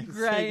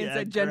 Gray, and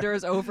say gender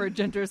is over,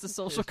 gender is a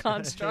social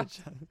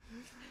construct.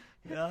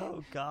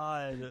 Oh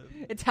God,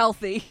 it's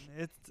healthy.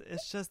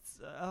 It's just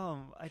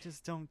I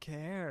just don't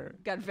care.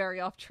 Got very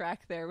off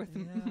track there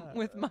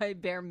with my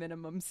bare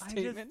minimum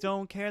statement. I just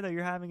don't care that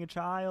you're having a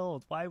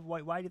child. Why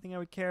do you think I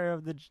would care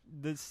of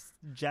this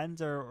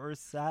gender or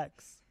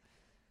sex?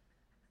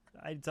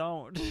 I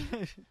don't.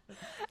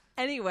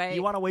 Anyway,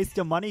 you want to waste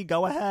your money?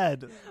 Go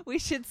ahead. We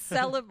should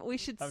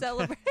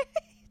celebrate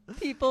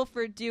people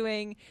for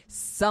doing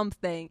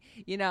something.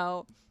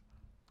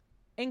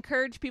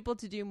 Encourage people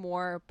to do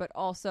more, but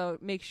also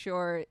make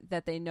sure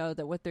that they know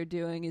that what they're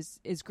doing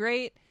is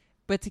great,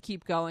 but to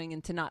keep going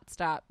and to not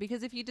stop.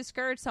 Because if you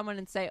discourage someone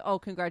and say, "Oh,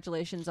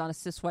 congratulations on a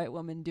cis white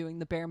woman doing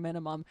the bare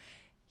minimum,"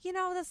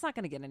 that's not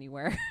going to get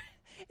anywhere.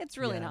 It's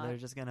really not. They're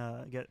just they're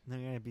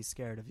gonna be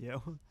scared of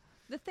you.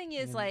 The thing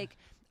is, I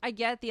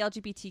get the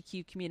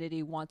LGBTQ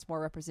community wants more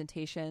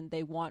representation.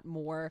 They want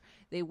more.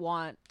 They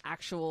want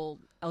actual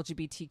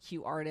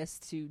LGBTQ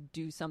artists to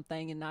do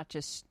something and not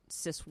just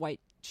cis white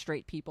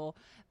straight people.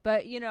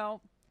 But,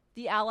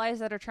 the allies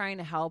that are trying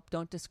to help,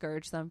 don't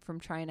discourage them from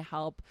trying to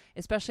help,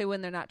 especially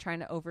when they're not trying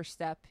to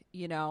overstep.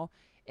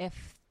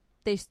 If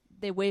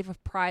they wave a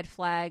pride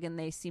flag and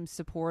they seem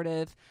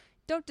supportive,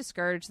 don't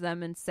discourage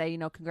them and say,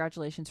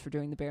 congratulations for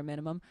doing the bare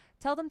minimum.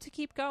 Tell them to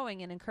keep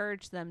going and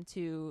encourage them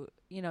to,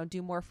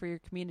 do more for your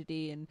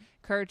community, and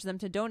encourage them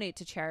to donate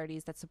to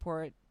charities that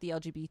support the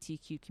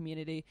LGBTQ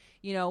community.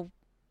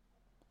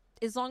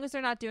 As long as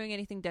they're not doing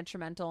anything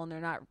detrimental and they're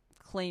not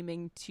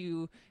claiming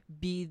to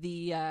be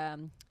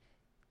the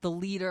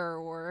leader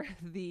or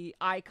the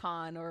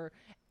icon or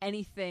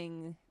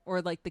anything,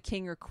 or like the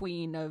king or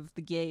queen of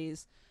the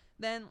gays,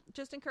 then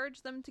just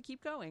encourage them to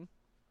keep going.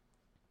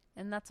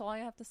 And that's all I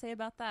have to say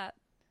about that.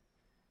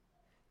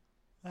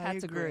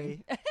 Pat's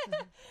agreeing.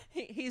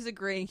 He's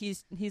agreeing.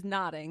 He's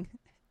nodding.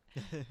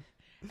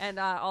 And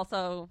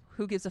also,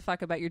 who gives a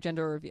fuck about your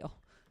gender reveal?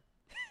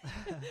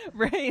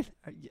 Right?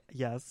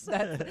 Yes.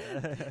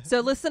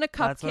 So listen to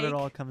Cupcake. That's what it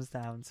all comes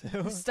down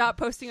to. Stop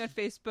posting on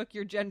Facebook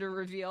your gender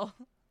reveal.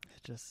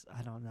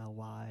 I don't know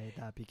why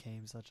that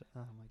became such a,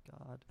 oh my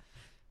God.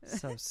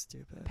 So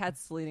stupid.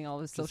 Pat's deleting all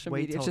of his social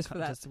media just for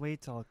that. Just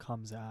wait till it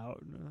comes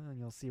out and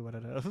you'll see what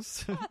it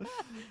is.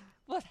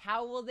 But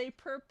how will they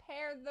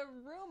prepare the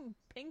room?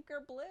 Pink or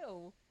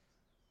blue?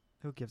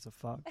 Who gives a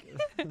fuck?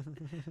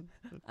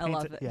 I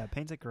love it. Yeah,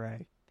 paint it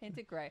gray. Paint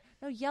it gray.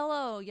 No,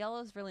 yellow.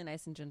 Yellow is really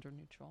nice and gender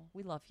neutral.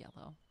 We love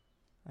yellow.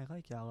 I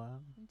like yellow.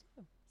 Me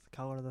too. It's the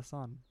color of the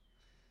sun.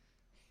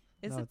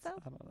 Is it though?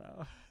 I don't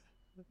know.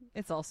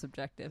 It's all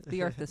subjective.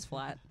 The earth is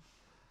flat.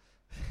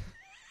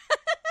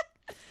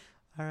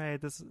 All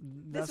right, this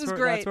was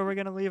great. That's where we're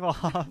gonna leave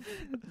off.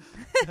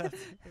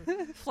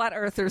 Flat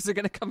earthers are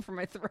gonna come for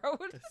my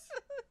throat.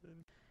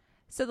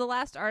 So the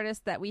last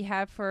artist that we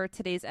have for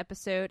today's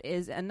episode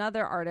is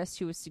another artist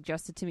who was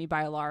suggested to me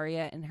by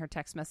Ilaria in her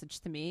text message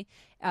to me.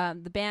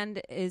 The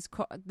band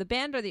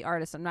or the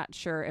artist, I'm not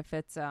sure if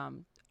it's a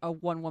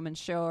one-woman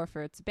show or if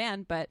it's a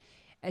band, but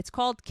it's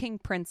called King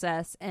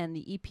Princess, and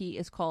the EP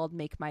is called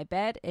Make My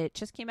Bed. It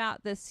just came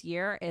out this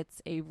year.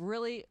 It's a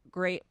really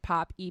great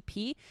pop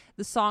EP.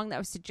 The song that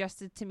was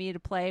suggested to me to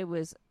play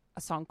was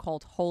a song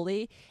called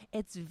Holy.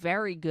 It's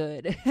very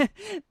good.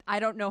 I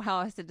don't know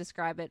how else to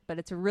describe it, but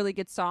it's a really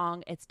good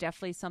song. It's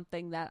definitely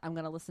something that I'm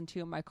going to listen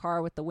to in my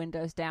car with the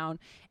windows down.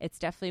 It's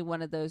definitely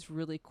one of those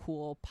really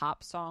cool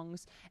pop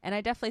songs, and I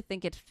definitely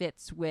think it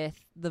fits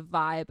with the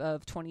vibe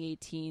of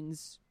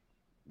 2018's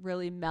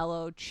really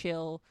mellow,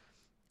 chill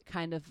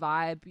kind of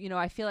vibe.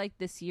 I feel like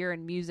this year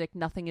in music,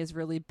 nothing has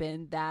really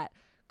been that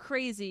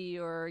crazy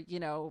or,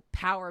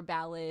 power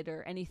ballad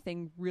or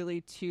anything really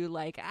too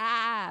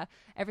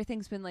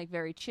everything's been like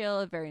very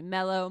chill, very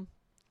mellow.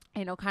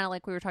 Kind of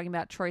like we were talking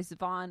about Troye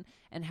Sivan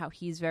and how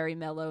he's very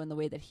mellow in the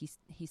way that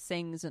he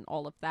sings and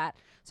all of that.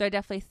 So I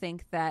definitely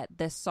think that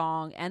this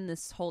song and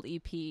this whole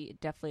EP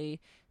definitely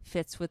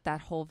fits with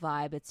that whole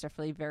vibe. It's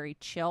definitely very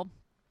chill.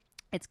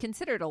 It's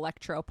considered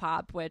electro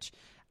pop, which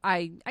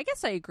I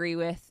guess I agree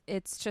with.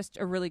 It's just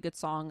a really good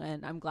song,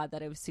 and I'm glad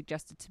that it was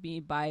suggested to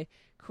me by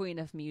Queen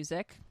of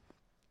Music.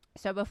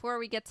 So before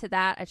we get to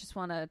that, I just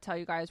want to tell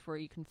you guys where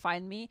you can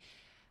find me.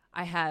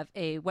 I have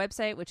a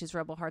website, which is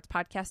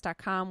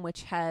rebelheartspodcast.com,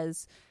 which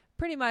has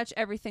pretty much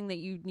everything that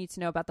you need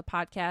to know about the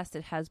podcast.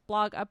 It has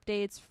blog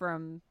updates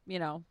from,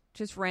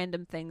 just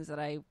random things that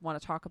I want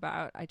to talk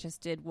about. I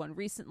just did one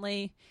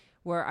recently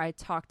where I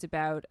talked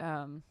about...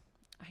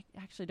 I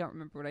actually don't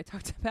remember what I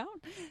talked about.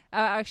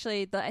 I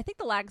think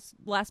the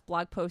last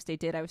blog post I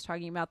did, I was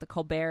talking about the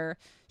Colbert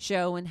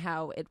show and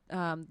how it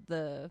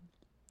the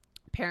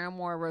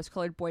Paramore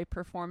Rose-Colored Boy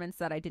performance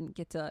that I didn't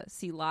get to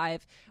see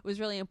live was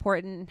really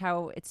important,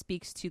 how it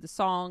speaks to the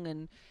song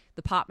and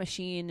the pop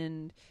machine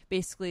and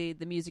basically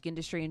the music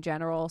industry in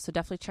general. So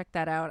definitely check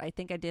that out. I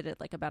think I did it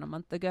like about a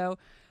month ago.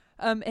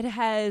 It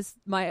has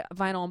my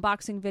vinyl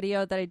unboxing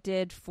video that I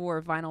did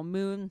for Vinyl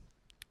Moon.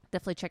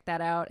 Definitely check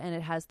that out. And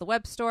it has the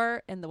web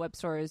store, and the web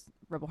store is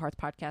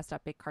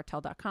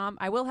rebelheartspodcast.bigcartel.com.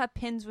 I will have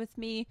pins with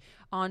me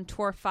on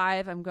Tour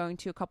 5. I'm going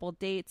to a couple of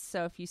dates,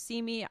 so if you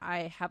see me,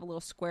 I have a little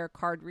square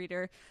card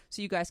reader,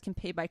 so you guys can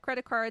pay by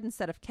credit card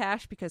instead of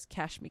cash, because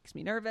cash makes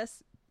me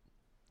nervous.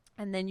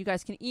 And then you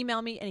guys can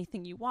email me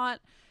anything you want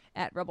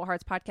at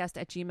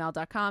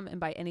rebelheartspodcast@gmail.com.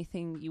 And by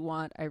anything you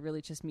want, I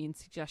really just mean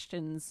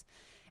suggestions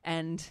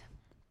and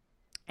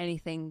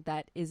anything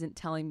that isn't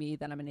telling me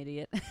that I'm an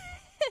idiot.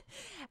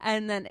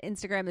 And then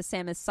Instagram is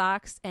Sam is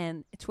Socks,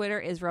 and Twitter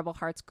is Rebel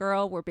Hearts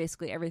Girl, where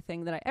basically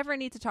everything that I ever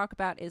need to talk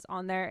about is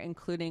on there,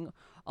 including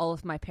all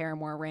of my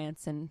Paramore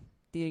rants, and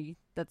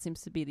that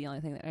seems to be the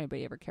only thing that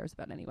anybody ever cares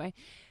about anyway.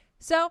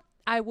 So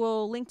I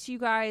will link to you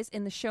guys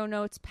in the show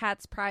notes,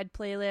 Pat's Pride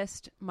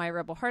playlist, my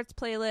Rebel Hearts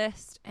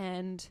playlist,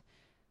 and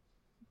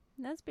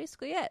that's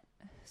basically it.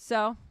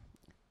 So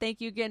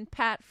thank you again,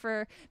 Pat,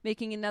 for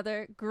making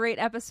another great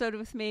episode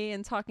with me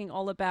and talking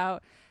all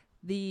about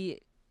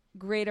the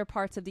greater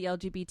parts of the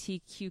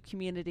LGBTQ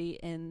community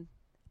in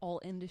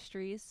all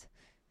industries.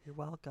 You're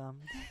welcome.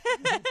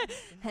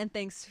 And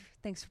thanks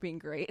for being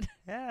great.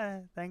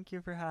 Yeah, thank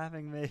you for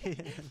having me.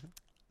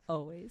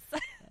 Always.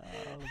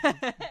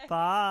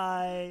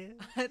 Bye.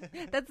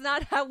 That's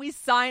not how we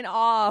sign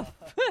off.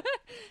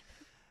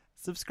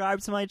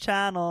 Subscribe to my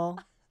channel.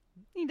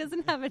 He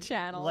doesn't have a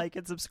channel. Like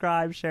and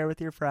subscribe, share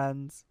with your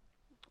friends.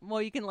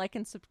 Well, you can like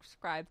and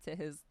subscribe to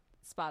his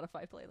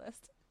Spotify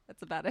playlist.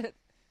 That's about it.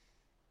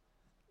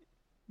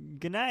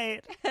 Good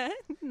night.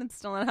 That's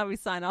still not how we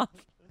sign off.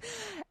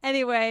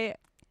 Anyway,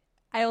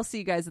 I'll see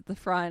you guys at the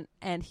front,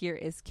 and here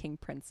is King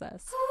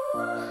Princess.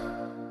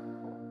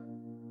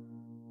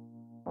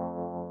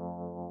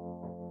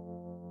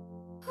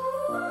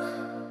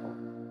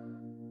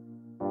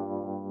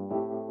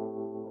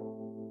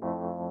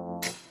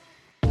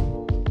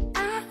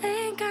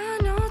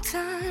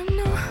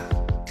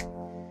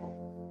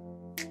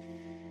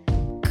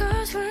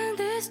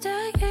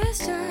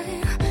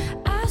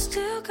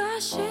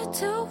 Shit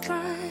to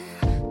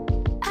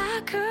run,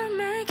 I could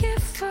make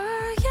it for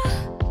you,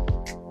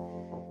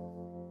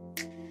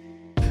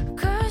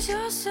 'cause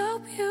you're so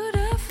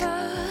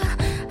beautiful.